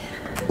movie.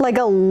 Like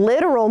a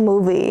literal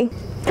movie.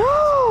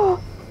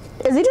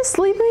 Is he just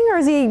sleeping or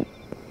is he...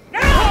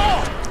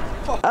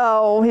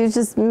 Oh, he's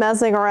just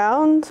messing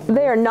around.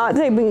 They are not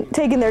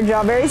taking their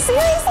job very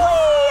seriously.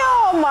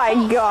 Oh my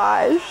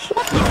gosh.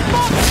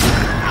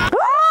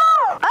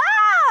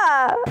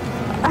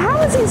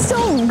 How is he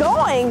still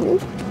going?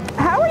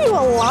 How are you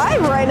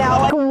alive right now?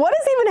 Like, what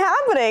is even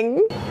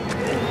happening?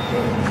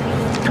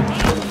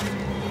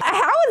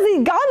 How has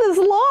he gone this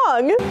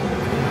long?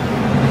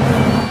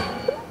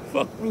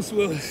 Fuck Bruce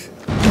Willis.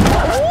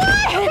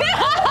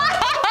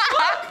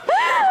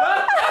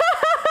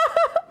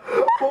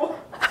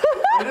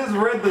 I just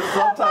read the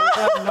subtitles. I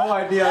have no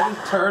idea. I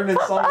just turned and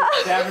saw him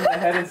stab in the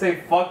head and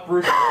say, fuck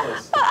Bruce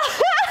Willis.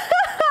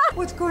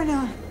 What's going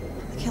on?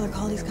 The killer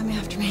called. He's coming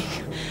after me.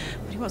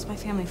 But he wants my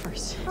family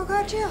first. Oh,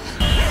 God, Jill.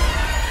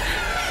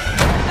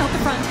 Out the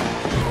front.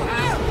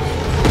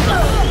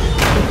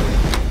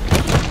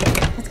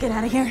 Let's get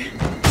out of here.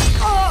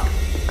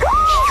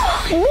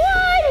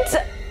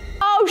 What?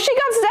 Oh, she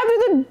got stabbed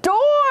through the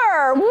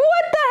door.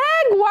 What the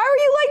heck? Why were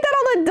you like that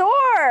on the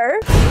door?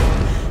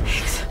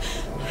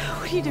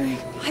 What are you doing?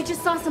 I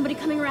just saw somebody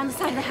coming around the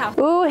side of the house.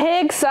 Ooh,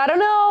 Hicks, I don't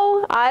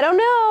know. I don't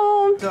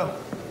know. So,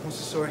 what's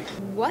the story?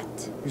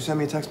 What? You sent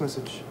me a text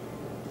message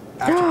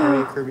after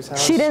partying at Kirby's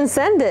house. She didn't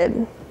send it.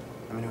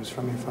 I mean, it was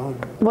from your phone.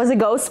 Was it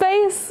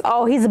Ghostface?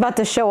 Oh, he's about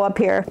to show up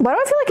here. Why do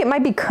I feel like it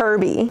might be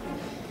Kirby?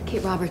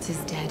 Kate Roberts is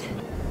dead.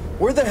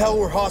 Where the hell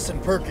were Haas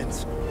and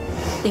Perkins?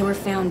 They were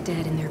found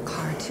dead in their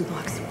car 2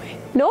 blocks away.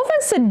 No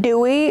offense to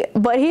Dewey,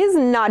 but he's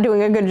not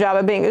doing a good job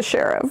at being a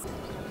sheriff.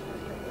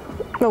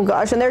 Oh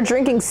gosh, and they're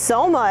drinking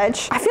so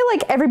much. I feel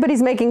like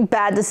everybody's making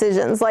bad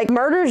decisions. Like,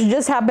 murders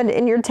just happened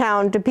in your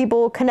town to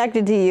people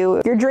connected to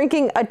you. You're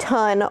drinking a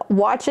ton,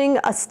 watching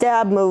a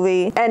stab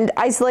movie, and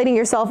isolating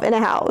yourself in a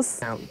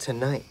house. Now,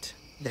 tonight,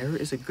 there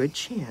is a good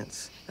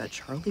chance that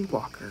Charlie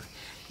Walker,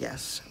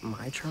 yes,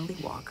 my Charlie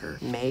Walker,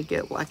 may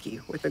get lucky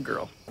with a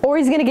girl. Or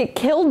he's gonna get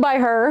killed by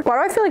her. Why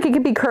do I feel like it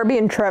could be Kirby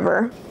and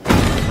Trevor?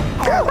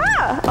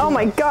 Ah! Oh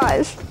my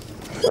gosh.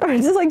 I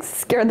just like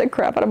scared the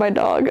crap out of my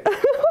dog.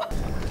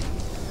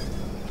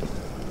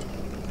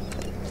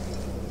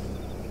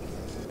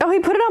 Oh, he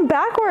put it on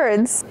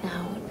backwards.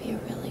 Now would be a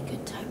really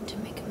good time to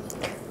make a move.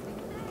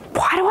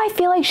 Why do I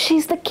feel like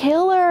she's the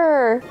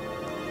killer?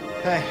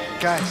 Hey,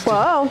 guys.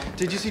 Whoa.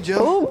 Did you see Jill?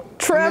 Oh,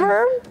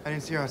 Trevor. I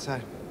didn't see her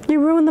outside. You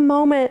ruined the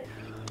moment.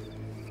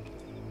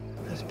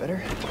 That's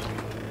better.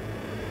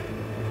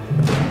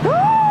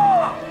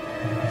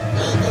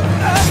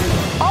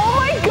 Oh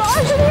my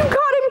gosh, and you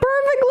caught him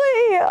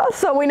perfectly.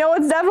 So we know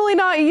it's definitely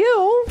not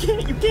you.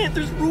 You can't,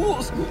 there's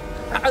rules.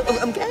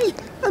 I'm gay.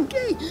 I'm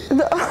gay.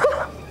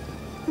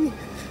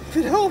 If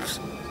it helps.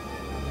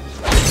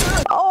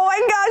 Oh my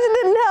gosh, it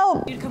didn't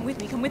help. Dude,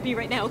 come with me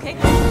right now, okay?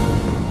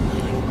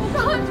 Oh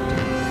God.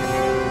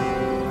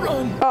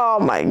 Run. Oh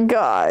my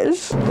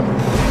gosh.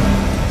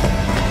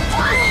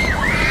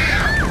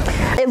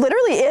 It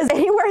literally is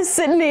anywhere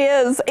Sydney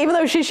is, even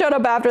though she showed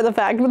up after the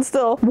fact, but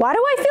still. Why do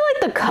I feel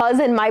like the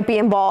cousin might be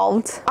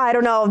involved? I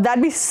don't know,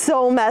 that'd be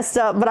so messed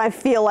up, but I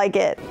feel like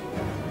it.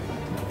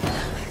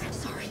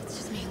 Sorry, it's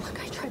just me.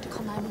 Look, I tried to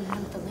call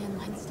 911 with the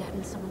landline's dead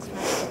and someone's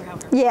trying to figure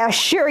out her. Yeah,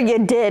 sure you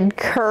did,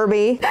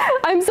 Kirby.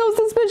 I'm so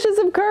suspicious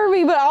of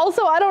Kirby, but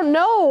also I don't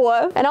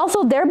know. And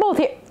also they're both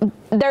here.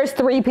 There's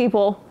 3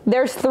 people.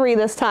 There's 3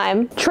 this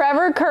time.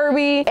 Trevor,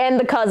 Kirby, and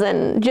the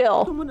cousin,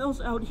 Jill. Someone else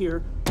out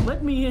here.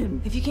 Let me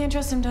in. If you can't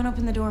trust him, don't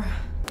open the door.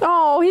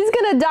 Oh, he's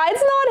gonna die.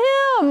 It's not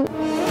him.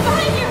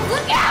 Behind you,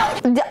 look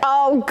out!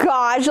 Oh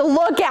gosh,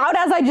 look out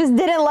as I just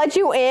didn't let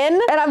you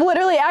in. And I'm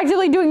literally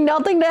actively doing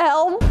nothing to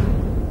help.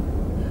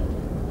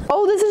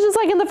 Oh, this is just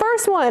like in the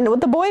first one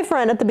with the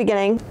boyfriend at the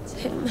beginning. It's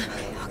him.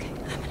 Okay,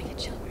 I'm gonna get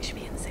Jill. We should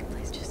be in the same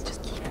place.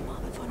 Just keep him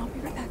on the phone. I'll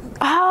be right back. Okay?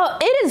 Oh,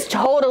 it is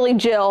totally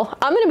Jill.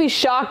 I'm gonna be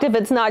shocked if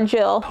it's not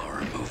Jill.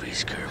 Horror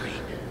movies, Kirby,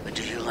 but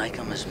do you like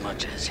them as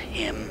much as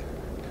him?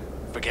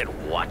 Forget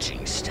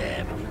watching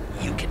Stab.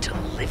 You get to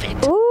live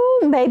it.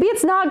 Ooh, maybe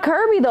it's not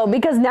Kirby though,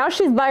 because now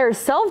she's by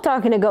herself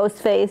talking to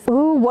Ghostface.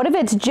 Ooh, what if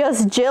it's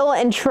just Jill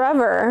and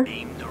Trevor?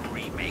 Name the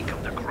remake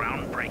of the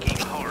groundbreaking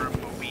horror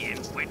movie in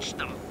which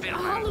the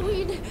villain...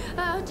 Halloween,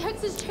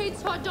 Texas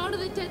Chainsaw, Dawn of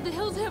the Dead, The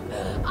Hills Have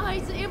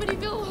Eyes,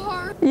 Amityville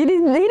Horror. He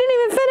didn't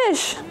even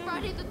finish.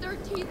 Friday the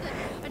 13th.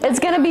 It's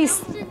gonna be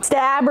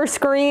Stab or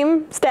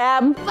Scream.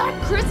 Stab. Black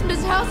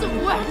Christmas, House of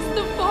Wax,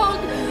 The Fog,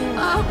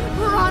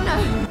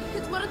 Piranha.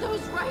 It's one of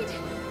those, right?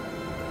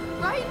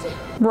 Right?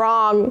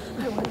 Wrong.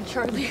 I won,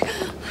 Charlie.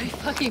 I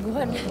fucking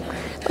won.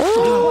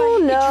 Oh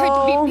no. You tried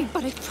to beat me,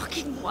 but I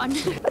fucking won.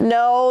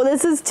 No,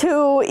 this is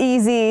too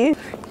easy.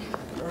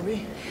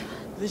 Kirby,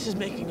 this is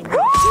making me...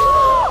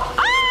 Ah!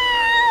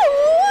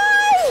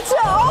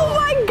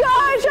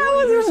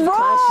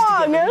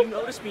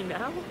 trust me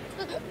now?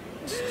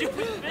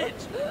 Stupid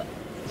bitch.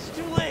 It's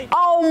too late.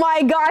 Oh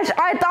my gosh,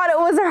 I thought it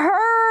was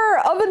her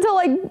up until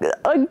like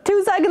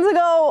 2 seconds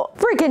ago.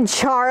 Freaking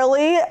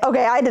Charlie.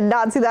 Okay, I did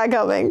not see that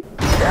coming.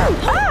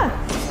 Ah!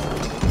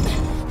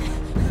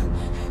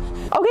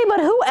 Okay,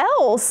 but who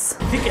else?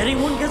 Think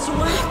anyone gets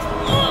away?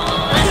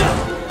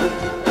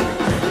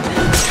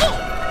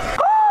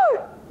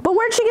 But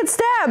where'd she get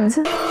stabbed?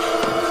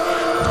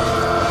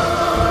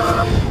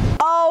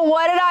 Oh,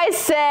 what did I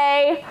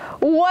say?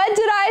 What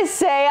did I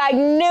say? I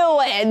knew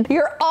it.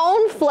 Your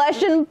own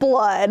flesh and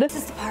blood. This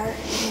is the part,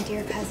 my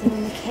dear cousin,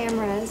 when the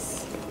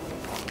cameras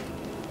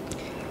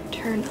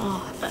turn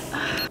off.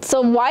 So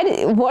what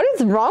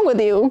is wrong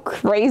with you?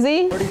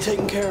 Crazy? Already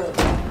taken care of.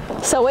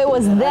 So it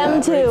was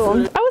them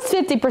too. I was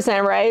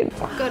 50% right.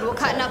 Good, we'll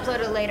cut and upload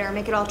it later.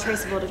 Make it all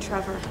traceable to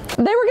Trevor.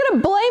 They were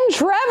gonna blame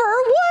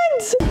Trevor?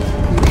 What?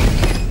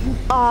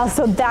 Oh,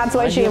 so that's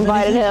why she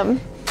invited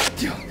him.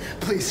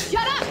 Please.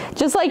 Shut up!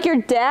 Just like your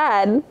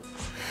dad.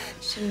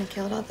 Shouldn't have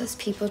killed all those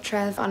people,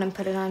 Trev, and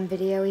put it on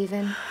video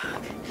even.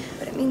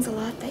 But it means a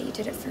lot that you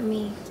did it for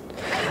me.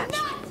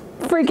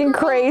 Freaking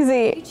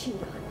crazy.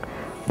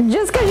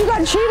 Just because you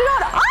got cheated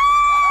on. Ah!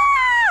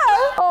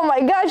 Oh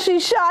my gosh, she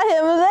shot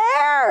him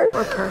there.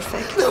 We're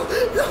perfect.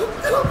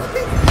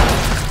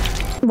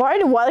 Why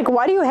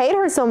do you hate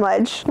her so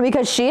much?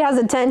 Because she has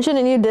attention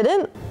and you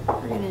didn't?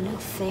 We're gonna know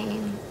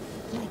fame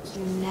like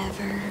you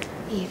never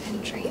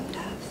even dreamed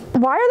of.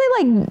 Why are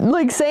they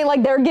like saying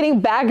like they're getting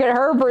back at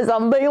her for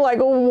something? Like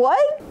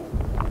what?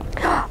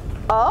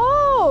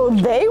 Oh,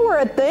 they were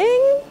a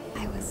thing?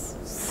 I was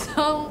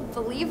so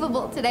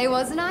believable today,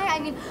 wasn't I? I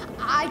mean,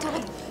 I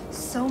told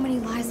so many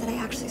lies that I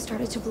actually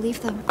started to believe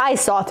them. I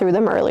saw through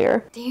them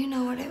earlier. Do you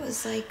know what it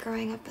was like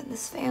growing up in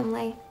this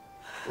family?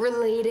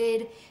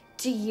 Related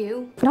to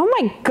you? Oh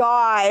my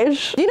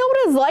gosh. Do you know what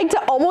it's like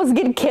to almost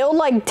get killed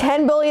like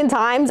 10 billion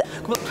times?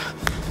 Come on.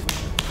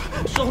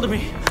 Shoulder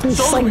me. It's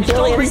Shoulder like me.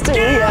 Shoulder me. billions too,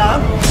 yeah.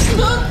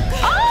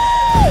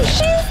 Oh,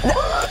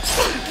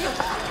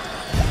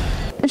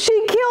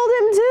 she killed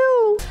him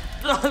too.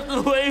 Not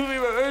the way we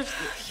rehearsed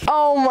it.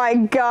 Oh my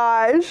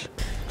gosh.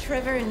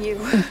 Trevor and you.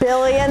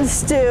 Billion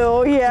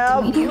stew,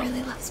 yeah. The media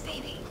really loves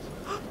baby.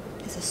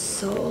 As a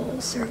sole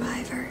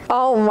survivor.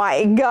 Oh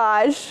my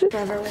gosh.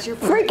 Trevor was your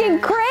partner.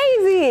 Freaking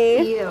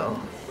crazy.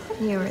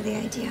 You were the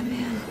idea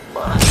man. I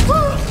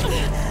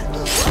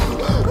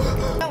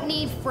don't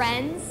need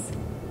friends.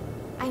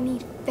 I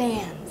need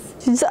fans.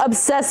 She's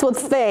obsessed with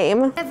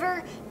fame. It's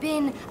never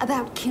been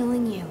about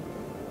killing you.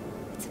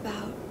 It's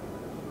about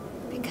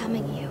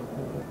becoming you.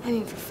 I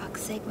mean, for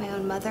fuck's sake, my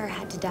own mother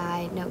had to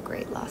die. No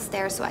great loss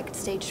there, so I could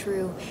stay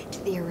true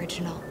to the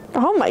original.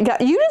 Oh my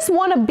god, you just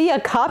want to be a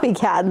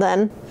copycat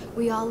then.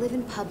 We all live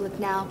in public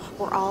now.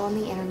 We're all on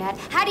the internet.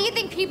 How do you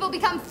think people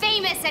become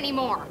famous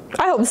anymore?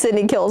 I hope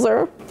Sydney kills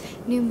her.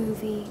 New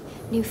movie,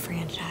 new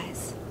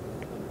franchise.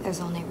 There's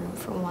only room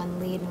for one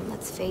lead, and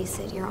let's face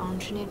it, your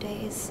ingenue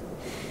days,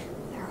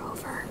 they're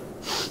over.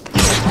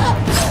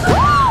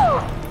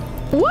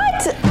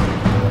 What?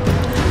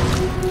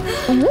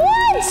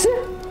 What?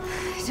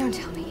 Don't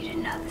tell me you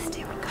didn't know this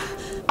day would come.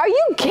 Are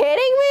you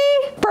kidding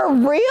me? For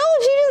real?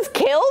 She just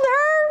killed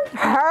her?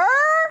 Her?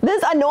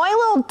 This annoying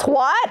little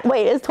twat?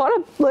 Wait, is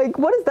twat like,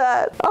 what is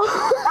that?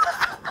 Oh.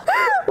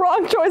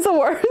 Wrong choice of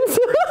words.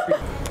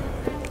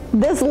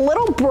 This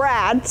little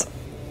brat.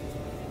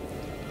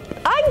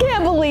 I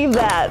can't believe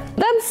that.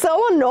 That's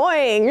so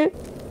annoying.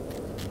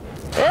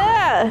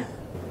 Yeah.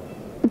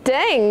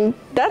 Dang,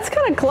 that's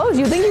kind of close.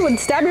 You think you would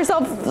stab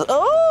yourself?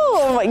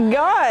 Oh my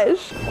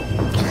gosh.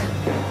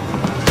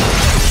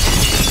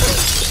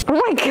 Oh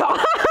my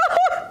god.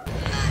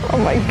 Oh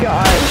my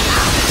gosh.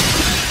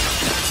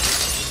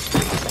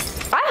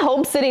 I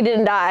hope Sydney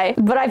didn't die,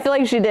 but I feel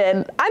like she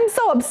did. I'm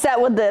so upset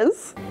with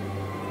this.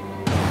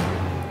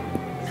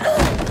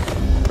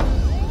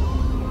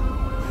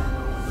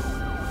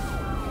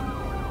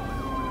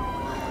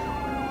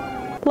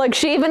 Like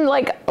she even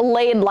like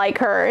laid like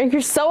her.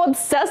 You're so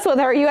obsessed with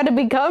her, you had to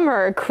become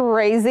her.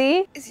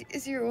 Crazy.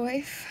 Is your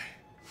wife?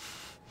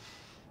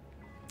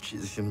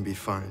 She's gonna be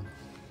fine.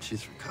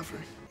 She's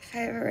recovering. If I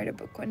ever write a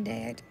book one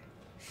day,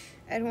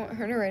 I'd want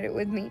her to write it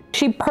with me.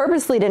 She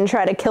purposely didn't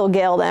try to kill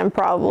Gail then,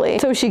 probably,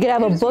 so she could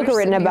have a book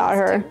written about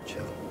her.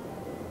 Chill.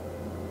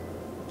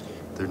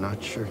 They're not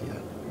sure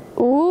yet.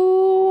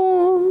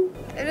 Ooh.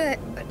 But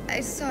I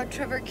saw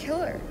Trevor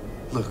kill her.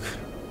 Look,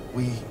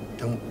 we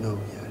don't know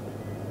yet,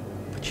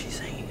 but she's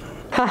hanging on.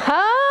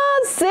 Haha,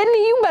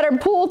 Sydney, you better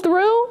pull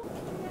through.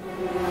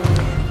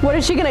 What,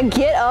 is she gonna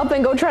get up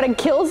and go try to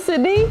kill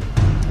Sydney?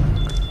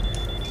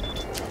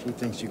 She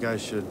thinks you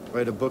guys should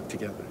write a book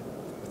together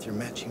with your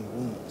matching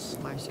wounds.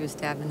 Why, she was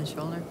stabbed in the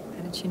shoulder?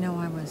 How did she know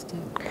I was too?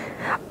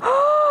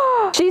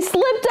 She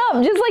slipped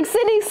up, just like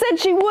Sydney said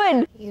she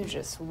would. You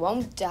just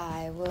won't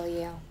die, will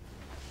you?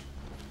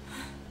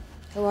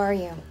 Who are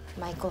you?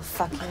 Michael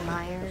fucking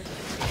Myers?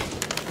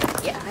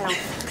 Yeah, I don't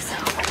think so.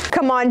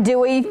 Come on,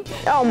 Dewey.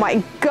 Oh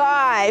my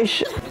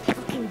gosh.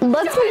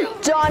 Let's be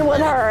done with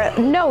her.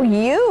 No,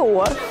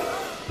 you.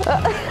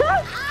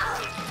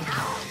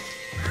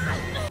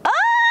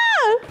 Ah!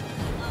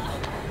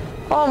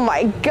 Oh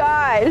my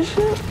gosh.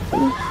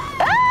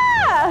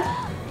 Ah!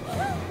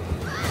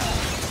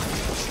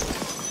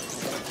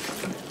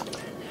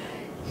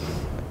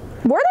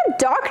 Where are the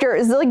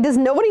doctors? Like, does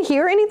nobody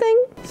hear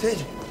anything?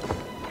 Sid.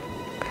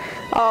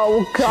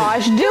 Oh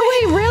gosh, do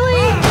we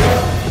really?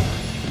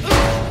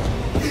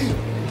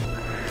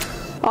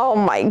 Oh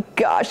my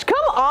gosh,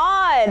 come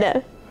on!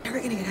 Never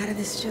gonna get out of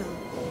this, Jill.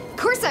 Of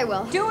course I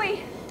will.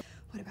 Dewey!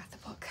 What about the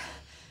book?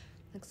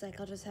 Looks like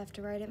I'll just have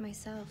to write it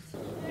myself.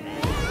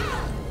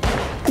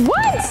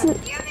 What?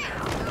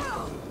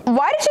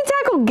 Why did she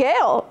tackle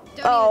Gail?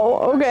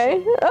 Oh,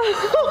 okay.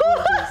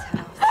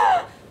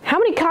 How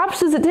many cops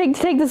does it take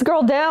to take this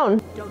girl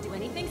down? Don't do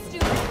anything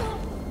stupid.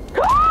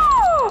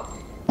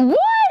 What?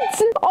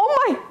 Oh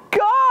my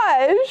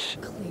gosh!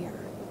 Clear.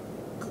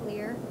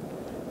 Clear?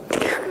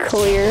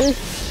 Clear.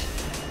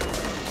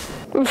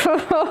 You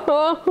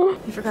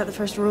forgot the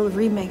first rule of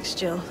remakes,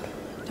 Jill.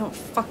 Don't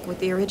fuck with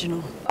the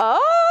original.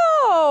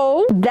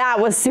 Oh! That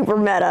was super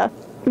meta.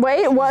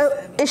 Wait,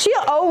 what? Is she?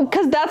 Oh,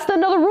 because that's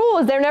another rule,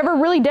 is they're never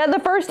really dead the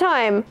first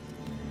time.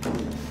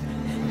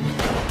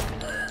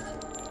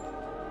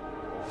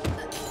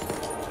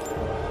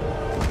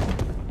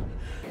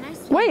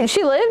 Wait,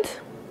 she lived?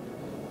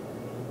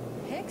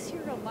 Hicks,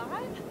 you're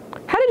alive?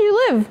 How did you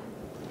live?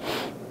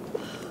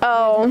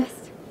 Oh,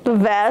 the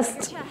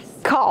vest.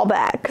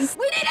 Callbacks.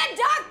 We need a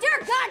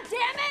doctor,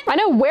 goddammit! I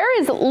know, where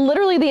is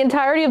literally the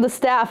entirety of the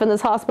staff in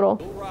this hospital?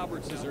 Bill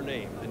Roberts is her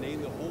name, the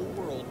name the whole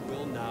world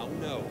will now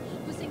know.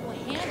 Who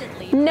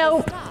single-handedly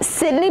Nope,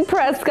 Sydney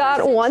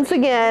Prescott once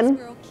again.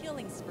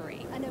 killing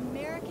spree. An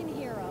American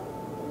hero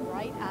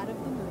right out of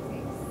the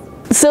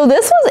movies. So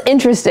this was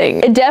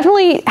interesting. It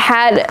definitely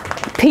had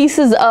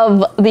pieces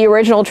of the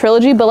original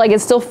trilogy, but like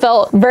it still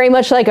felt very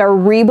much like a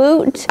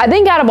reboot. I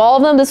think out of all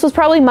of them, this was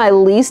probably my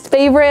least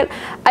favorite.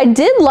 I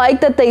did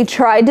like that they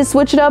tried to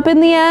switch it up in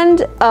the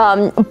end,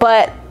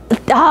 but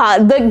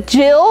the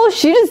Jill,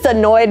 she just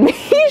annoyed me.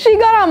 She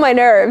got on my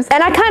nerves.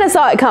 And I kind of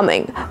saw it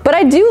coming. But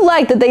I do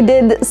like that they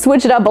did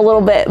switch it up a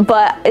little bit,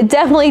 but it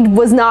definitely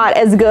was not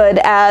as good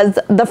as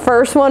the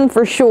first one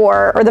for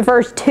sure, or the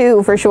first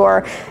two for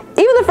sure.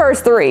 Even the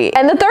first three.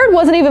 And the third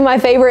wasn't even my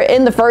favorite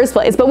in the first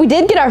place, but we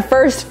did get our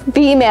first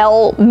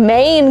female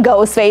main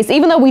Ghostface,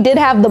 even though we did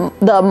have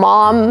the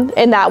mom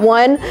in that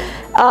one.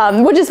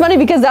 Which is funny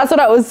because that's what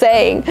I was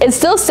saying. It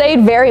still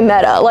stayed very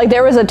meta. Like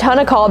there was a ton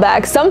of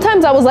callbacks.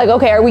 Sometimes I was like,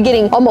 okay, are we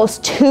getting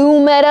almost too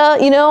meta,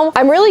 you know?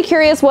 I'm really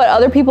curious what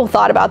other people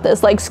thought about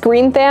this, like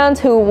Scream fans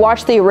who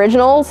watched the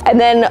originals and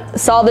then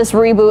saw this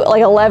reboot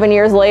like 11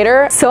 years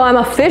later. So I'm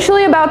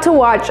officially about to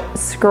watch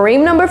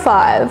Scream number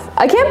 5.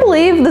 I can't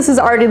believe this is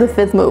already the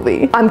 5th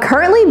movie. I'm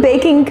currently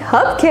baking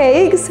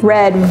cupcakes,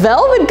 red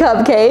velvet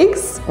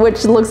cupcakes,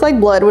 which looks like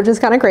blood, which is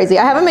kind of crazy.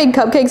 I haven't made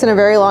cupcakes in a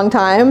very long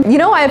time. You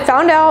know, I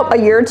found out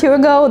a year or two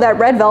ago that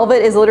red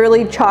velvet is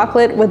literally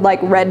chocolate with like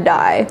red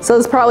dye. So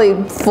it's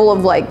probably full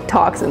of like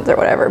toxins or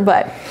whatever,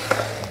 but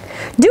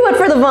do it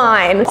for the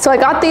vine. So I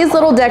got these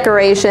little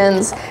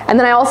decorations, and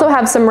then I also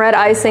have some red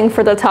icing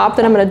for the top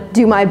that I'm gonna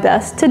do my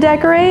best to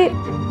decorate.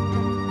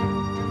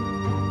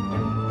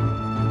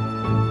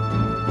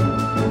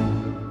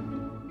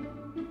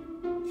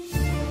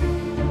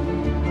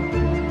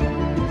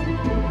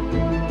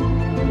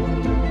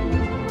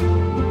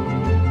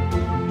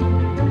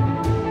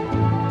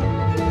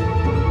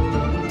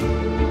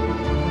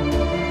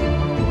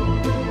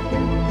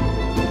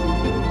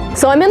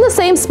 So I'm in the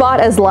same spot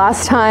as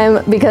last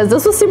time because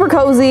this was super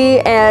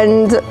cozy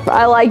and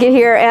I like it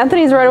here.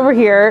 Anthony's right over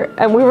here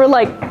and we were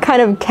like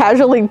kind of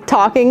casually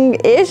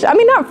talking-ish. I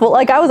mean, not full,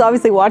 like I was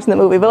obviously watching the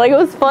movie, but like it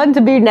was fun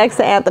to be next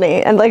to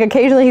Anthony and like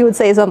occasionally he would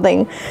say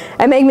something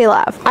and make me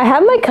laugh. I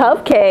have my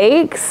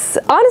cupcakes.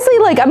 Honestly,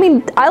 like, I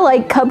mean, I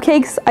like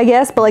cupcakes, I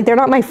guess, but like they're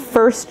not my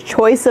first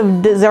choice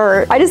of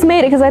dessert. I just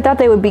made it because I thought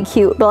they would be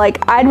cute, but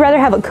like I'd rather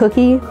have a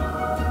cookie.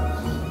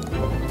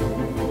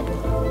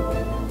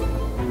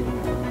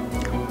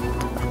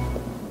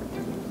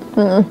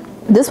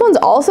 This one's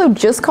also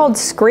just called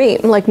Scream,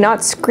 like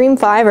not Scream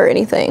 5 or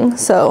anything,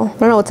 so I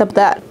don't know what's up with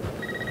that.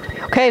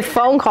 Okay,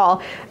 phone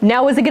call.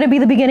 Now is it gonna be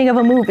the beginning of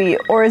a movie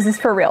or is this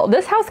for real?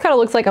 This house kind of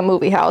looks like a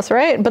movie house,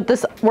 right? But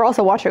this, we're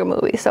also watching a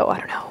movie, so I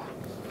don't know.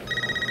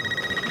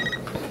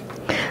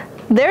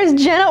 There's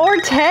Jenna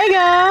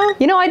Ortega.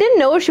 You know, I didn't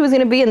know if she was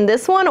gonna be in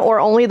this one or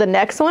only the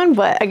next one,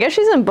 but I guess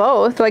she's in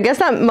both, so I guess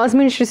that must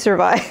mean she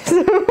survives.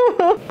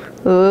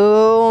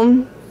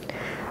 Ooh.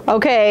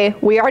 Okay,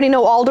 we already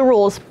know all the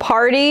rules.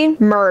 Party,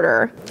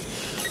 murder.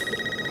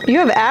 You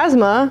have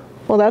asthma.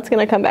 Well, that's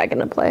gonna come back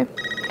into play.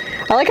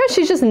 I like how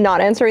she's just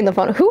not answering the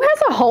phone. Who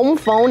has a home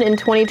phone in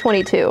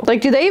 2022? Like,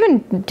 do they even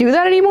do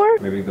that anymore?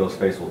 Maybe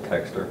Ghostface will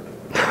text her.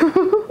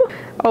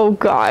 Oh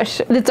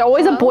gosh, it's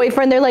always a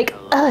boyfriend. They're like,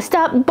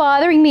 stop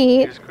bothering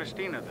me. Is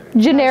Christina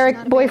there?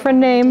 Generic boyfriend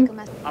name.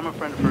 I'm a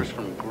friend of hers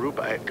from group.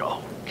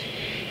 Oh,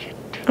 shit.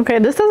 Okay,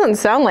 this doesn't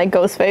sound like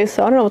Ghostface,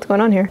 so I don't know what's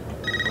going on here.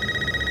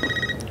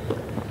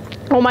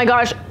 Oh my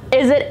gosh,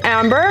 is it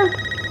Amber?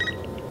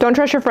 Don't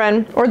trust your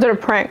friend, or is it a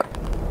prank?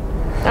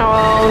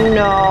 Oh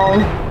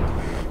no.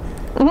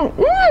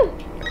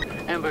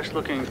 Amber's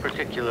looking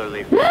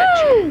particularly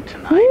fetching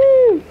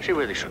tonight. She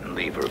really shouldn't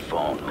leave her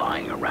phone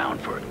lying around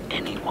for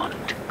anyone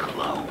to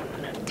clone.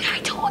 I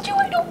told you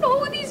I don't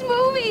know these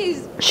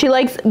movies. She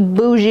likes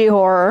bougie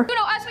horror. You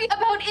know, ask me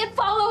about It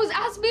Follows,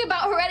 ask me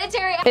about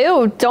Hereditary.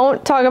 Ew,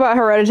 don't talk about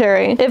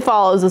Hereditary. It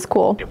Follows is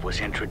cool. It was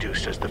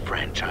introduced as the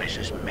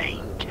franchise's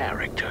main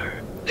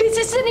character.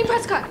 It's Sidney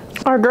Prescott.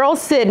 Our girl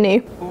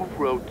Sydney. Who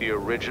wrote the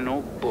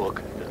original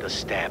book that the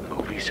Stab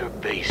movies are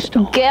based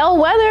on? Gail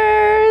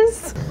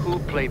Weathers. Who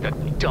played the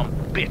dumb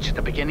bitch at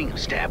the beginning of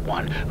Stab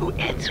 1 who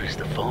answers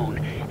the phone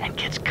and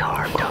gets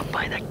carved up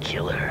by the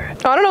killer?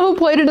 I don't know who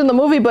played it in the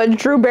movie, but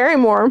Drew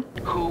Barrymore.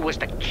 Who was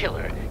the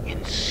killer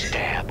in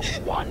Stab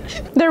 1?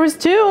 There was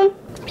two.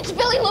 It's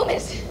Billy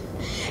Loomis.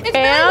 It's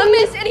Billy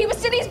Loomis, and he was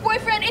Sydney's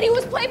boyfriend, and he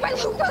was played by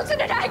Luke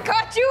Wilson, and I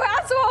got you,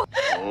 asshole!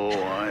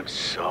 Oh, I'm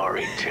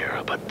sorry,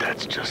 Tara, but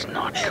that's just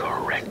not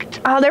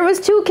correct. Oh, there was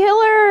two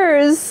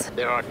killers.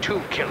 There are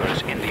two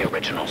killers in the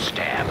original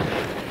Stab.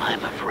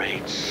 I'm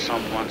afraid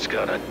someone's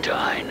gotta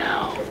die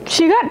now.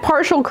 She got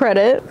partial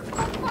credit.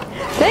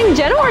 Dang,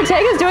 Jenna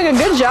Ortega's doing a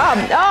good job.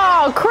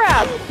 Oh,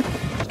 crap.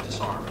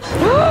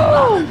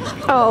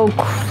 Oh,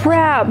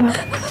 crap.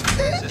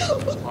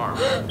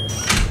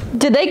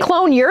 Did they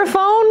clone your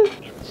phone?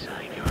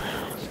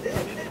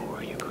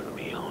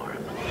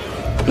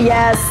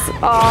 Yes.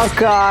 Oh,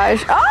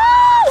 gosh. Oh,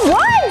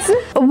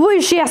 what?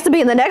 Well, she has to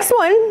be in the next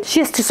one. She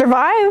has to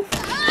survive.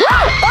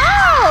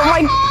 Oh,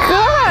 my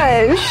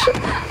gosh.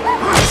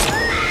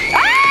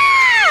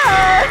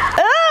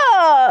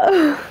 Ah!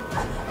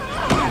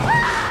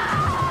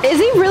 Is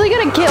he really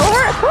gonna kill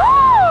her?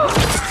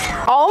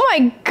 Oh,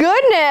 my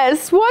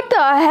goodness. What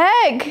the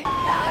heck?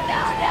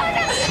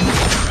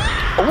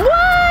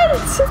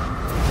 What?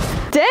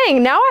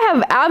 Dang, now I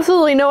have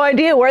absolutely no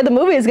idea where the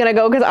movie is gonna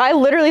go because I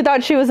literally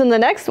thought she was in the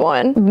next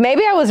one.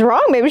 Maybe I was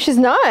wrong, maybe she's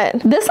not.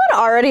 This one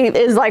already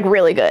is like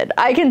really good.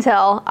 I can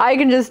tell, I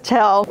can just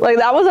tell. Like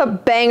that was a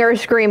banger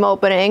Scream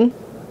opening.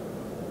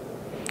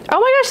 Oh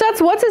my gosh,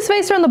 that's what's his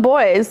face from The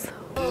Boys.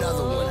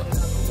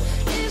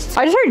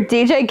 I just heard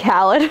DJ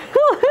Khaled.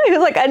 He was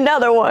like,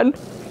 another one.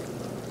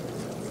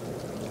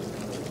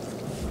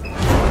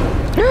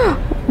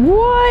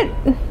 What?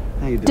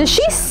 How you doing? Does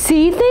she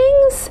see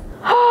things?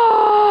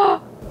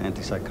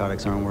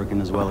 Antipsychotics aren't working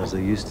as well as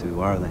they used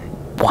to, are they?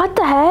 What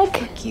the heck?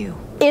 Fuck you.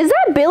 Is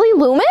that Billy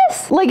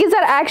Loomis? Like, is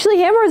that actually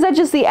him or is that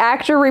just the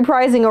actor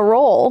reprising a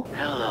role?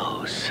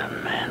 Hello,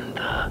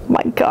 Samantha.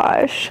 My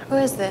gosh. Who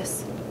is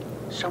this?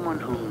 Someone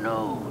who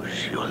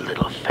knows your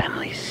little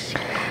family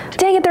secret.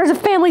 Dang it, there's a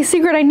family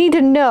secret I need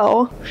to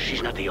know.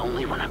 She's not the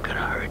only one I'm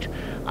gonna hurt.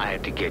 I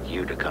have to get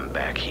you to come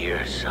back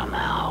here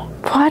somehow.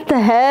 What the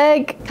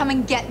heck? Come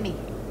and get me.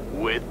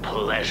 With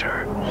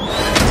pleasure.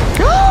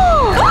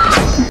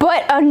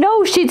 But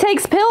no, she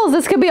takes pills.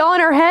 This could be all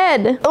in her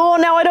head. Oh,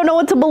 now I don't know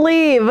what to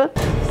believe.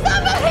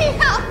 Somebody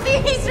help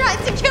me! He's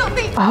trying to kill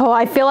me! Oh,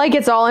 I feel like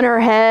it's all in her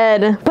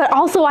head. But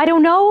also, I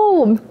don't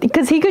know.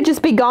 Because he could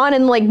just be gone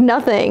and like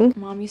nothing.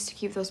 Mom used to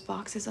keep those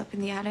boxes up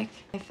in the attic.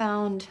 I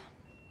found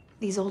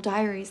these old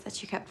diaries that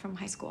she kept from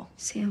high school.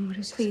 Sam, what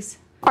is this? Please.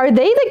 Are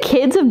they the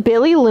kids of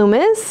Billy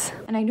Loomis?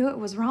 And I knew it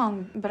was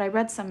wrong, but I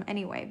read some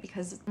anyway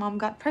because Mom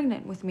got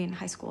pregnant with me in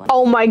high school.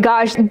 Oh my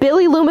gosh,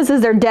 Billy Loomis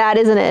is their dad,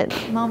 isn't it?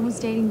 Mom was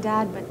dating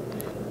Dad, but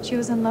she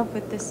was in love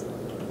with this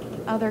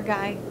other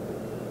guy,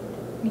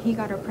 and he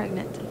got her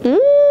pregnant.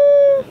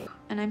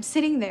 And I'm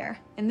sitting there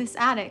in this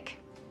attic,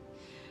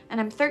 and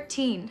I'm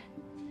 13,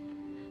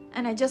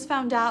 and I just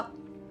found out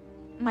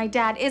my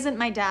dad isn't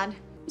my dad.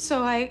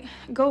 So I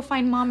go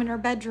find Mom in her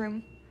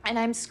bedroom, and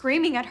I'm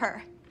screaming at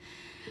her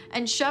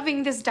and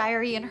shoving this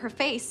diary in her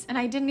face, and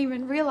I didn't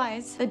even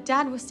realize that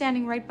Dad was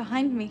standing right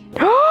behind me.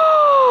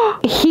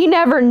 He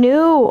never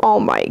knew. Oh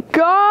my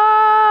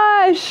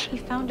gosh. He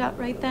found out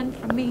right then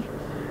from me.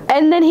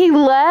 And then he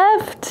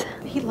left?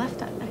 He left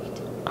that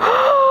night.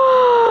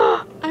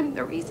 I'm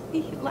the reason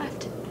he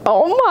left.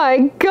 Oh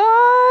my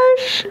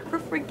gosh. Never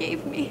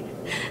forgave me.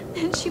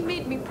 And she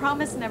made me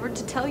promise never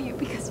to tell you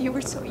because you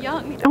were so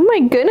young. Oh my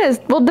goodness.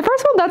 Well, the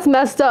first of all, that's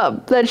messed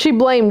up that she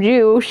blamed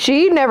you.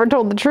 She never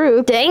told the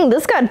truth. Dang,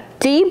 this got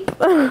deep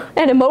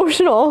and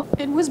emotional.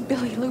 It was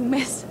Billy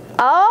Loomis.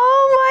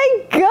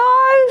 Oh my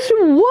gosh,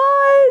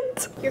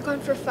 what? You're gone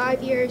for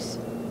 5 years.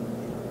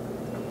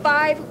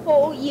 5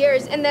 whole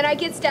years, and then I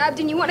get stabbed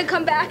and you want to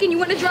come back and you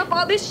want to drop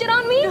all this shit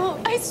on me? No,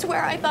 I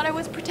swear I thought I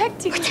was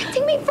protecting you.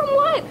 Protecting me from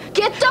what?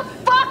 Get the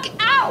fuck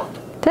out!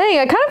 Dang,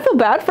 I kind of feel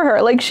bad for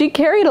her. Like, she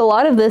carried a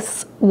lot of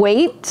this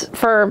weight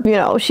for, you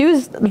know, she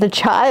was the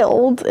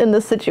child in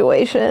this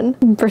situation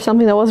for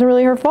something that wasn't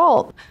really her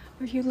fault.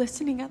 Were you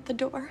listening at the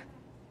door?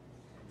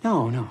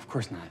 No, of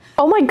course not.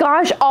 Oh my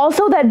gosh,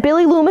 also that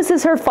Billy Loomis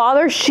is her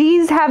father.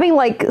 She's having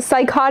like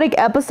psychotic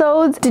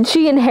episodes. Did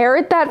she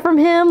inherit that from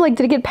him? Like,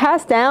 did it get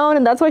passed down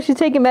and that's why she's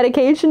taking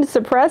medication to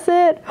suppress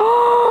it?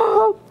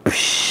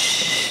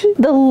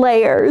 The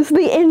layers,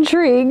 the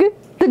intrigue.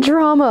 The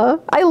drama.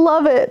 I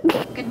love it.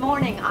 Good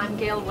morning, I'm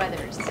Gail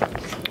Weathers.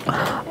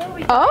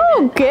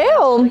 Oh,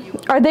 Gail.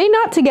 Are they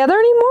not together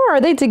anymore? Or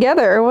are they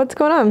together? What's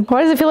going on?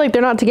 Why does it feel like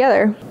they're not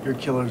together? Your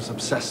killer's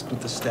obsessed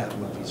with the stab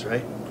movies,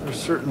 right?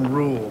 There's certain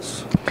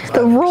rules.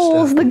 The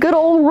rules, the good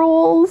old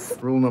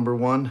rules. Rule number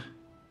 1,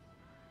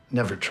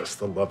 never trust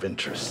the love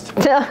interest.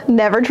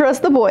 Never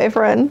trust the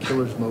boyfriend.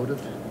 Killer's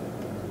motive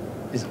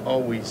is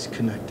always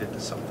connected to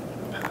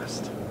something in the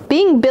past.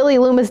 Being Billy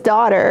Loomis'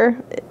 daughter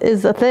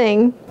is a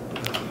thing.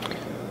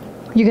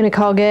 You gonna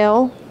call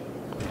Gail?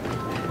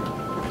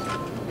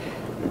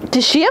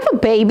 Does she have a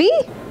baby?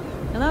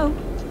 Hello?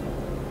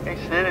 Hey,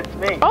 Sid, it's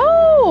me.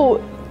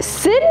 Oh,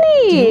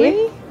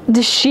 Sydney!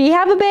 Does she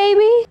have a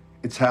baby?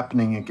 It's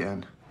happening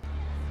again.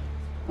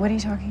 What are you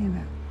talking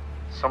about?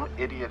 Some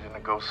idiot in a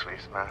ghost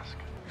face mask.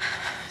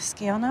 Does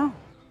Gail know?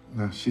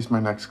 No, she's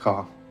my next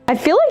call. I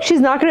feel like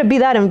she's not gonna be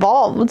that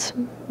involved.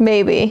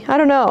 Maybe. I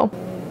don't know.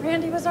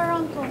 Randy was our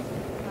uncle.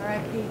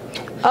 R.I.P.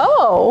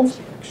 Oh,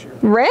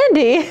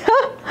 Randy.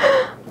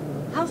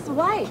 How's the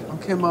wife?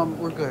 Okay, Mom,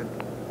 we're good.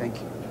 Thank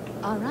you.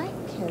 All right,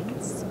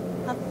 kids.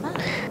 Have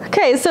fun.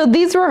 Okay, so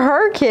these were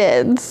her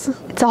kids.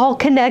 It's all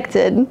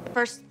connected.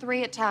 First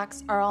 3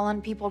 attacks are all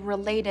on people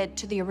related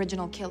to the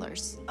original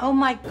killers. Oh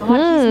my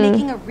god, he's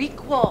making a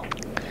requel.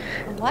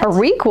 What? A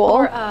requel?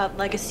 Or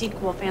like a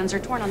sequel. Fans are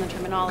torn on the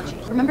terminology.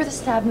 Remember the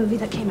stab movie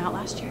that came out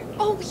last year?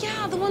 Oh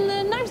yeah, the one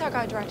the Knives Out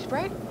guy directed,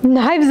 right?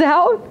 Knives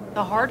Out?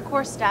 The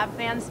hardcore stab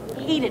fans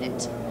hated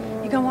it.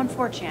 You go on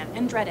 4chan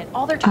and Reddit.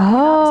 All they're talking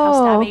about is how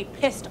Stab 8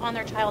 pissed on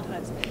their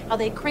childhoods. How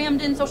they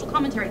crammed in social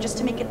commentary just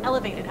to make it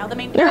elevated. How the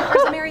main character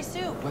is a Mary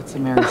Sue. What's a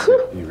Mary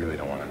Sue? You really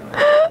don't want to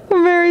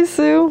know. Mary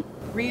Sue.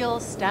 Real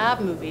stab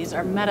movies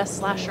are meta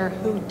slasher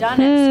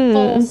whodunits.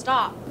 Full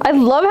stop. I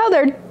love how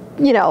they're,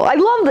 you know, I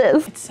love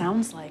this. It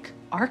sounds like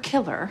our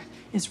killer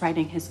is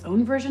writing his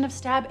own version of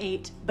Stab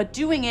 8, but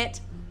doing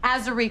it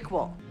as a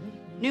requel.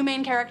 New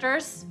main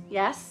characters,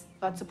 yes,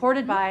 but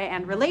supported by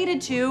and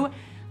related to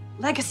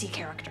legacy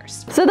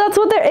characters. So that's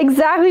what they're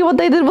exactly what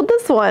they did with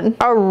this one.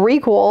 A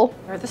requel.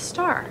 They're the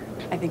star.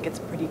 I think it's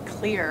pretty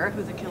clear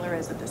who the killer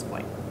is at this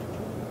point.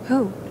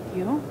 Who?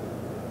 You?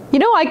 You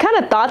know, I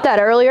kind of thought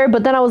that earlier,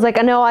 but then I was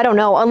like, no, I don't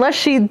know. Unless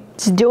she's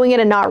doing it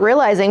and not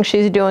realizing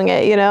she's doing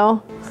it, you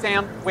know?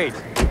 Sam, wait.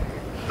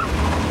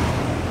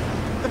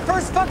 The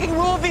first fucking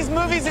rule of these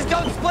movies is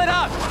don't split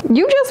up.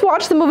 You just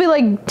watched the movie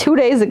like 2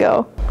 days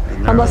ago.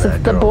 Unless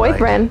it's the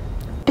boyfriend.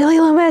 Billy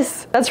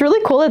Loomis. That's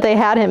really cool that they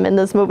had him in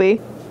this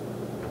movie.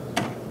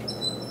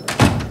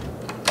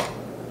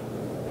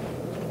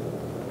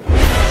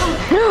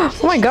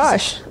 Oh my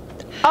gosh.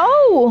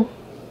 Oh,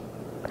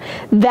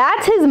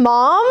 that's his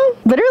mom?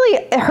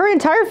 Literally, her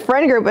entire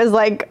friend group is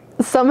like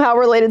somehow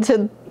related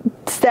to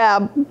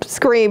stab,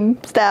 scream,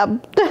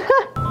 stab.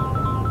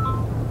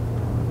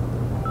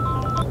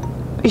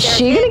 Is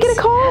she gonna get a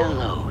call?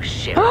 Hello,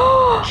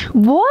 Sheriff.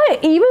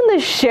 What? Even the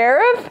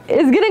sheriff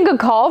is getting a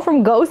call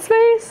from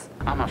Ghostface?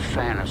 I'm a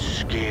fan of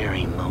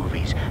scary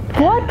movies.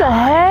 What the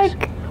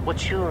heck?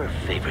 What's your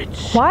favorite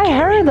Why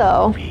her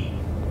though? movie?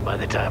 By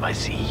the time I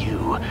see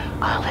you,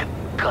 I'll have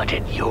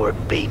gutted your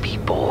baby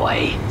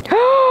boy.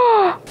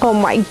 Oh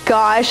my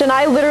gosh, and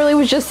I literally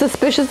was just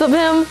suspicious of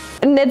him,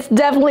 and it's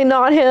definitely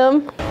not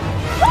him.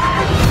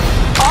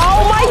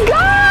 Oh my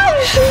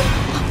gosh!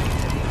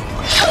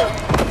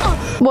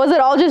 Was it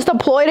all just a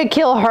ploy to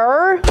kill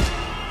her?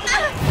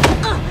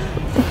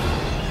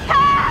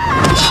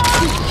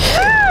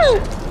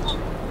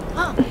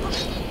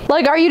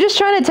 Like, are you just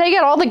trying to take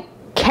out all the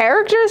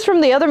characters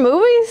from the other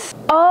movies?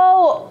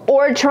 Oh,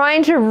 or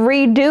trying to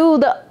redo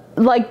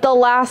the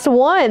last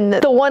one,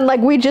 the one like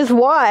we just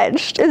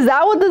watched. Is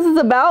that what this is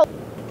about?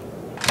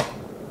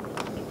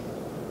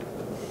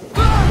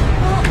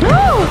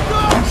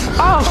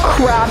 Oh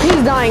crap,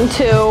 he's dying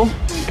too.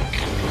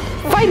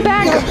 Fight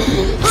back!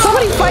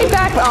 Somebody fight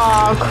back!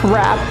 Oh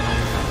crap.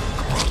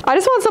 I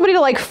just want somebody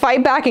to like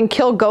fight back and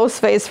kill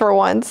Ghostface for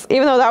once,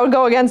 even though that would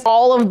go against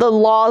all of the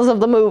laws of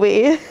the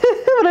movie.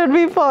 But it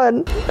would be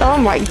fun. Oh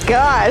my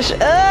gosh. Ew!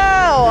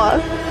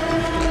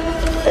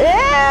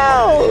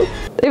 Ew!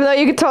 Even though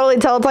you can totally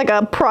tell it's like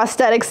a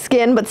prosthetic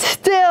skin, but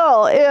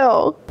still,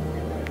 ew.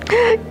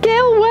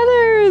 Gail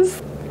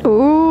Weathers!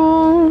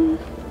 Ooh.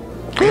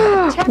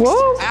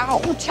 Whoa.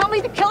 Ow. You tell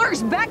me the killer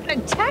is back in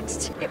a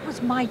text? It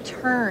was my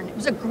turn. It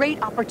was a great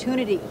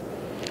opportunity.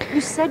 You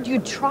said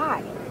you'd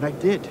try. And I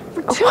did.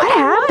 What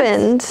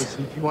happened?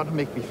 Listen, if you want to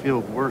make me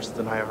feel worse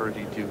than I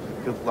already do,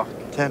 good luck.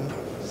 10,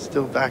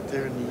 still back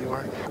there in New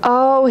York.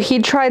 Oh, he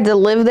tried to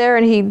live there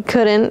and he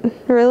couldn't,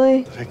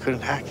 really? But I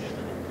couldn't hack it.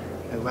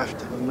 I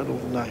left in the middle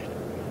of the night.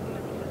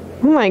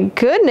 Oh my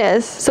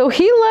goodness. So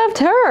he left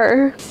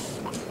her.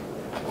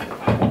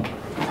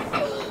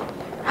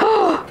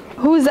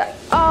 Who's that?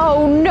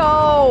 Oh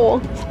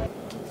no!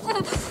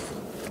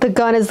 The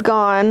gun is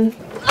gone.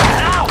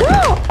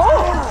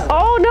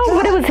 Oh no,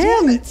 but it was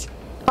him.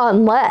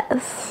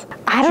 Unless.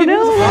 I don't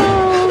know.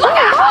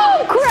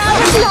 Oh crap,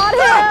 it's not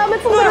him.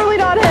 It's literally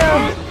not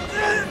him.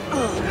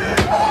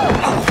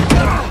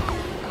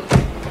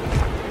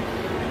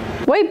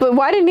 Wait, but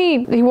why didn't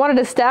he wanted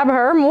to stab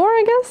her more,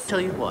 I guess? Tell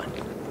you what,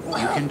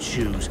 you can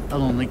choose.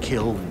 I'll only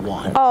kill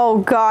one. Oh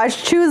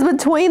gosh, choose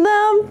between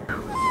them?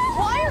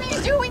 Why are you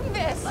doing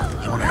this?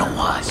 You wanna know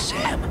why,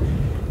 Sam?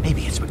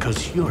 Maybe it's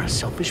because you're a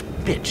selfish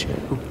bitch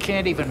who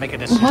can't even make a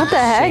decision What the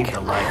to heck? save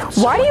the life of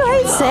Why do you someone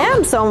hate love.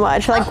 Sam so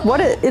much? Like, what?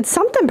 It's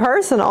something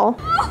personal.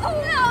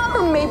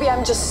 Or maybe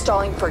I'm just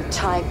stalling for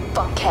time,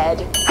 fuckhead.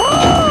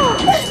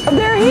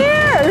 They're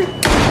here!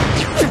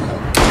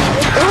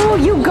 Oh,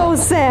 you go,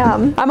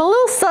 Sam. I'm a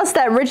little sus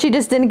that Richie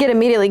just didn't get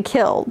immediately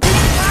killed.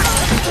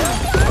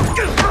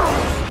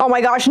 Oh my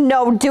gosh,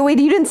 no, Dewey,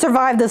 you didn't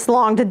survive this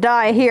long to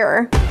die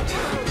here.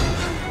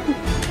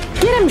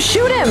 Get him,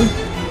 shoot him!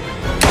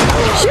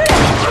 Shoot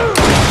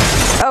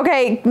him!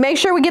 Okay, make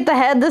sure we get the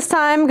head this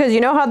time, because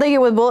you know how they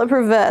get with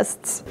bulletproof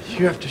vests.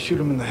 You have to shoot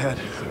him in the head.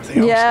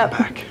 They always come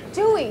back.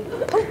 Dewey,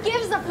 who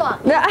gives a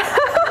fuck?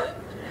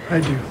 I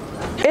do.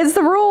 It's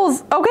the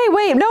rules. Okay,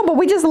 wait, no, but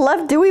we just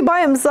left Dewey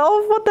by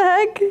himself? What the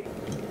heck?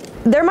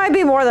 There might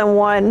be more than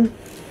one.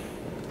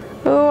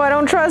 Oh, I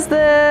don't trust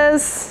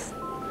this.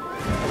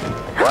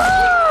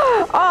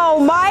 Oh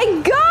my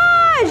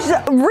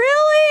gosh!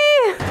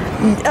 Really?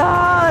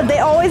 They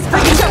always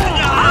freaking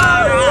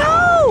oh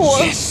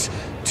no! Yes,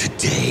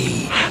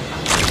 today.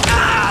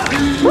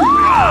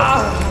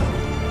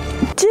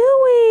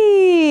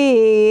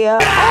 Dewey!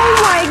 Oh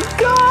my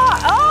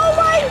god! Oh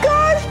my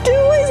gosh!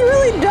 Dewey's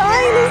really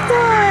dying this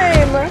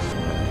time!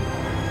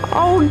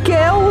 Oh,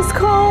 Gail was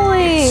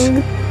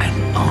calling!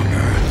 An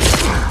honor.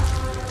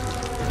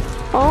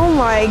 Oh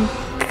my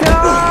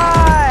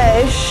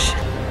gosh!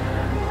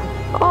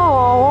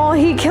 Oh,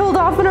 he killed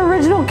off an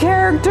original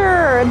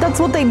character! That's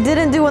what they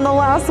didn't do in the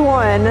last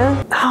one.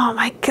 Oh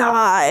my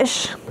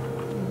gosh.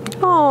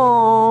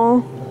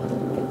 Oh.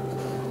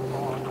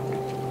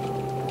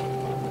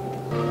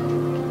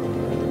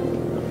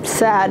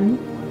 Sad.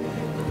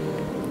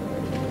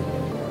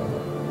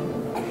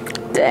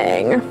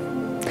 Dang.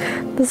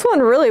 This one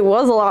really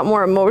was a lot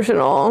more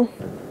emotional.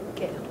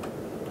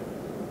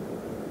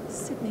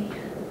 Sydney.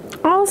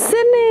 Oh,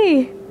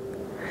 Sydney!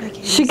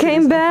 She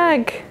came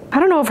back. I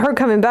don't know if her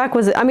coming back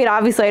was, I mean,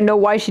 obviously I know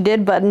why she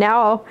did, but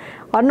now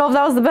I don't know if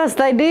that was the best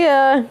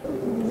idea.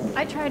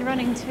 I tried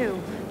running too.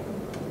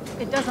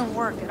 It doesn't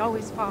work. It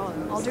always follows.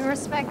 All due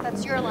respect,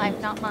 that's your life,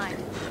 not mine.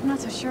 I'm not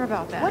so sure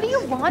about that. What do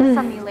you want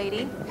from me,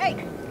 lady?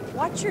 Hey,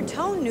 watch your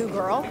tone, new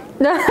girl.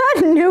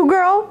 New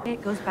girl?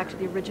 It goes back to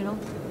the original.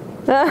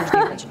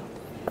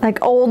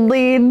 Like old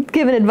lead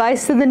giving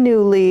advice to the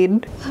new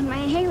lead. On my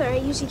inhaler, I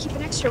usually keep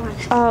an extra one.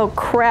 Oh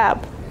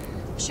crap.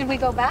 Should we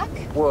go back?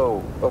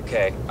 Whoa,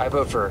 okay. I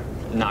vote for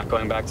not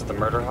going back to the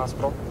murder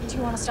hospital. Do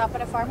you want to stop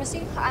at a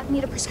pharmacy? I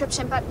need a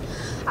prescription, but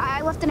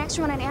I left an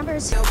extra one in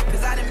Amber's.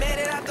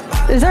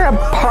 Is there a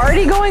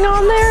party going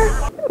on there?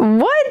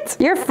 What?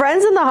 Your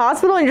friend's in the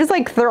hospital and you're just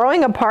like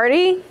throwing a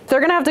party?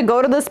 They're gonna have to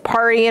go to this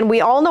party and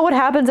we all know what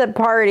happens at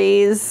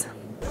parties.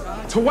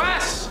 To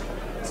Wes!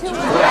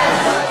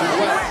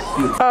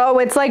 Oh,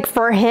 it's like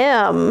for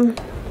him.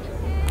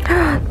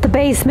 The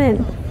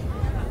basement.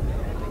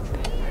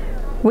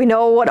 We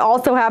know what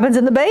also happens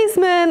in the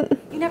basement.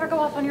 You never go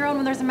off on your own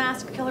when there's a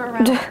masked killer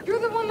around. You're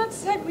the one that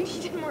said we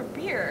needed more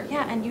beer.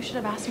 Yeah, and you should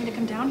have asked me to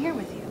come down here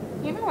with you.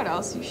 You know what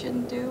else you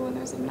shouldn't do when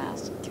there's a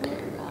masked killer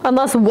around?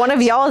 Unless one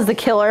of y'all is the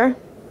killer.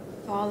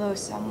 Follow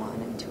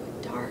someone into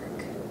a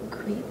dark,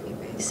 creepy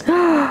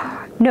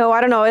basement. No,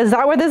 I don't know. Is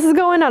that where this is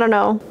going? I don't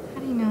know.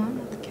 How do you know I'm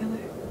not the killer?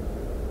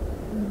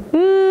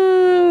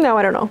 No,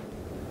 I don't know.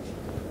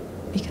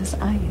 Because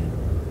I am.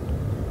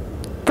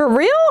 For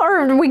real?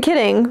 Or are we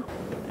kidding?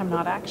 I'm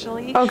not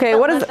actually. Okay, But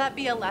what is let that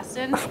be a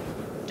lesson?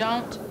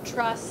 Don't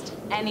trust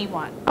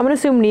anyone. I'm gonna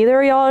assume neither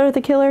of y'all are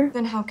the killer.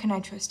 Then how can I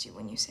trust you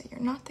when you say you're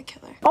not the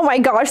killer? Oh my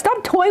gosh,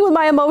 stop toying with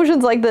my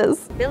emotions like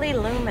this. Billy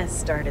Loomis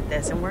started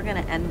this, and we're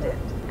gonna end it.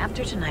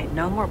 After tonight,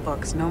 no more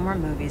books, no more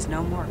movies,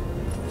 no more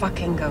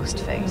fucking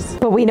Ghostface.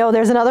 But we know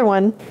there's another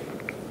one.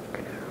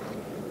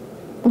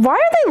 Why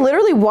are they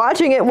literally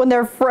watching it when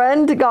their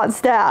friend got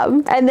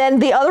stabbed and then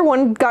the other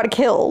one got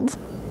killed?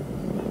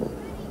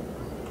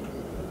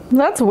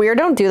 That's weird,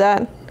 don't do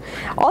that.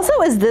 Also,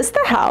 is this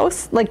the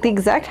house? Like the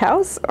exact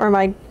house? Or am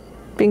I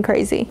being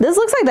crazy? This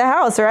looks like the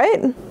house,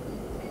 right?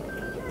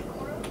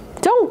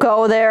 Don't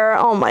go there.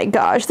 Oh my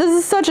gosh, this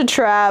is such a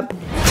trap.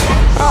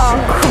 Oh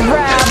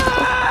crap.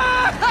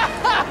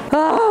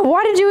 Oh,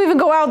 why did you even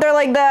go out there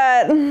like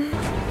that?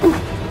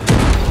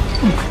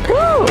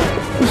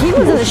 He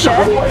was in the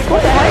shed?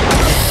 What the heck?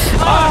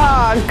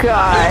 Oh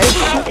gosh.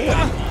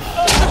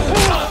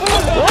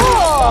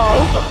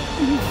 Whoa!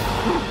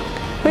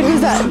 Wait,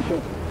 who's that?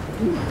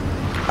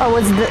 Oh,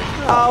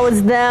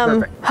 it's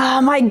them.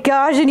 Oh my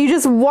gosh, and you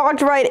just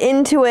walked right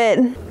into it.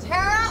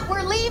 Tara,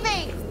 we're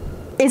leaving!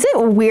 Is it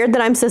weird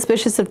that I'm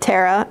suspicious of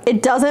Tara?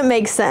 It doesn't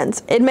make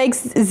sense. It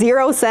makes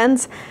zero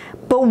sense.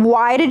 But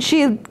why did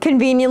she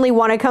conveniently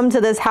want to come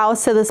to this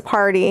house, to this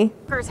party?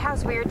 First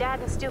house where your dad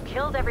and Stu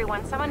killed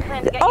everyone. Someone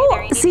planned to get you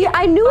there. Oh, see,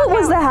 I knew it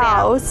was the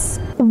house.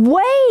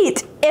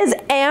 Wait, is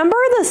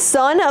Amber the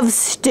son of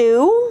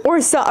Stu? Or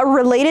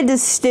related to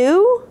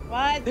Stu?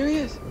 What? There he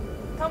is.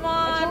 Come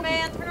on,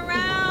 man, turn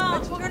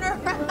around. Turn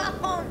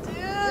around,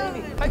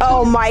 dude.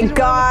 Oh my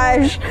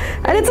gosh.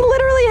 And it's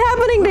literally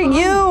happening to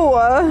you.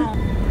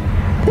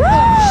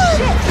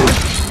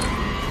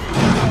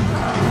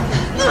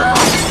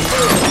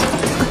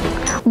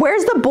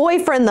 Where's the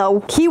boyfriend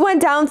though? He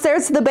went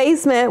downstairs to the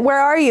basement. Where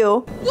are you?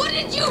 What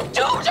did you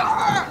do to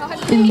her?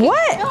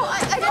 What? No, I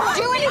didn't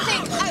do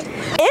anything.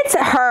 It's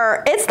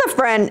her. It's the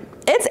friend.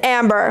 It's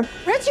Amber.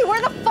 Richie,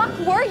 where the fuck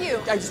were you?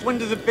 I just went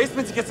to the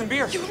basement to get some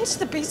beer. You went to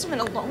the basement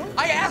alone?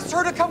 I asked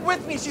her to come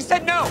with me. She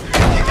said no.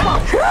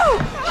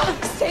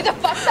 Stay the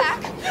fuck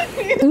back.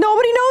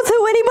 Nobody knows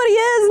who anybody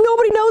is.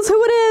 Nobody knows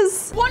who it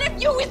is. One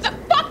of you is the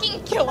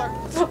fucking killer.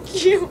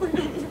 Fuck you.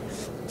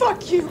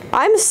 Fuck you.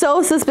 I'm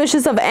so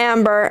suspicious of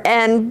Amber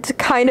and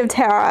kind of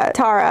Tara.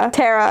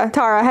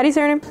 Tara. How do you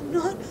say her name? I'm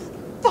not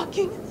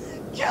fucking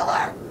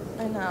killer.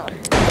 I know.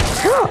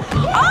 Oh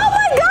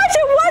my gosh,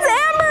 it was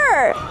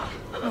Amber!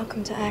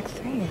 Welcome to Act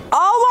 3.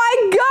 Oh my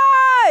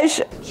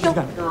gosh!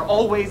 There are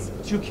always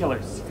two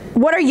killers.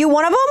 What, are you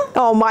one of them?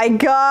 Oh my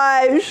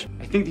gosh.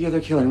 I think the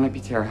other killer might be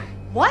Tara.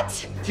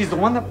 What? She's the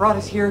one that brought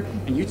us here,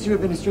 and you two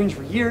have been estranged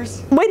for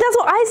years. Wait, that's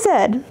what I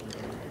said.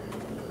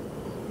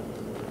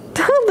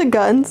 The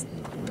guns.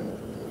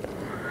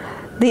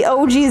 The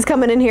OG's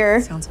coming in here.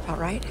 Sounds about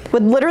right.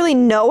 With literally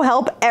no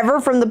help ever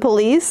from the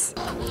police.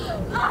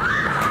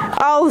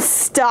 Oh,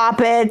 stop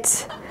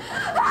it.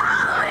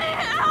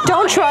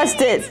 Don't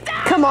trust it.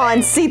 Come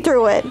on, see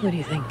through it. What do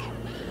you think?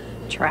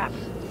 Trap.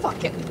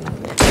 Fuck it.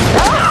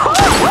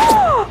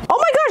 Oh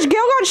my gosh,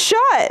 Gail got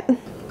shot.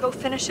 Go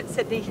finish it,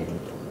 Sydney.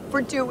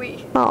 For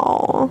Dewey.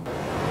 Oh.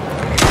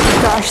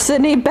 Gosh,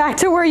 Sydney, back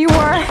to where you were.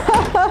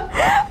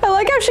 I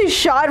like how she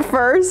shot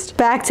first.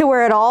 Back to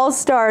where it all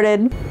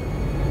started.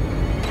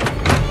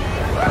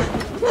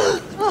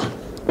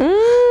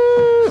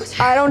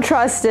 I don't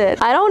trust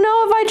it. I don't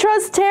know if I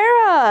trust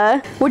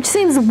Tara, which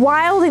seems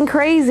wild and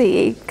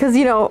crazy because,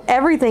 you know,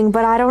 everything,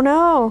 but I don't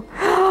know.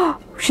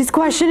 She's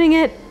questioning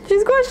it.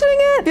 She's questioning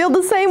it. Feel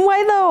the same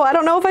way though. I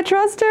don't know if I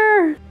trust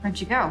her. Where'd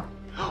you go?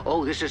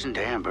 Oh, this isn't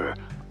Amber.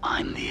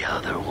 I'm the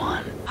other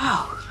one.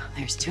 Oh,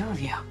 there's two of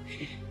you.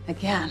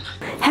 Again.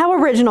 How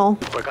original.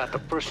 Forgot the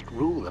first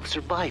rule of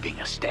surviving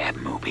a stab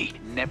movie.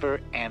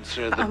 Never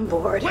answer the... I'm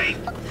bored. Wait!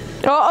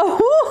 No.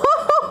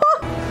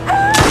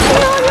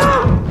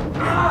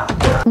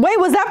 Wait,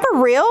 was that for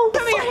real?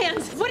 Give me your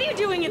hands. What are you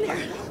doing in there?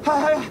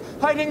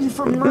 Hiding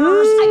from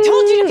murders. I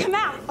told you to come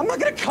out. I'm not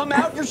gonna come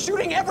out. You're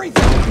shooting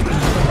everything.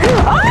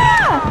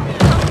 Ah!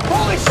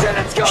 Holy shit,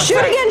 it's going.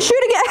 Shoot again,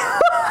 shoot again.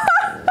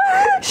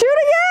 Shoot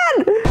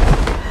again.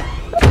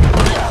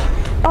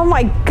 Oh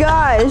my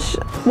gosh.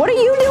 What are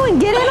you doing?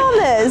 Get in on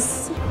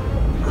this.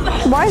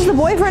 Why is the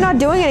boyfriend not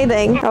doing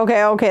anything?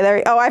 Okay,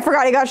 there. Oh, I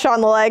forgot he got shot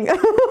in the leg.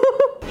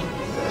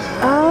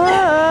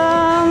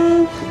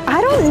 I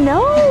don't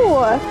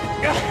know.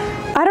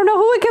 I don't know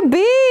who it could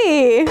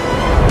be.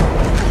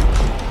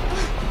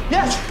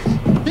 Yes.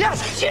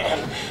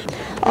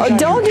 Oh,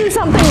 don't do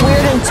something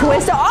weird and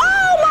twist.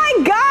 Oh my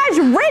gosh,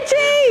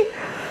 Richie!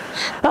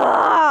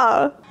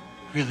 Ah.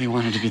 Really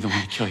wanted to be the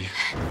one to kill you.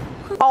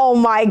 Oh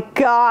my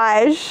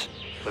gosh.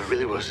 But it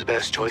really was the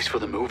best choice for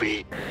the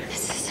movie.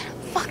 This isn't a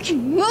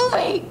fucking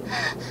movie.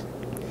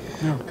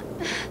 No,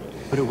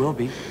 but it will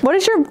be. What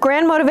is your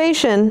grand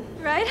motivation?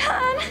 Right,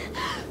 hon?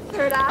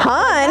 Third act.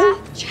 Hun?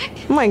 Check.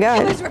 Oh my god.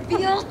 Killer's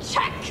reveal.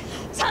 Check.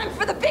 Time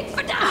for the big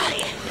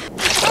finale.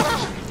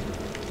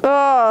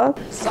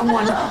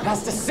 Someone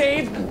has to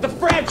save the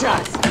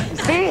franchise.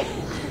 See?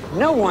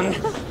 No one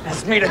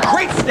has made a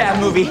great stab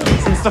movie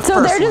since the first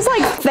So they're just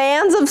one. like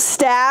fans of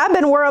Stab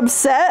and we're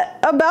upset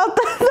about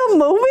the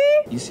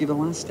movie? You see the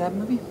last stab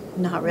movie?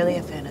 Not really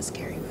a fan of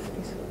scary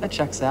movies. That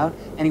checks out.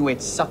 Anyway,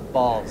 it sucked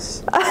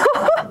balls.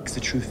 It's a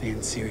true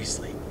fan,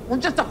 seriously. We're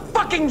just a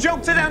fucking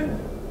joke to them.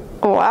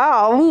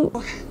 Wow.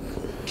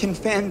 Can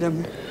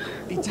fandom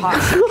be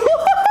toxic?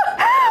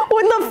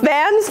 When the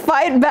fans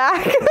fight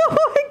back.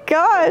 Oh my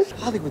gosh.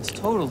 Hollywood's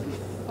totally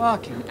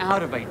fucking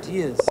out of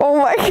ideas. Oh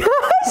my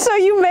gosh. So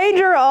you made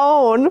your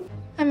own.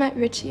 I met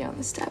Richie on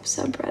the Stab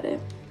subreddit.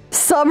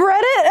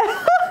 Subreddit?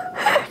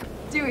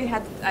 Dewey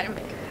had to die to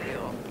make a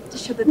video to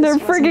show that They're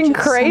this wasn't freaking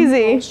just some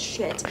crazy.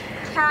 bullshit.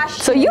 Cash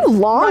So you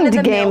longed to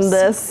run-of-the-mill game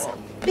this. sequel.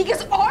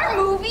 Because our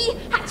movie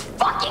has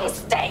fucking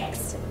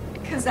stakes.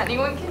 Because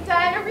anyone can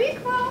die in a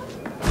requel.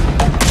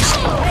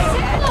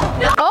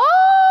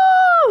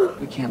 Oh!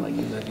 We can't let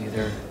you live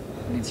either.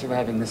 I mean,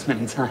 surviving this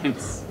many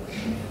times.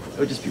 It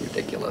would just be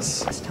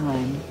ridiculous. This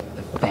time,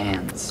 the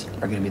fans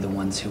are gonna be the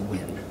ones who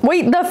win.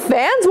 Wait, the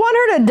fans want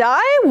her to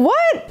die?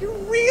 What? You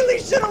really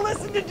should have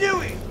listened to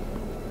Dewey.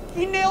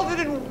 He nailed it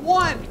in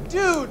one.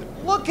 Dude,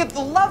 look at the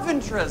love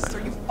interest.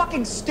 Are you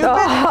fucking stupid?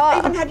 I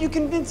even had you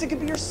convinced it could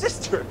be your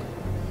sister.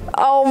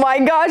 Oh my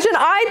gosh, and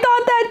I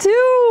thought that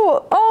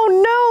too. Oh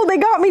no, they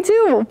got me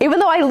too. Even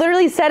though I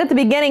literally said at the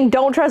beginning,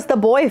 don't trust the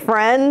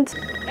boyfriend.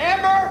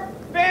 Amber,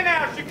 fan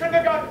out. She couldn't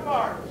have gotten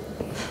far.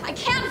 I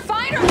can't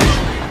find her.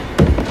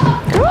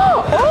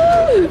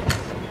 Oh!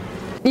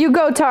 You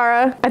go,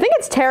 Tara. I think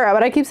it's Tara,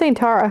 but I keep saying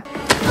Tara.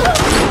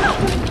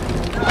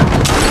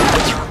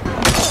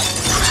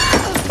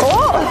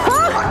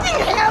 Fucking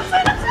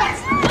Hanson!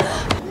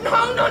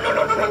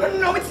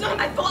 No, it's not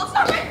my fault. It's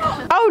not my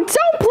fault. Oh,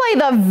 don't play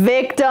the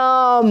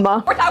victim.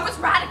 I was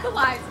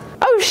radicalized.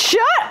 Oh,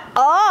 shut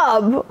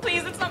up.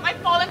 Please, it's not my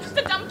fault. I'm just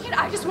a dumb kid.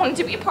 I just wanted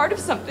to be a part of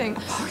something.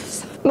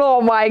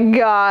 Oh my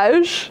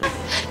gosh.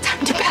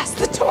 Time to pass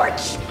the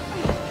torch.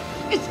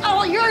 It's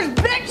all yours,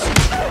 bitch.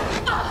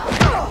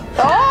 Oh.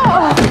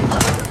 Ah.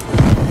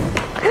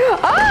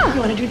 You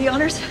want to do the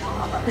honors?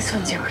 This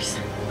one's yours.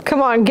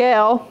 Come on,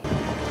 Gail.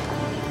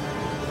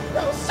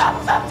 No, stop.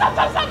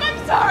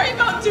 I'm sorry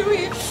about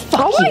Dewey.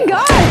 Oh my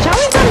gosh, how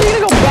many times are you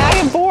gonna go back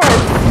and forth?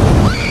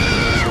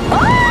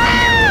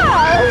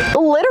 Ah!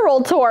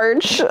 Literal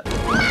torch.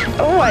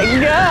 Oh my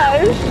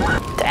gosh.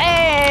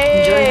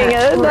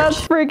 Dang,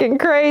 that's freaking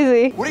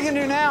crazy. What are you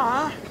gonna do now,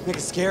 huh? Make a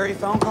scary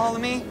phone call to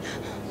me?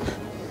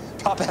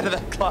 Pop out of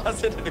that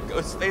closet in a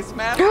ghost face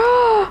mask?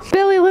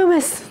 Billy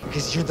Loomis.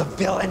 Because you're the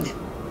villain.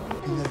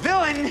 And the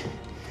villain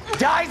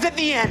dies at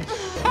the end.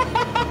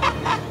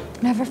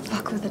 Never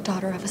fuck with the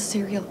daughter of a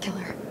serial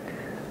killer.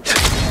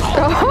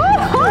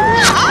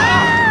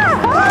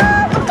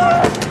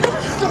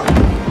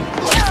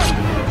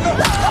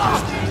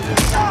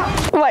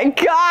 Oh my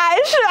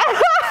gosh!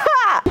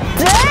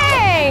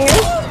 Dang!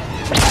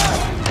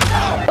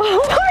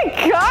 Oh my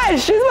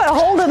gosh, she's been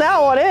holding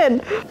that one in.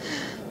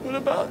 What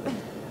about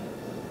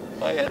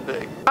my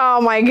ending?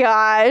 Oh my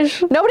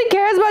gosh. Nobody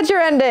cares about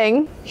your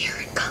ending. Here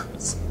it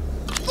comes.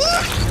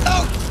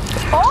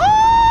 Oh!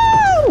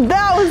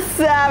 That was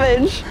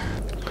savage.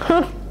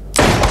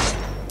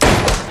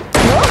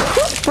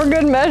 For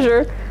good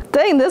measure.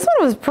 Dang, this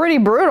one was pretty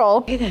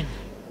brutal. Hey then.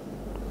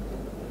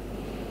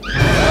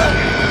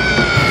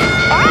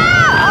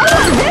 Ah!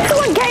 Oh, this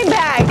one came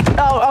back.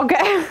 Oh,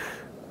 okay.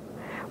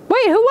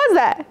 Wait, who was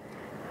that?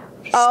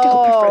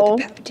 Still prefer the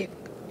Peppa Dick.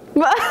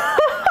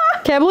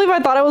 Can't believe I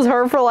thought it was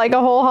her for like a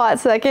whole hot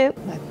second.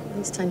 At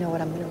least I know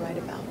what I'm gonna write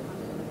about.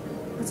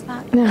 What's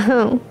that?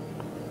 No.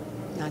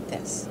 Not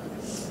this.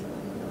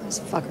 Those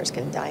fuckers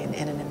can die in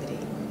anonymity.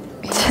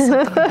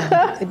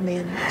 Good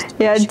man.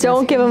 Yeah,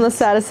 don't give him the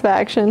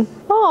satisfaction.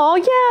 Oh,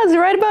 yeah, it's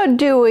right about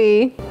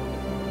Dewey.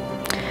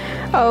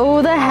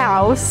 Oh, the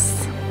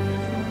house.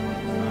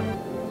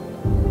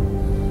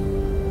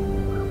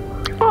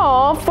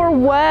 Oh, for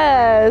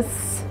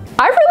Wes.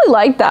 I really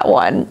liked that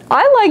one.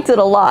 I liked it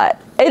a lot.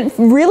 It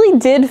really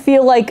did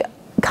feel like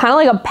kind of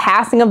like a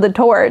passing of the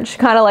torch,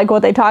 kind of like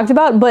what they talked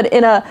about, but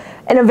in a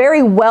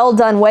very well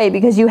done way,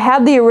 because you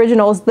have the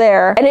originals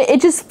there and it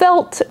just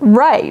felt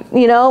right,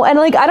 you know? And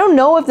like, I don't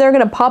know if they're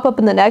gonna pop up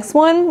in the next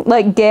one,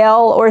 like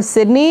Gail or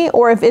Sydney,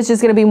 or if it's just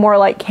gonna be more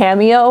like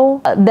cameo.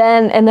 And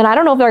then I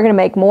don't know if they're gonna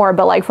make more,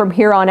 but like from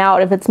here on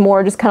out, if it's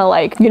more just kind of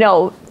like, you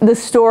know, the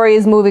story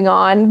is moving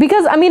on.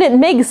 Because I mean, it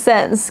makes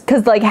sense,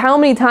 because like how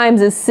many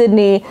times is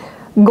Sydney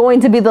going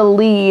to be the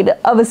lead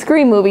of a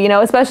Scream movie, you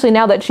know, especially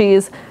now that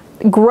she's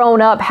grown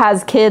up,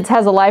 has kids,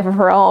 has a life of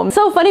her own.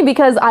 So funny,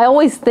 because I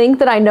always think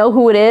that I know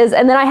who it is,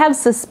 and then I have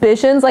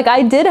suspicions. Like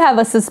I did have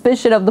a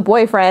suspicion of the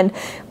boyfriend,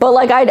 but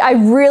like I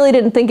really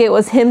didn't think it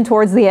was him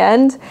towards the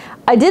end.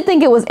 I did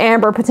think it was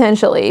Amber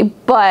potentially,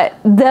 but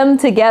them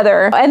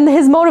together, and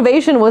his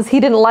motivation was he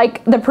didn't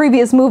like the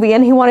previous movie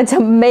and he wanted to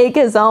make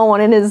his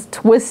own in his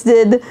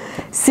twisted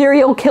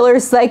serial killer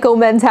psycho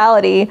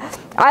mentality.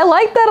 I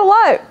like that a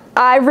lot.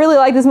 I really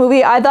like this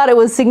movie. I thought it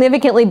was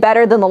significantly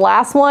better than the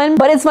last one,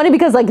 but it's funny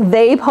because like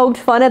they poked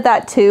fun at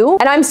that too.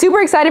 And I'm super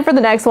excited for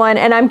the next one,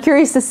 and I'm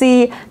curious to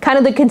see kind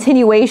of the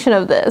continuation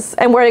of this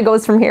and where it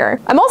goes from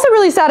here. I'm also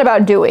really sad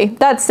about Dewey.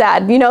 That's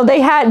sad. You know, they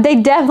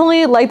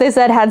definitely, like they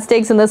said, had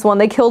stakes in this one.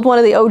 They killed one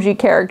of the OG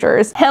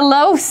characters.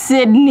 Hello,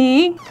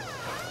 Sydney.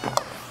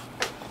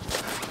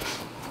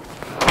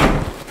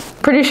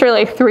 Pretty sure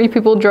like 3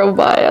 people drove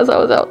by as I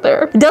was out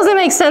there. It doesn't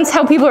make sense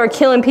how people are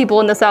killing people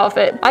in this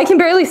outfit. I can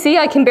barely see,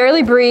 I can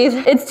barely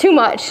breathe. It's too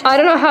much. I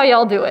don't know how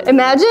y'all do it.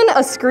 Imagine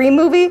a Scream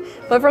movie,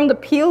 but from the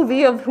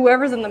POV of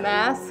whoever's in the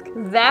mask.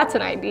 That's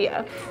an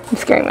idea. I'm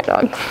scaring my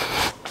dog.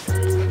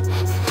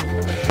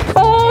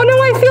 Oh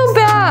no, I feel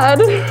bad.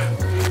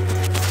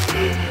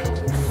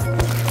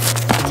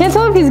 Can't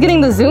tell if he's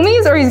getting the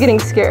zoomies or he's getting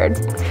scared.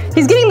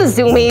 He's getting the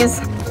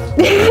zoomies.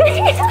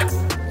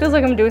 Feels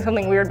like I'm doing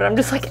something weird, but I'm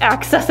just like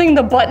accessing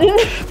the button.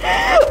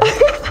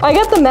 I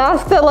got the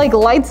mask that like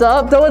lights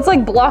up, though it's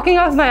like blocking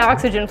off my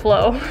oxygen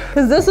flow.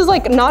 Cause this is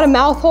like not a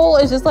mouth hole,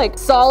 it's just like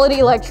solid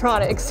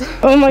electronics.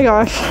 Oh my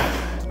gosh.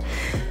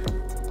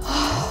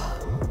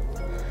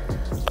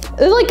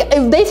 It's like,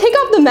 if they take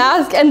off the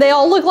mask and they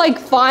all look like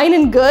fine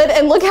and good,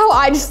 and look how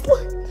I just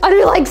look. I'd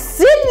be like,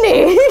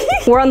 Sydney!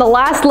 We're on the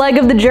last leg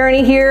of the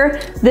journey here.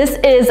 This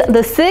is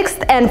the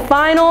 6th and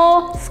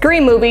final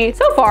Scream movie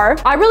so far.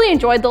 I really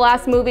enjoyed the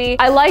last movie.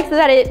 I liked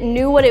that it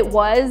knew what it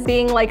was,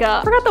 being like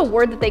I forgot the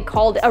word that they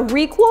called it, a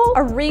requel?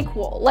 A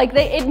requel. Like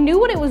it knew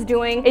what it was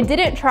doing. It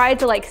didn't try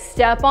to like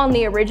step on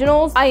the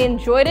originals. I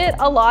enjoyed it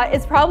a lot.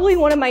 It's probably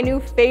one of my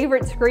new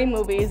favorite Scream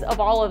movies of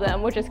all of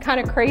them, which is kind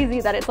of crazy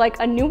that it's like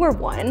a newer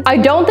one. I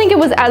don't think it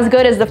was as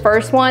good as the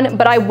first one,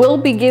 but I will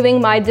be giving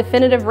my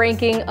definitive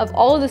ranking of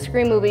all of the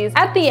Scream movies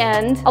at the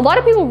end. A lot lot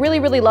of people really,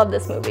 really love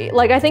this movie.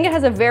 Like, I think it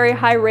has a very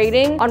high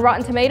rating on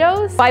Rotten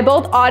Tomatoes by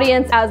both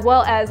audience as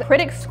well as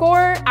critic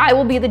score. I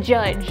will be the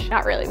judge.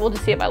 Not really, we'll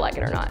just see if I like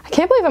it or not. I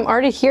can't believe I'm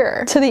already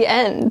here to the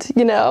end,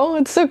 you know?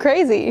 It's so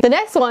crazy. The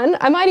next one,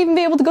 I might even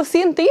be able to go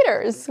see in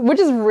theaters, which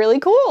is really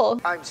cool.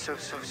 I'm so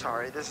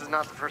sorry. This is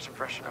not the first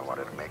impression I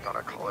wanted to make on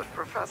a college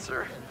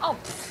professor. Oh,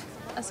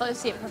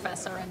 associate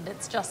professor, and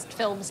it's just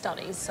film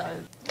studies, so.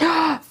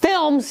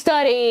 Film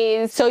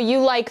studies! So you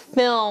like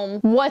film.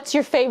 What's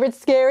your favorite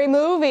scary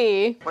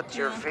movie? What's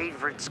your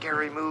favorite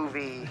scary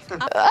movie?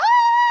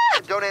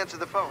 Don't answer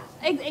the phone.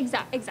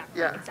 Exactly.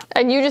 Yeah.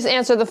 And you just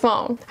answer the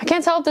phone. I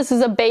can't tell if this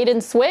is a bait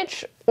and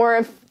switch or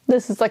if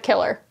this is a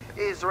killer.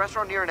 Is the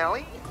restaurant near an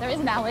alley? There is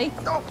an alley.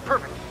 Oh,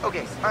 perfect.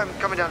 Okay, I'm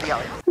coming down the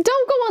alley.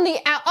 Don't go on the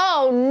alley.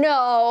 Oh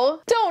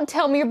no. Don't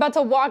tell me you're about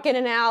to walk in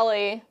an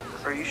alley.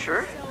 Are you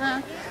sure?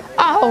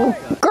 Oh,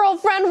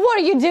 girlfriend, what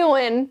are you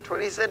doing?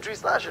 20th century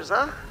slashers,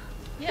 huh?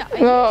 Yeah.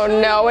 Oh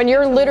no, and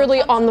you're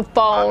literally on the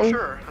phone. I'm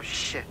sure. Oh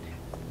shit.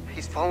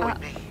 He's following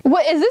me.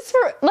 What is this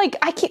for? Like,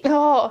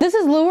 this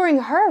is luring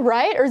her,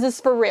 right? Or is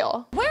this for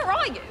real? Where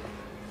are you?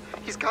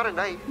 He's got a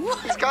knife.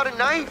 He's got a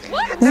knife.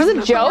 Is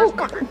this a joke?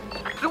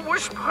 The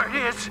worst part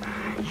is,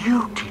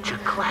 you teach a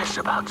class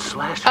about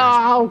slashers.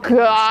 Oh and you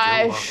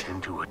gosh. still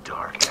walked into a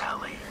dark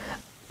alley.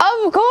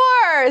 Of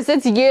course,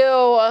 it's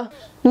you.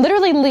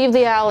 Literally leave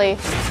the alley.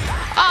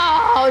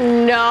 Oh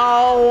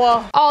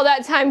no. All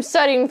that time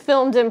studying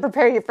film didn't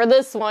prepare you for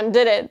this one,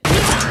 did it?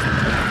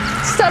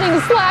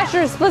 Studying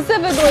slashers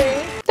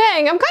specifically.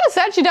 Dang, I'm kind of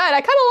sad she died.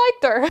 I kind of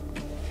liked her.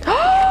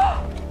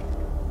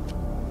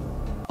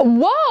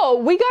 Whoa,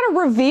 we got a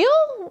reveal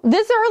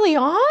this early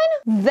on?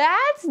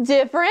 That's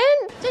different.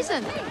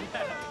 Jason,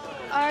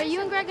 are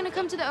you and Greg gonna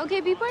come to the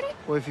OKB party?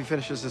 Well, if he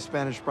finishes the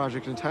Spanish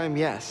project in time,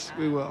 yes,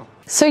 we will.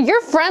 So you're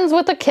friends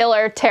with a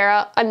killer,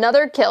 Tara,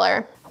 another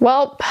killer.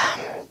 Well,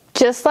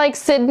 just like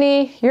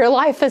Sydney, your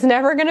life is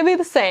never gonna be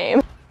the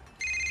same.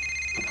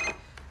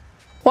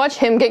 Watch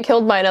him get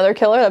killed by another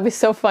killer, that'd be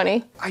so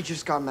funny. I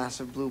just got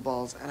massive blue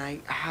balls and I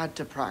had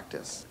to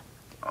practice.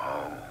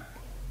 Oh,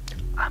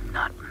 I'm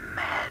not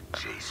mad,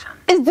 Jason.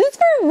 Is this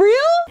for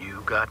real?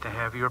 You got to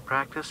have your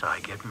practice,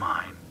 I get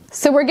mine.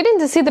 So we're getting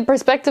to see the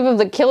perspective of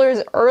the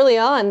killers early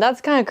on.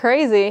 That's kind of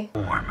crazy.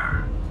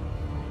 Warmer.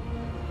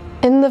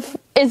 Is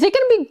it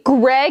gonna be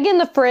Greg in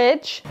the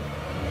fridge?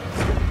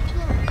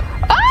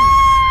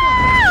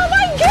 Oh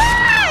my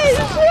gosh!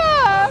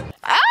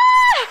 Ah!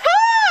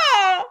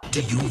 Do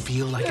you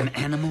feel like an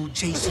animal,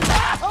 Jason?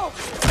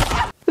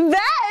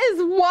 That is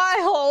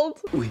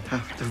wild. We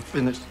have to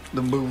finish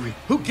the movie.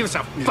 Who gives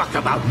a fuck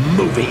about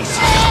movies?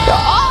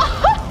 What?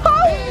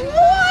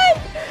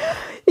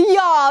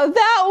 Y'all,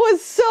 that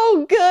was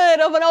so good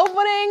of an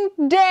opening.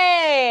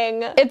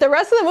 Dang. If the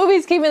rest of the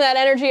movie's keeping that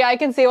energy, I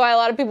can see why a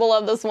lot of people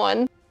love this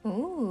one.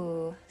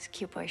 Ooh, is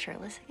cute boy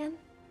shirtless again?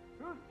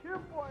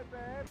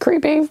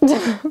 Creepy.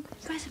 You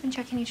guys have been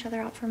checking each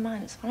other out for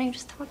months. Why don't you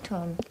just talk to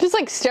him? Just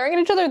like staring at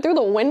each other through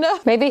the window.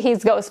 Maybe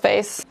he's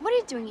Ghostface. What are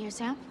you doing here,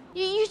 Sam?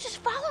 You just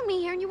follow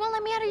me here and you won't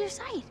let me out of your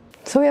sight.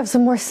 So we have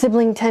some more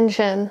sibling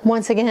tension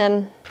once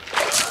again.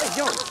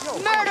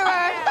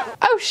 Murderer!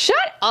 Oh, shut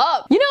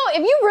up. You know, if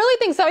you really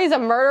think somebody's a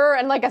murderer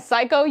and like a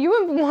psycho, you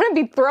wouldn't want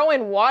to be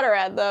throwing water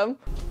at them.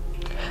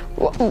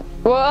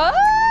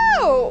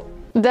 Whoa!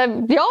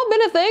 Y'all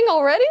been a thing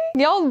already?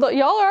 Y'all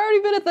already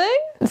been a thing?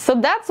 So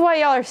that's why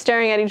y'all are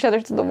staring at each other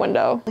through the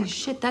window. Holy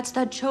shit, that's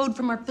that chode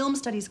from our film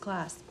studies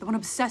class. The one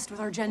obsessed with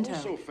Argento.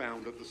 Also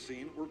found at the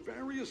scene were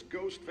various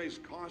ghost face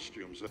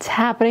costumes. It's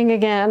happening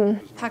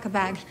again. Pack a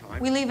bag.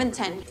 We leave in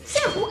 10.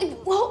 Sam,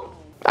 whoa!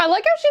 I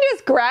like how she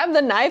just grabbed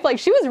the knife, like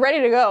she was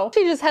ready to go.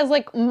 She just has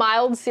like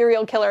mild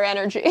serial killer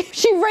energy.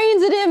 She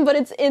reins it in, but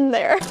it's in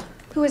there.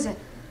 Who is it?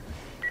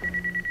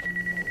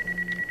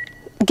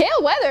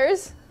 Gail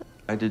Weathers.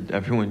 Why did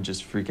everyone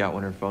just freak out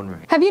when her phone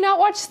rang? Have you not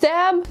watched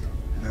Stab?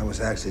 I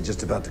was actually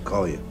just about to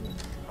call you.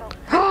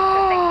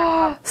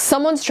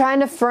 Someone's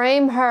trying to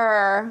frame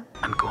her.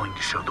 I'm going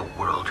to show the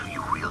world who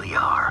you really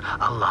are.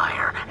 A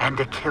liar and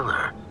a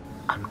killer.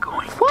 I'm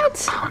going to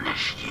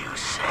punish you,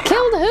 Sam.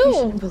 Killed who? You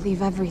shouldn't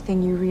believe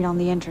everything you read on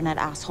the internet,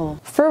 asshole.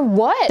 For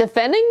what?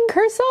 Defending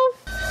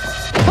herself?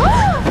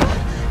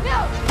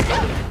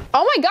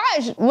 Oh my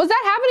gosh, was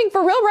that happening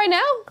for real right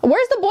now?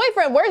 Where's the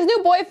boyfriend? Where's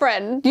new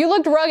boyfriend? You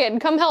looked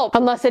rugged, come help.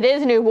 Unless it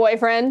is new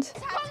boyfriend.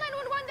 There's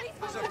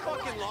a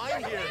fucking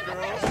line here,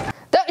 girls.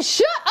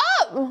 Shut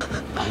up! You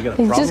got a He's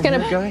problem just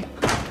gonna. here, guy?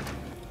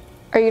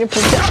 Are you gonna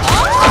present?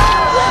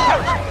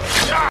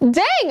 Oh!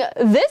 Dang,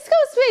 this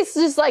Ghostface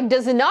just like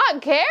does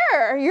not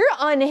care. You're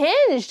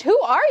unhinged. Who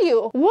are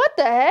you? What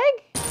the heck?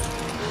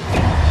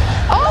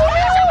 Oh no!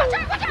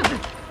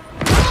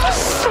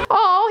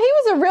 Oh,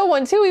 he was a real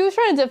one too. He was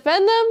trying to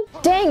defend them.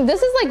 Dang,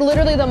 this is like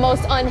literally the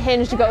most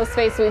unhinged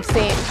Ghostface we've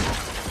seen.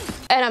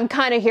 And I'm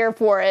kind of here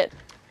for it.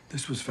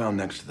 This was found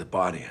next to the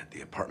body at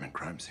the apartment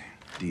crime scene.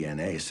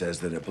 DNA says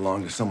that it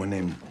belonged to someone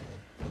named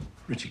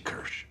Richie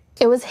Kirsch.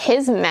 It was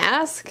his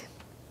mask?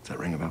 Does that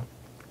ring a bell?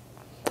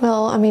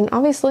 Well, I mean,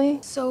 obviously.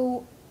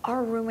 So,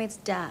 our roommate's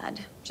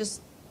dad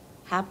just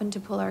happened to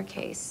pull our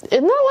case.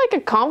 Isn't that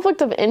like a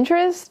conflict of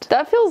interest?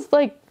 That feels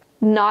like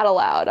not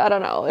allowed. I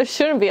don't know. It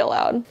shouldn't be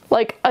allowed.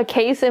 Like a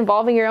case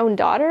involving your own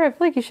daughter? I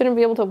feel like you shouldn't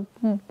be able to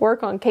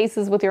work on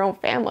cases with your own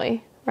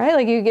family, right?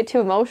 Like you get too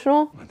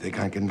emotional. I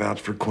think I can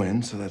vouch for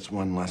Quinn, so that's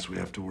one less we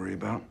have to worry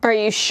about. Are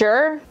you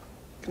sure?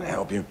 Can I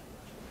help you?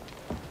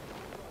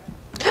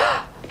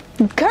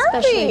 Kirby!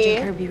 Special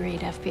Agent Kirby Reed,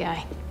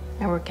 FBI.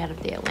 I work out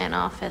of the Atlanta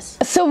office.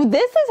 So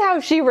this is how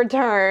she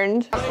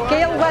returned.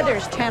 Gail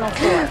Weathers, Channel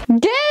 4.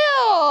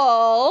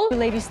 Gail! You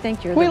ladies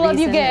think you're We the love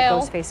you, reason that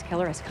Gail. Ghostface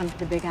Killer has come to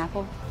the Big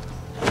Apple?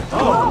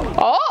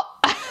 Oh!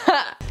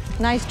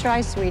 Nice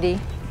try, sweetie.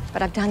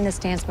 But I've done this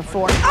dance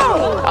before.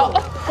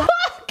 Oh.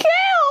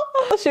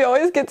 Gail! She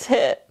always gets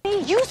hit.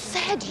 You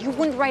said you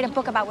wouldn't write a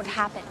book about what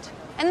happened.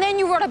 And then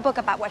you wrote a book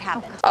about what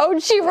happened. Oh,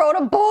 she wrote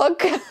a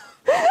book.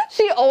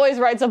 She always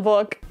writes a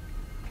book.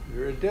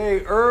 You're a day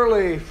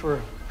early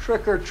for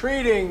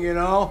trick-or-treating, you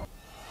know.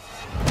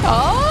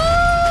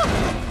 Oh!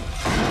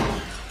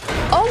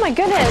 Oh my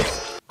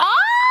goodness. Ah!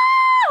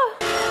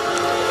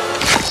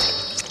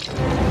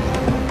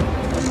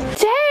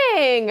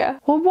 Dang!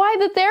 Well, why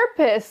the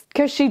therapist?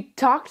 Because she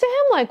talked to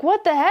him? Like,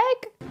 what the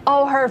heck?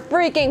 Oh, her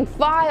freaking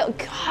file.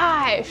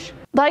 Gosh.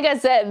 Like I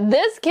said,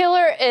 this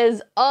killer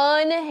is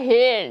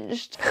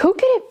unhinged. Who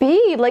could it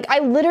be? Like, I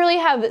literally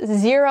have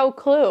zero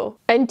clue.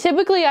 And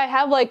typically I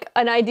have like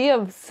an idea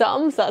of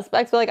some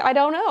suspects, but like, I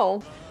don't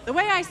know. The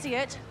way I see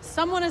it,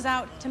 someone is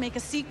out to make a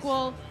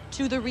sequel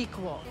to the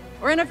requel.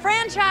 We're in a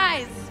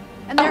franchise,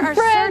 and there are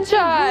certain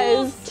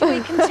rules to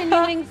a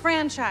continuing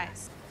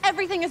franchise.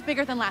 Everything is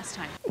bigger than last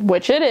time.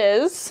 Which it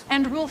is.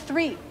 And rule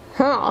 3.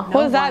 Huh,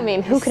 what does that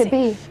mean? Who could it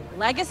be?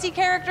 Legacy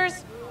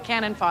characters,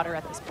 cannon fodder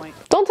at this point.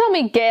 Don't tell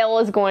me Gail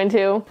is going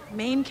to.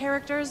 Main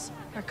characters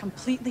are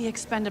completely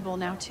expendable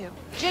now too.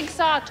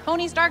 Jigsaw,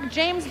 Tony Stark,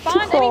 James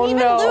Bond, I mean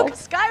even Luke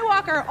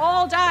Skywalker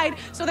all died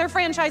so their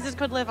franchises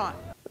could live on.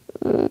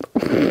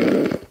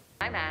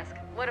 I'm asked.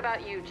 What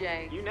about you,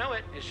 Jay? You know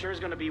it. It sure is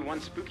going to be one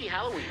spooky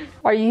Halloween.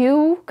 Are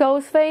you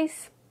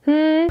Ghostface?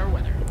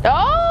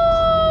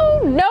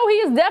 Oh, no, he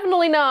is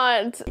definitely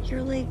not.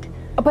 You're like,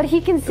 but he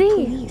can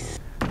see. Police.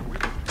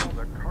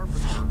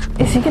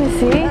 Is he gonna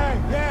see?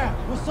 Yeah,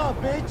 what's up,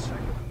 bitch?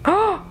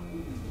 Oh,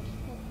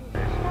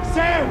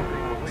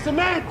 Sam!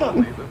 Samantha!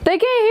 they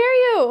can't hear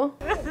you.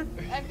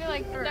 I feel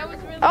like that was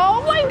really.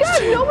 Oh my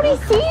God, nobody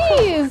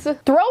sees.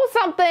 Throw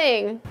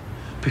something.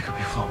 Pick up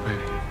your phone,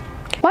 baby.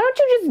 Why don't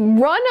you just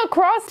run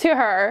across to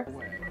her?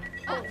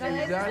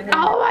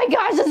 Oh my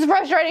gosh, this is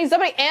frustrating.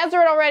 Somebody answer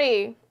it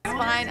already. It's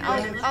fine.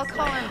 I'll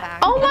call him back.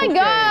 Oh my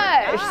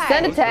gosh,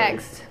 send a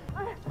text.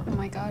 Oh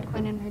my God,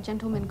 Quinn and her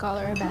gentleman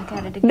caller are back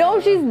at it again. No,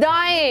 she's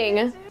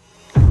dying.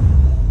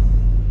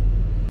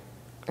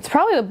 It's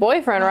probably the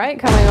boyfriend, right?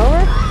 Coming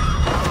over?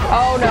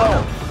 Oh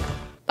no.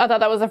 I thought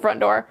that was the front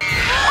door.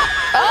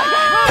 Oh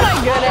my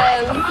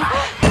goodness.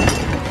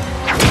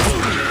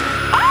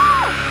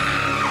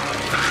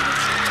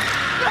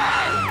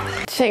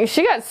 Dang,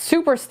 she got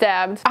super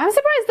stabbed. I'm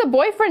surprised the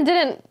boyfriend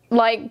didn't,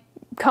 like,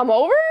 come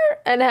over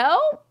and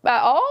help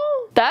at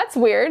all. That's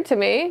weird to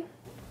me.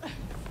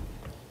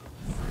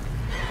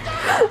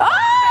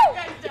 Oh!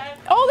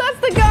 Oh, that's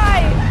the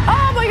guy!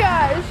 Oh my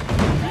gosh!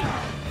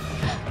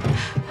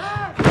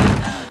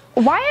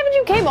 Why haven't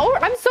you came over?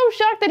 I'm so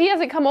shocked that he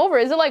hasn't come over.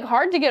 Is it like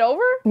hard to get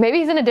over? Maybe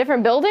he's in a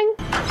different building?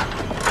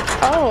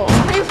 Oh.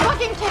 Are you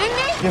fucking kidding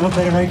me? You have a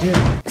better idea.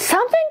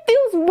 Something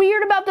feels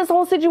weird about this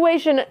whole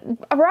situation,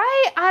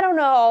 right? I don't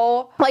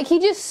know. Like he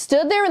just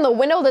stood there in the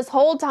window this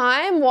whole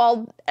time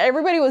while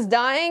everybody was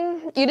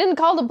dying. You didn't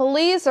call the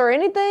police or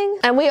anything.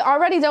 And we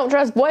already don't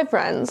trust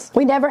boyfriends.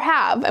 We never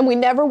have, and we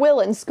never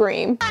will in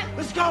Scream.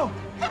 Let's go!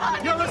 Come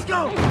on, yo, let's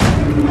go!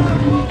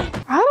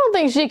 I don't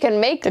think she can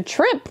make the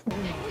trip.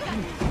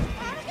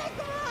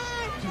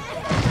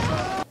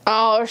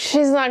 Oh,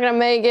 she's not gonna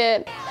make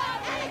it.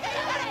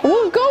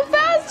 Ooh, go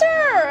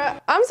faster!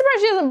 I'm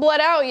surprised she hasn't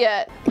bled out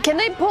yet. Can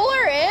they pull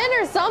her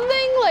in or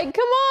something? Like,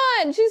 come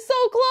on, she's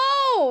so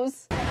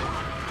close.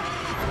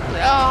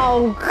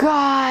 Oh,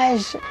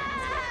 gosh.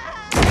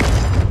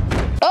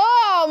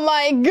 Oh,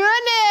 my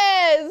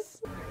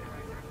goodness.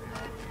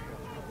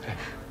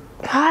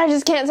 God, I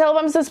just can't tell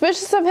if I'm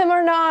suspicious of him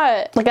or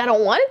not. Like, I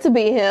don't want it to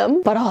be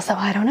him, but also,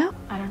 I don't know.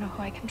 I don't know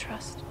who I can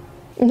trust.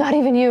 Not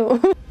even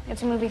you.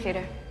 It's a movie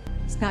theater.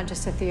 It's not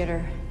just a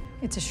theater.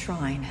 It's a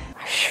shrine.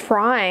 A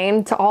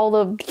shrine to all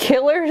the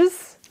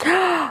killers?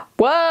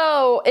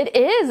 Whoa, it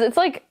is. It's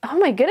like, oh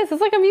my goodness,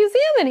 it's like a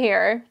museum in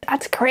here.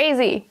 That's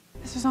crazy.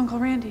 This is Uncle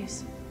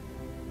Randy's.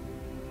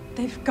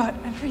 They've got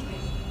everything.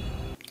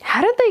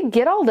 How did they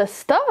get all this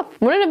stuff?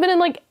 Wouldn't it have been in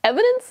like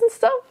evidence and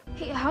stuff?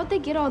 Hey, how'd they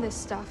get all this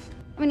stuff?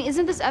 I mean,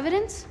 isn't this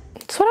evidence?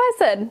 That's what I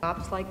said.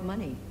 Cops like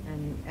money,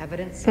 and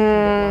evidence can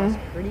get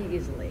lost pretty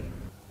easily.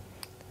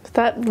 Is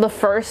that the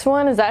first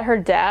one? Is that her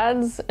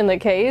dad's in the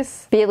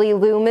case? Billy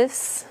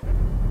Loomis?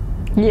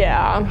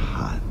 Yeah.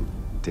 Hot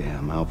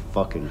damn, how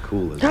fucking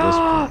cool is this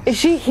place? Is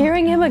she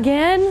hearing him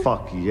again?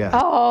 Fuck yeah.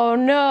 Oh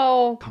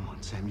no. Come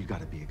on, Sam, you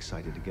gotta be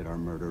excited to get our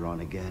murder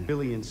on again.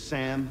 Billy and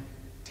Sam,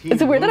 Is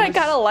it weird that I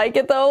kind of like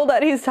it though,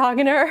 that he's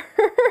talking to her?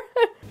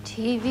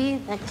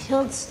 TV that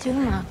killed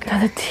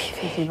Stumacher. The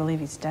TV. If you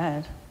believe he's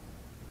dead.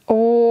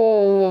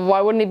 Oh,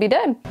 why wouldn't he be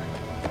dead?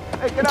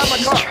 Hey, get out of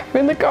my car.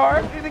 In the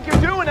car. What do you think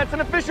you're doing? That's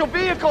an official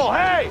vehicle.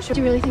 Hey! Do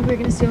you really think we're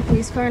gonna steal a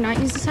police car and not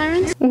use the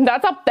sirens?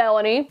 That's a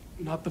felony.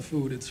 Not the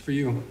food, it's for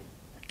you.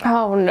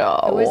 Oh no.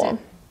 Who is it?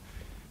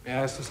 May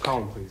I ask this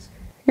call him, please?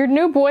 Your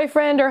new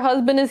boyfriend or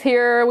husband is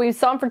here. We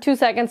saw him for 2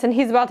 seconds and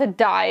he's about to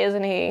die,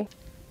 isn't he?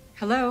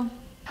 Hello?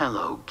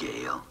 Hello,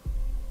 Gail.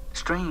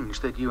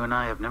 Strange that you and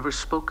I have never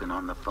spoken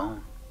on the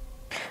phone.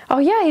 Oh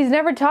yeah, he's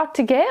never talked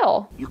to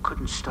Gail. You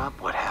couldn't stop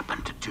what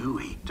happened to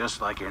Dewey,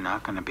 just like you're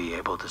not going to be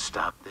able to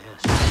stop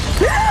this.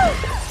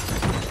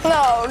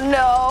 Oh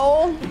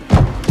no.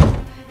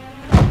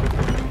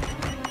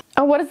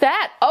 Oh, what is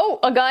that? Oh,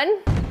 a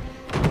gun.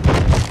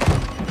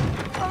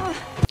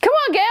 Come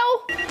on,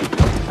 Gail.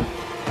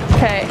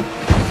 Okay.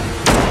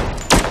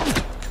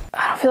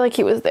 I don't feel like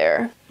he was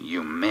there.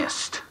 You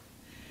missed.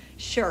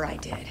 Sure I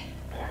did.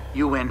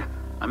 You win.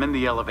 I'm in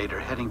the elevator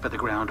heading for the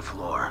ground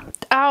floor.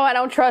 Oh, I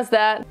don't trust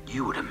that.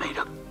 You would have made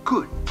a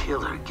good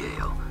killer,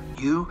 Gail.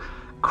 You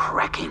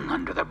cracking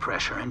under the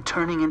pressure and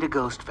turning into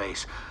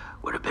Ghostface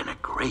would have been a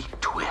great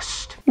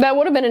twist. That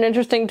would have been an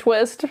interesting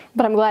twist,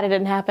 but I'm glad it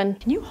didn't happen.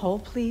 Can you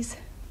hold, please?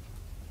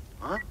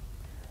 What?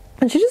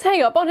 Did she just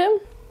hang up on him?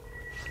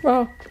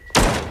 Oh.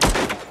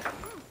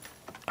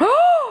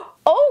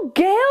 Oh,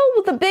 Gail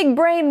with the big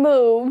brain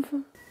move.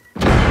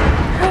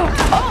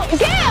 Oh,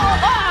 Gail!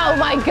 Oh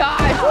my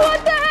gosh,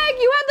 what the heck?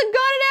 You had the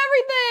gun and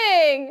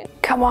everything!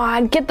 Come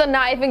on, get the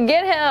knife and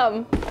get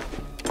him.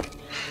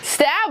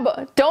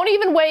 Stab! Don't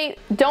even wait.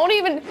 Don't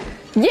even...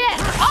 Yes!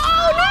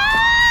 Oh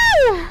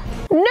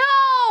no!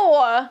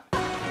 No!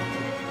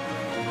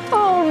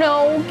 Oh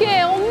no,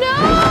 Gail, no!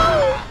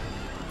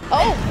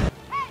 Oh!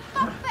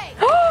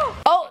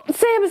 Oh,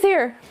 Sam is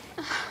here.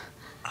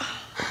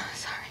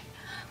 Sorry.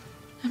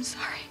 I'm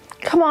sorry.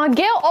 Come on,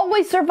 Gail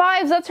always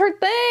survives. That's her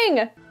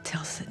thing.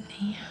 Tell Sydney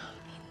he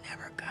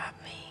never got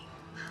me.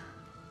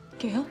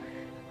 Gail?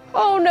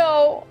 Oh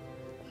no.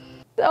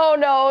 Oh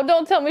no,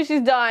 don't tell me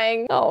she's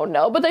dying. Oh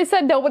no, but they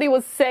said nobody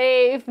was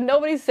safe.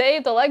 Nobody's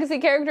safe. The legacy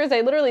characters,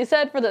 they literally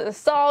said for the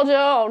nostalgia.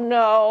 Oh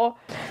no.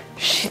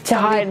 She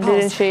died,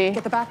 didn't she?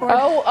 Get the backboard.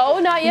 Oh,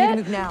 not yet?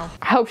 Move now.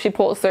 I hope she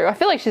pulls through. I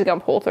feel like she's gonna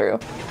pull through.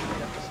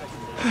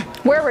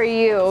 Where were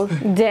you,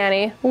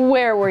 Danny?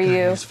 Where were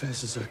you? As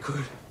fast as I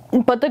could.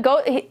 But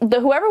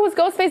whoever was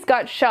Ghostface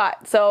got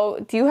shot.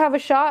 So do you have a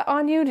shot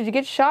on you? Did you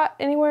get shot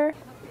anywhere?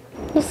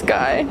 This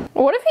guy.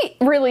 What if he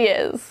really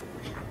is?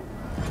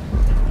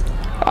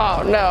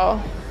 Oh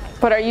no.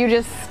 But are you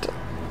just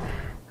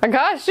a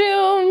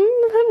costume?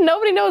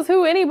 Nobody knows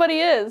who anybody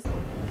is.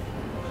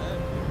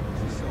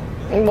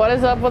 What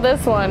is up with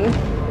this one?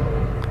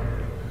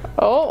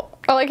 Oh,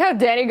 I like how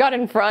Danny got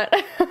in front.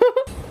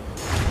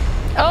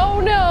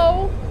 Oh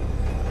no.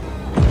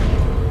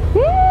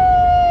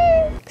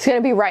 It's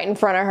gonna be right in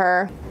front of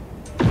her.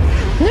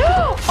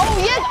 No! Oh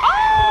yes!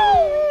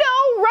 Oh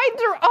no! Right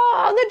through,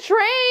 on the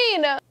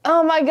train!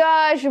 Oh my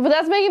gosh, but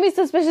that's making me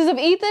suspicious of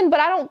Ethan, but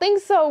I don't think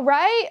so,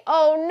 right?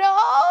 Oh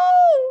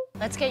no!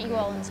 Let's get you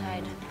all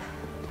inside.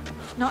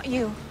 Not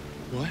you.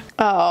 What?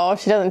 Oh,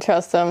 she doesn't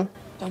trust him.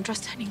 Don't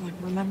trust anyone,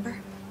 remember?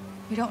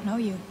 We don't know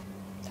you.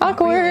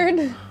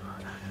 Awkward.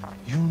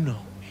 You know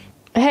me.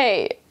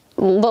 Hey,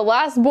 the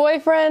last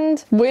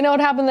boyfriend, we know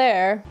what happened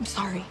there. I'm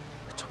sorry.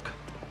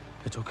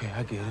 It's okay,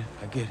 I get it.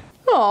 I get it.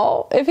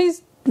 Oh, if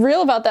he's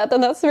real about that,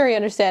 then that's very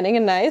understanding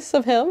and nice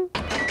of him.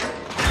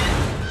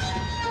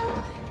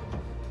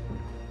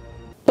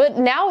 But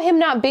now him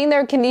not being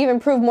there can even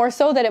prove more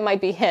so that it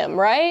might be him,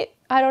 right?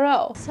 I don't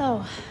know.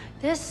 So,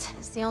 this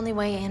is the only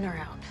way in or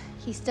out.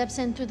 He steps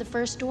in through the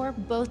first door,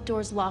 both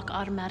doors lock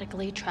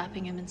automatically,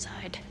 trapping him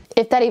inside.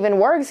 If that even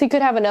works, he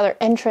could have another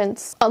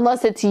entrance.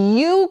 Unless it's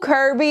you,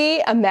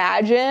 Kirby.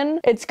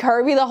 Imagine. It's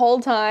Kirby the whole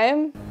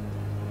time.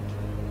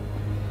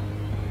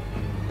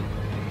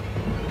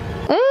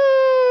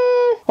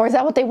 Or is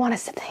that what they want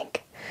us to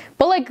think?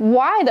 But like,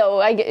 why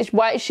though? I guess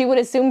why she would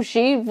assume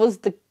she was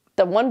the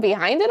one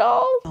behind it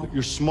all?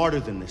 You're smarter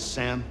than this,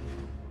 Sam.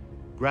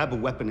 Grab a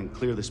weapon and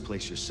clear this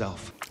place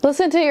yourself.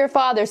 Listen to your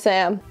father,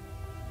 Sam.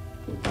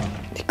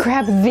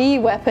 Grab the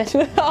weapon.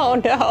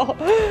 Oh no.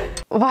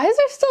 Why is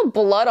there still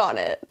blood on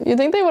it? You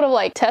think they would have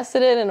like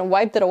tested it and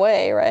wiped it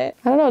away, right?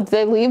 I don't know. Did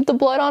they leave the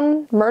blood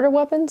on murder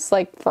weapons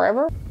like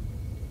forever?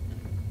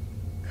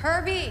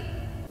 Kirby!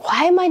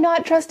 Why am I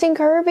not trusting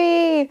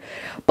Kirby?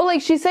 But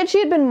like she said she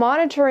had been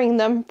monitoring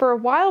them for a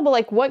while, but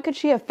like what could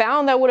she have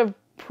found that would have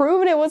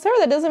proven it was her?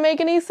 That doesn't make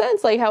any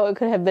sense. Like how it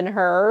could have been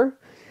her.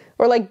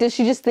 Or like did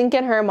she just think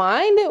in her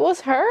mind it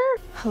was her?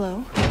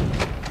 Hello?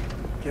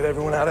 Get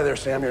everyone out of there,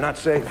 Sam. You're not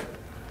safe.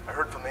 I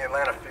heard from the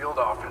Atlanta field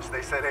office.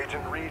 They said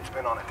Agent Reed's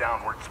been on a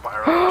downward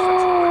spiral ever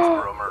since the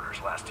Woodsboro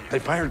murders last year. They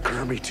fired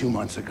Kirby 2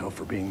 months ago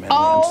for being mentally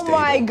unstable. Oh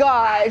my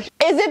gosh.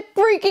 Is it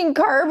freaking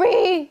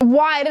Kirby?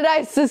 Why did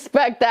I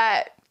suspect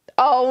that?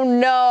 Oh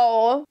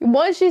no.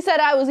 Once she said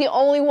I was the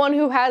only one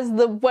who has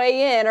the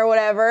way in or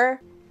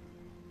whatever.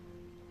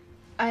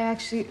 I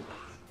actually...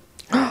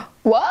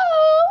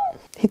 Whoa!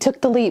 He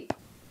took the leap.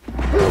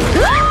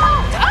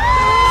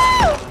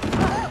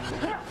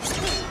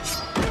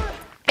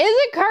 Is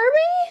it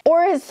Kirby?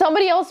 Or is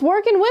somebody else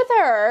working with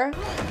her?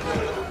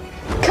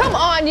 Come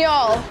on,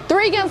 y'all.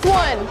 3 against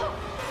 1.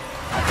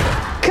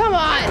 Come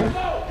on.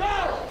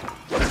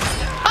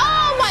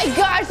 Oh my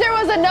gosh, there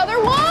was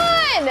another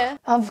one.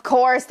 Of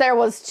course there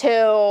was 2.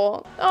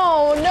 Oh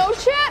no,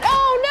 chat.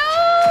 Oh no.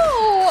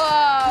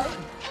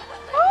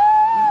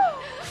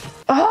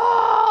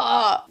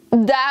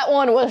 That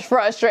one was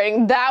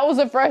frustrating. That was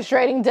a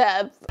frustrating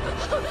death.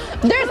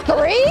 There's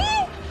 3?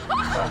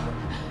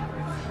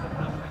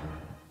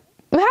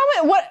 How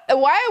many? What?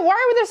 Why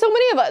were there so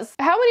many of us?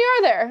 How many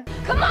are there?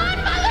 Come on,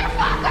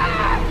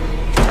 motherfucker!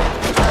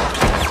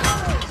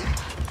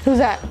 Who's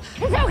that?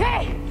 It's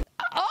okay.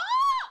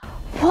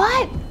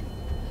 What?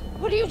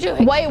 What are you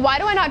doing? Wait, why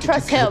do I not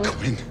trust him?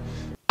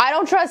 I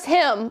don't trust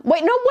him.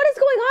 Wait, no, what is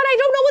going on? I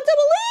don't know what to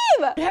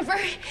believe. Whatever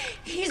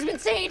he's been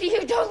saying to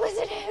you, don't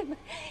listen to him.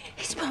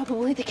 He's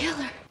probably the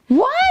killer.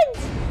 What?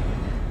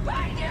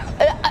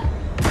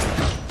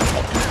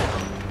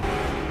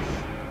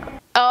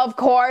 Of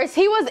course,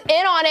 he was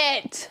in on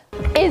it.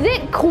 Is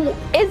it cool?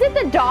 Is it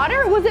the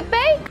daughter? Was it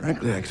fake?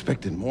 Frankly, I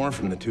expected more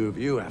from the 2 of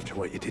you after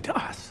what you did to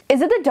us.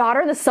 Is it the daughter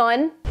and the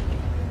son?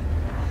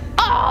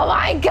 Oh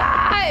my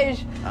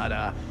gosh!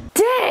 Ta-da.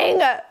 Dang!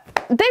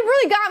 They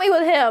really got me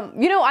with him.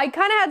 You know, I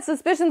kind of had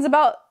suspicions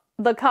about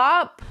the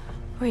cop.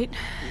 Wait,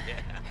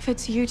 if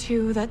it's you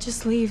 2, that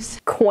just leaves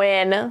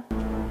Quinn.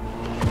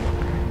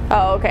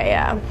 Oh, okay,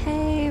 yeah.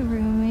 Hey,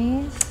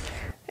 roomies.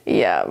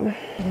 Yeah. You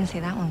didn't see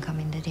that one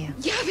coming, did you?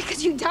 Yeah,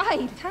 because you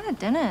died. Kinda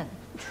didn't.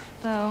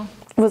 So.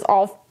 It was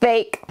all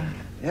fake.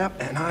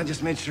 Yep, and I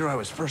just made sure I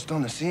was first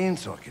on the scene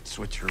so I could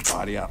switch her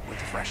body out with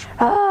a fresh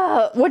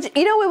one. Which,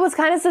 you know, it was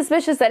kind of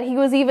suspicious that he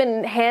was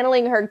even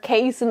handling her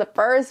case in the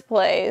first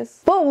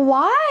place. But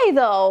why,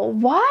 though?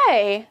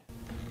 Why?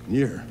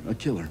 You're a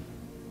killer.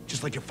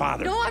 Just like your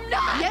father. No, I'm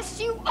not. Yes,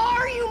 you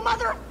are, you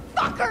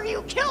motherfucker.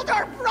 You killed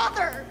our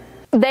brother.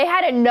 They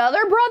had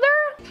another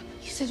brother?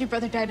 You said your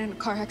brother died in a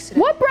car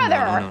accident. What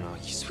brother? No,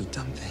 you sweet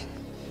dumb thing.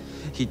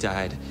 He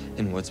died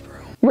in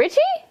Woodsboro. Richie?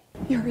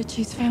 You're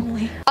Richie's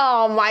family.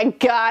 Oh my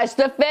gosh,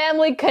 the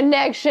family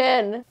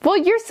connection. Well,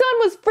 your son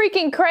was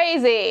freaking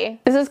crazy.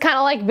 This is kind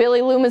of like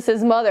Billy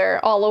Loomis's mother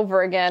all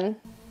over again.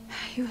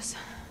 He was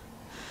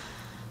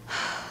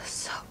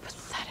so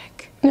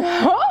pathetic.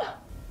 Huh?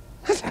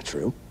 That's not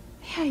true.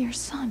 Yeah, your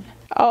son.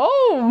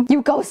 Oh,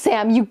 you go,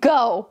 Sam, you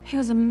go. He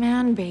was a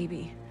man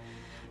baby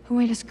who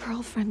made his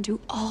girlfriend do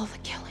all the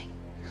killing.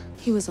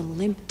 He was a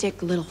limp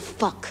dick little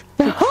fuck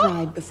who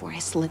cried before I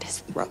slit his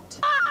throat.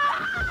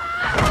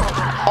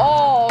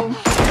 Oh.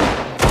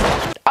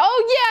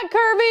 Oh yeah,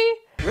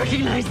 Kirby.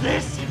 Recognize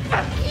this?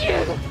 Fuck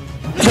you.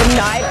 The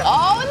knife.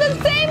 Oh, in the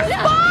same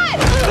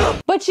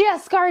spot. But she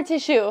has scar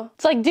tissue.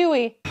 It's like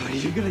Dewey. What are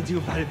you gonna do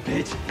about it,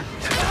 bitch?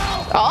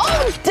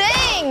 Oh,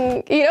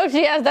 dang. You know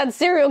she has that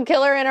serial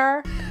killer in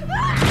her.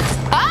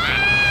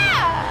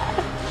 Ah!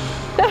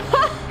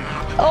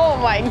 Oh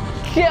my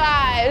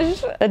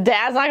gosh. The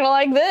dad's not gonna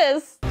like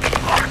this.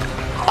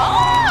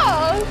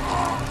 Oh!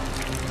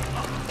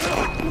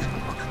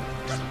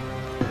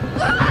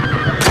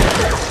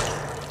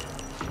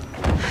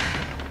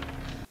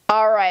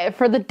 All right,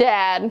 for the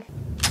dad.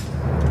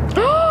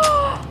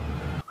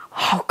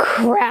 Oh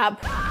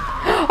crap.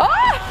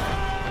 Ah!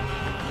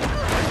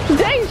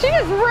 Dang, she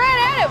just ran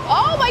at him.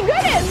 Oh my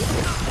goodness.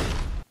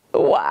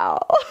 Wow.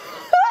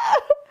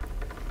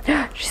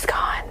 She's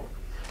gone.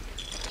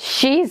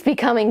 She's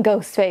becoming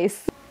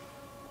Ghostface.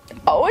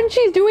 Oh, and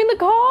she's doing the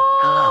call.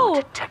 Hello,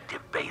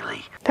 Detective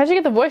Bailey. How'd you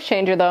get the voice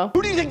changer, though?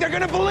 Who do you think they're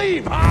gonna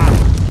believe?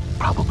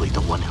 Probably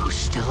the one who's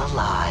still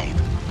alive.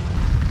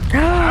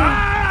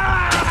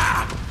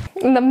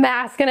 And the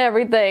mask and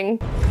everything.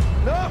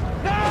 No,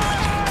 no!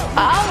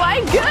 Oh my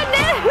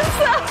goodness!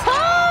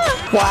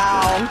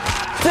 Wow.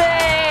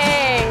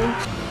 Dang!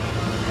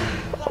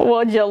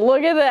 Would you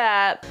look at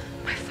that?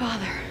 My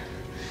father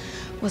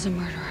was a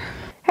murderer.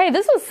 Hey,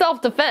 this was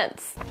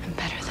self-defense. I'm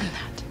better than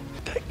that.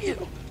 Thank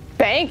you.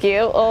 Thank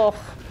you. Oh.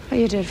 But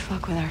you did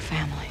fuck with our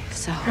family,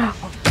 so.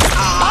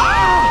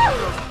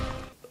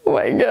 Oh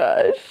my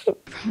gosh. I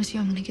promise you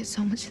I'm gonna get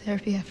so much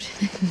therapy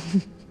after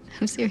this.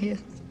 I'm serious.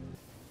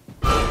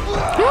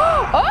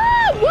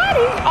 Oh, what?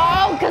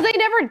 Oh, because they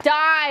never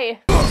die.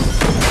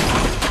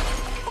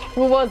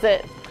 Who was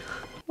it?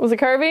 Was it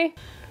Kirby?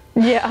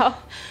 Yeah.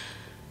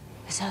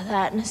 I saw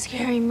that in a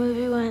scary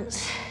movie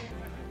once.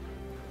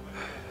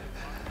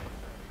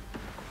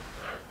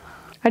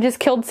 I just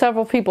killed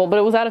several people, but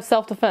it was out of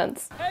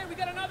self-defense. Hey, we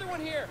got another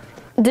one here.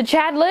 Did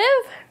Chad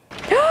live?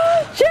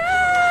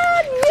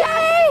 Chad!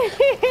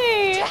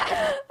 Yay!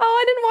 Oh,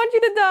 I didn't want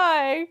you to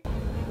die.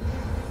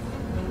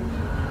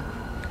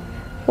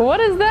 What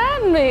does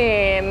that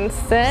mean,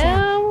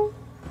 Sam?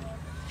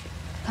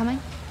 Coming?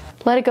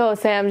 Let it go,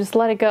 Sam. Just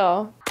let it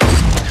go.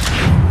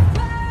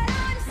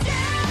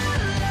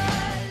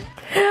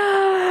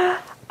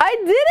 I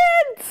did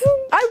it!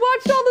 I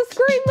watched all the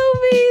Scream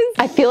movies.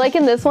 I feel like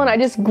in this one, I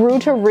just grew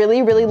to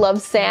really, really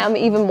love Sam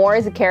even more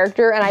as a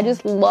character, and I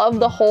just love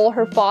the whole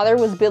her father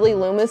was Billy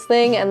Loomis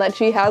thing, and that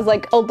she has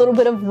like a little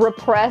bit of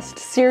repressed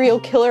serial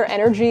killer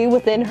energy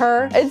within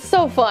her. It's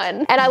so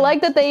fun. And I like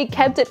that they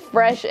kept it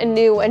fresh and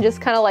new and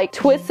just kind of like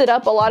twisted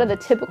up a lot of the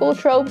typical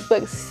tropes,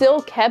 but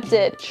still kept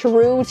it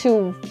true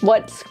to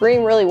what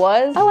Scream really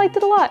was. I liked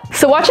it a lot.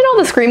 So watching all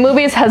the Scream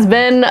movies has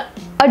been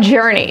a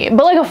journey,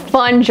 but like a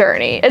fun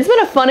journey. It's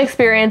been a fun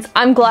experience.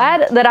 I'm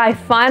glad that I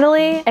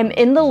finally am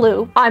in the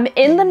loop. I'm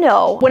in the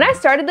know. When I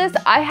started this,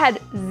 I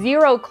had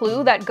zero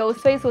clue that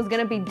Ghostface was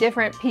gonna be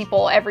different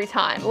people every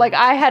time. Like,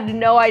 I had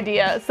no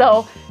idea.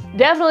 So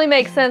definitely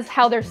makes sense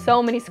how there's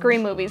so many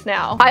Scream movies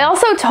now. I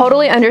also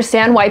totally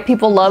understand why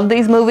people love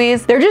these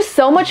movies. They're just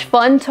so much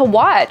fun to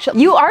watch.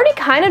 You already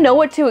kind of know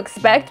what to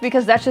expect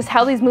because that's just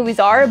how these movies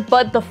are,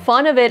 but the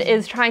fun of it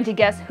is trying to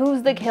guess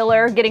who's the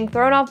killer, getting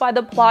thrown off by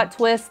the plot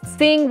twists,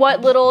 seeing what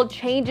little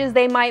changes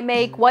they might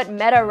make, what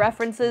meta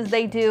references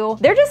they do.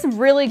 They're just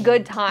really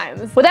good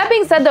times. With that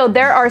being said though,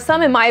 there are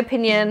some, in my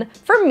opinion,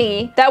 for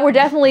me, that were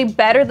definitely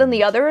better than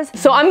the others.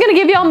 So I'm gonna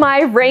give y'all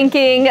my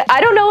ranking. I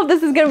don't know if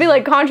this is gonna be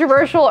like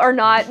controversial or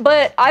not,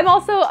 but I'm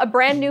also a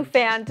brand new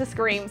fan to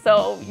Scream,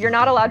 so you're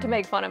not allowed to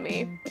make fun of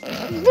me.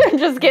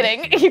 Just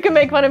kidding. You can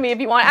make fun of me if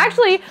you want.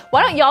 Actually,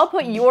 why don't y'all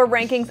put your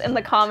rankings in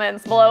the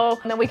comments below,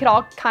 and then we could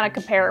all kind of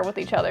compare with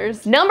each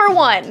other's. Number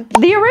 1,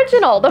 the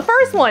original, the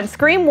first one,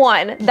 Scream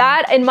 1.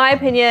 That, in my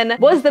opinion,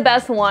 was the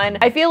best one.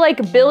 I feel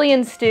like Billy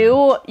and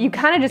Stu, you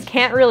kind of just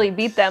can't really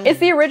beat them. It's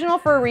the original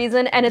for a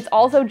reason, and it's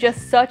also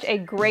just such a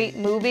great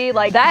movie.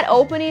 Like, that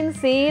opening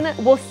scene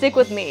will stick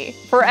with me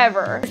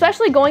forever.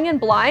 Especially going in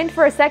blind.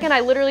 For a second,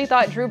 I literally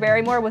thought Drew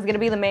Barrymore was gonna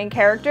be the main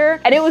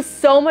character, and it was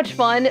so much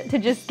fun to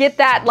just get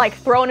that like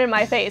thrown in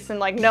my face and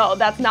like, no,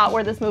 that's not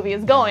where this movie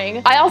is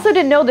going. I also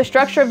didn't know the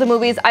structure of the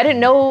movies. I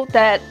didn't know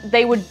that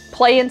they would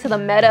play into the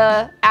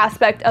meta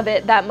aspect of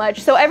it that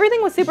much. So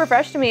everything was super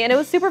fresh to me and it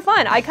was super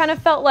fun. I kind of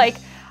felt like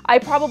I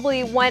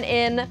probably went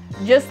in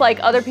just like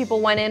other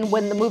people went in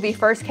when the movie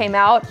first came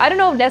out. I don't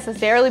know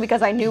necessarily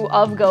because I knew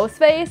of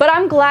Ghostface, but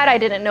I'm glad I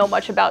didn't know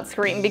much about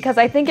Scream because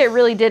I think it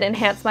really did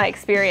enhance my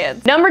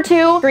experience. Number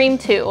 2, Scream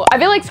 2. I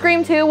feel like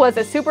Scream 2 was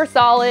a super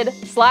solid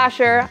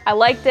slasher. I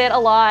liked it a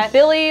lot.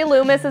 Billy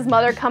Loomis's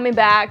mother coming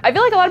back. I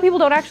feel like a lot of people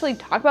don't actually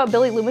talk about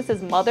Billy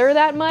Loomis's mother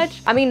that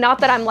much. I mean, not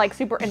that I'm like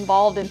super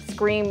involved in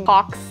Scream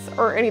talks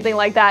or anything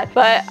like that,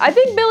 but I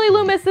think Billy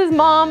Loomis's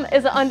mom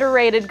is an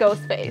underrated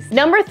Ghostface.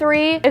 Number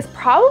 3 is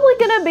probably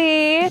gonna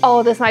be,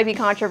 oh, this might be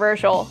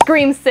controversial,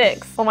 Scream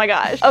 6. Oh my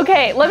gosh.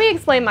 Okay, let me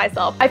explain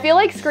myself. I feel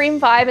like Scream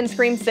 5 and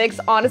Scream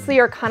 6 honestly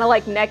are kind of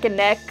like neck and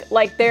neck.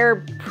 Like, they're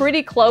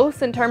pretty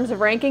close in terms of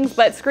rankings,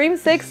 but Scream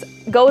 6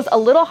 goes a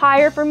little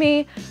higher for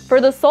me for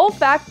the sole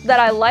fact that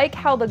I like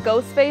how the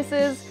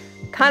Ghostfaces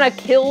kind of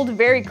killed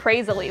very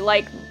crazily.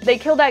 Like, they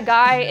killed that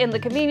guy in the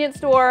convenience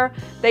store.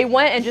 They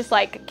went and just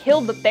like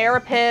killed the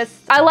therapist.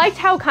 I liked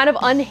how kind of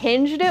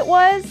unhinged it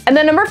was. And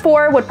then number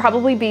 4 would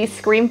probably be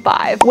Scream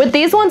 5. With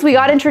these ones, we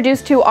got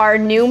introduced to our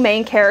new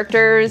main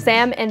characters,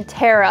 Sam and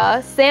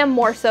Tara. Sam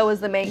more so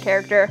is the main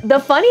character. The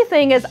funny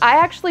thing is I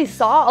actually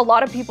saw a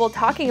lot of people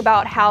talking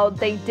about how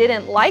they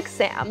didn't like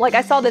Sam. Like,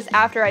 I saw this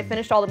after I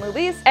finished all the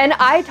movies, and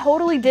I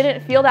totally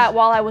didn't feel that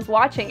while I was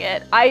watching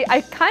it.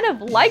 I kind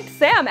of liked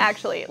Sam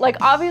actually. Like,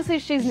 obviously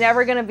she's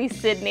never gonna be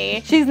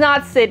Sydney. She's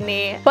not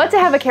Sydney, but to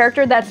have a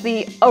character that's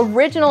the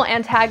original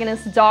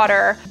antagonist's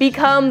daughter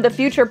become the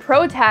future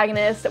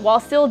protagonist while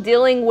still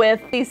dealing with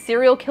these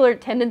serial killer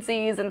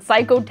tendencies and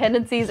psycho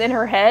tendencies in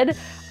her head,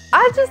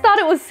 I just thought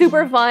it was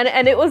super fun,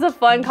 and it was a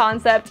fun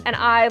concept, and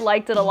I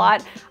liked it a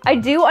lot. I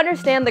do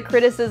understand the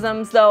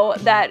criticisms though,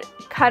 that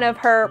kind of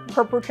her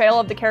portrayal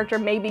of the character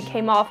maybe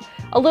came off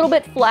a little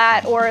bit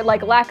flat or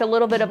like lack a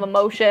little bit of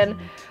emotion.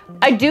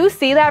 I do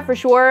see that for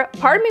sure.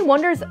 Part of me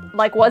wonders,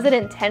 like, was it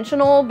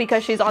intentional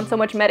because she's on so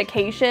much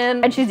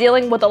medication and she's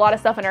dealing with a lot of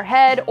stuff in her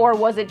head, or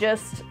was it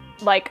just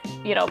like,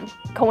 you know,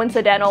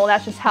 coincidental?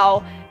 That's just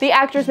how the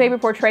actress maybe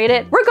portrayed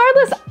it.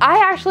 Regardless, I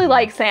actually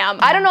like Sam.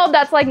 I don't know if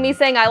that's like me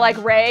saying I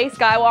like Rey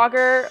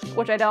Skywalker,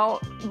 which I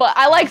don't, but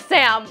I like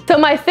Sam. So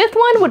my 5th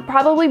one would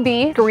probably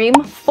be Scream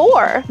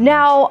 4.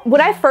 Now, when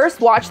I first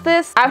watched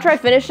this, after I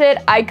finished it,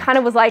 I kind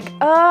of was like,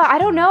 I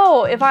don't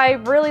know if I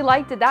really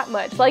liked it that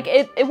much. Like,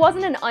 it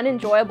wasn't an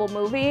unenjoyable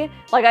movie.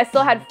 Like, I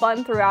still had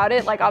fun throughout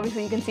it. Like,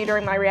 obviously you can see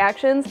during my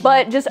reactions,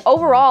 but just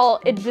overall,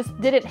 it just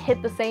didn't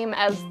hit the same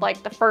as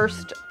like the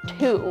first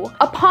 2.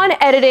 Upon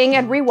editing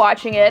and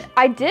rewatching it,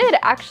 I did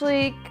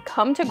actually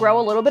come to grow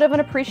a little bit of an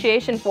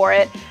appreciation for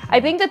it. I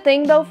think the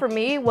thing though for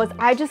me was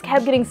I just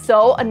kept getting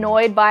so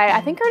annoyed by, I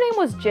think her name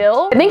was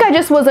Jill. I think I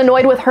just was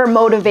annoyed with her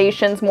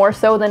motivations more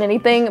so than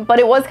anything, but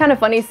it was kind of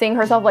funny seeing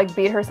herself like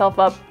beat herself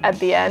up at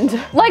the end.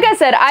 Like I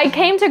said, I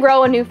came to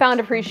grow a newfound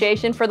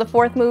appreciation for the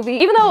 4th movie.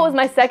 Even though it was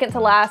my second to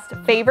last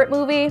favorite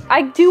movie,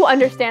 I do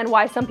understand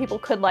why some people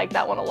could like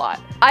that one a lot.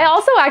 I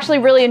also actually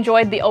really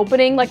enjoyed the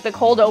opening, like the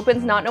cold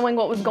opens, not knowing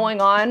what was going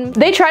on.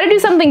 They try to do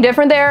something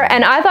different there,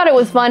 and I thought it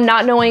was fun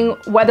not knowing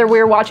whether we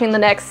were watching the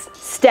next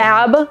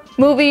Stab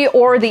movie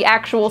or the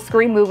actual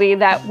Scream movie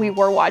that we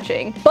were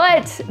watching. But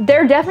but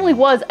there definitely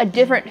was a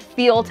different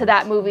feel to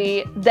that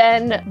movie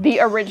than the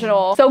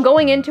original. So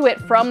going into it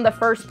from the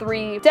first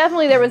 3,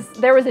 definitely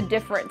there was a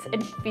difference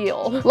in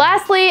feel.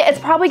 Lastly, it's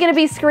probably gonna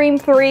be Scream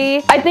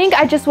 3. I think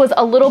I just was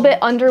a little bit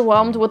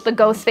underwhelmed with the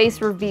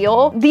Ghostface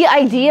reveal. The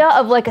idea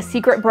of like a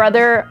secret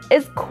brother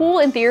is cool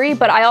in theory,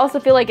 but I also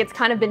feel like it's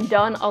kind of been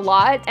done a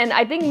lot. And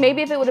I think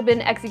maybe if it would have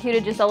been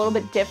executed just a little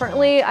bit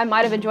differently, I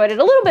might have enjoyed it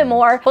a little bit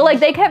more. But like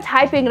they kept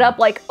hyping it up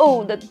like,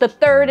 oh, the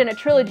third in a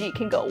trilogy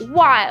can go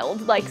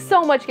wild. Like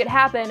so much could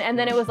happen. And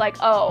then it was like,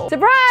 oh,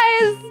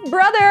 surprise,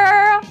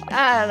 brother.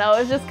 I don't know, it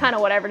was just kind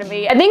of whatever to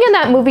me. I think in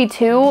that movie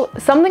too,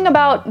 something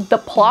about the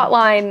plot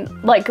line,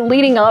 like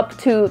leading up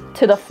to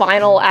the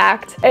final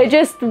act, it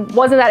just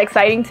wasn't that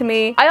exciting to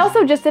me. I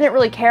also just didn't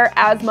really care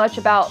as much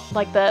about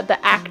like the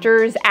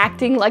actors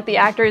acting like the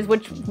actors,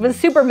 which was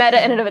super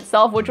meta in and of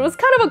itself, which was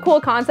kind of a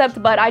cool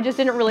concept, but I just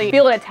didn't really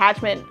feel an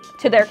attachment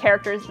to their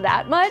characters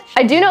that much.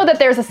 I do know that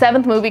there's a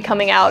 7th movie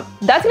coming out.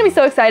 That's gonna be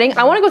so exciting.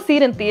 I wanna go see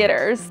it in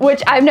theaters,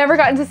 which I've never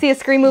gotten to see a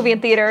Scream movie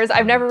in theaters.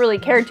 I've never really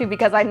cared to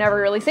because I've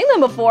never really seen them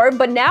before,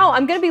 but now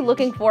I'm gonna be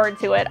looking forward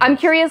to it. I'm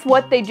curious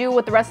what they do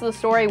with the rest of the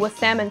story with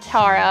Sam and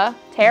Tara.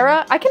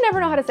 Tara? I can never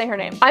know how to say her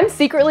name. I'm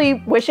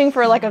secretly wishing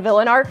for like a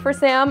villain arc for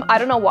Sam. I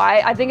don't know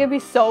why. I think it'd be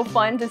so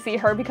fun to see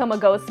her become a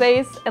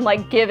Ghostface and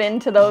like give in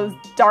to those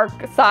dark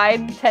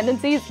side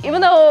tendencies, even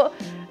though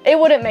it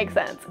wouldn't make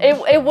sense.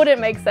 It wouldn't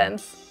make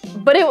sense.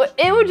 But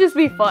it would just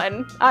be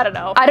fun. I don't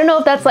know. I don't know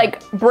if that's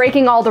like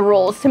breaking all the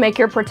rules to make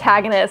your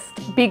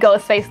protagonist be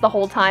Ghostface the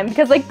whole time,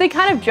 because like they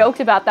kind of joked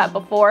about that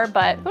before,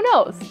 but who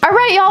knows? All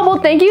right, y'all. Well,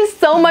 thank you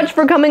so much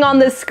for coming on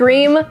this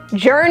Scream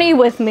journey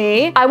with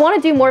me. I want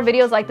to do more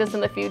videos like this in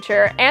the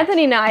future.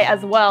 Anthony and I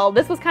as well.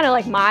 This was kind of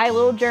like my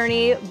little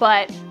journey,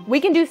 but we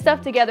can do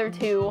stuff together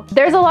too.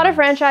 There's a lot of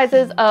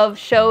franchises of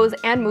shows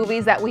and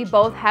movies that we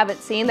both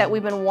haven't seen that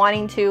we've been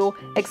wanting to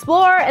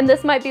explore, and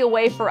this might be a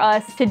way for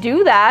us to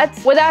do that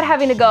without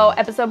having to go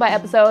episode by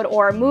episode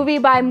or movie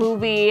by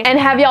movie and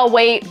have y'all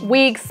wait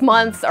weeks,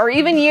 months, or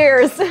even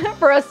years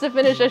for us to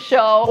finish a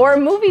show or a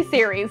movie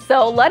series.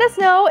 So let us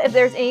know if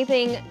there's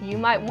anything you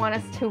might want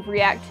us to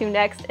react to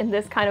next in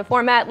this kind of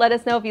format. Let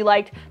us know if you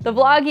liked the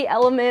vloggy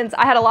elements.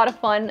 I had a lot of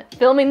fun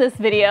filming this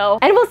video,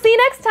 and we'll see you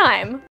next time.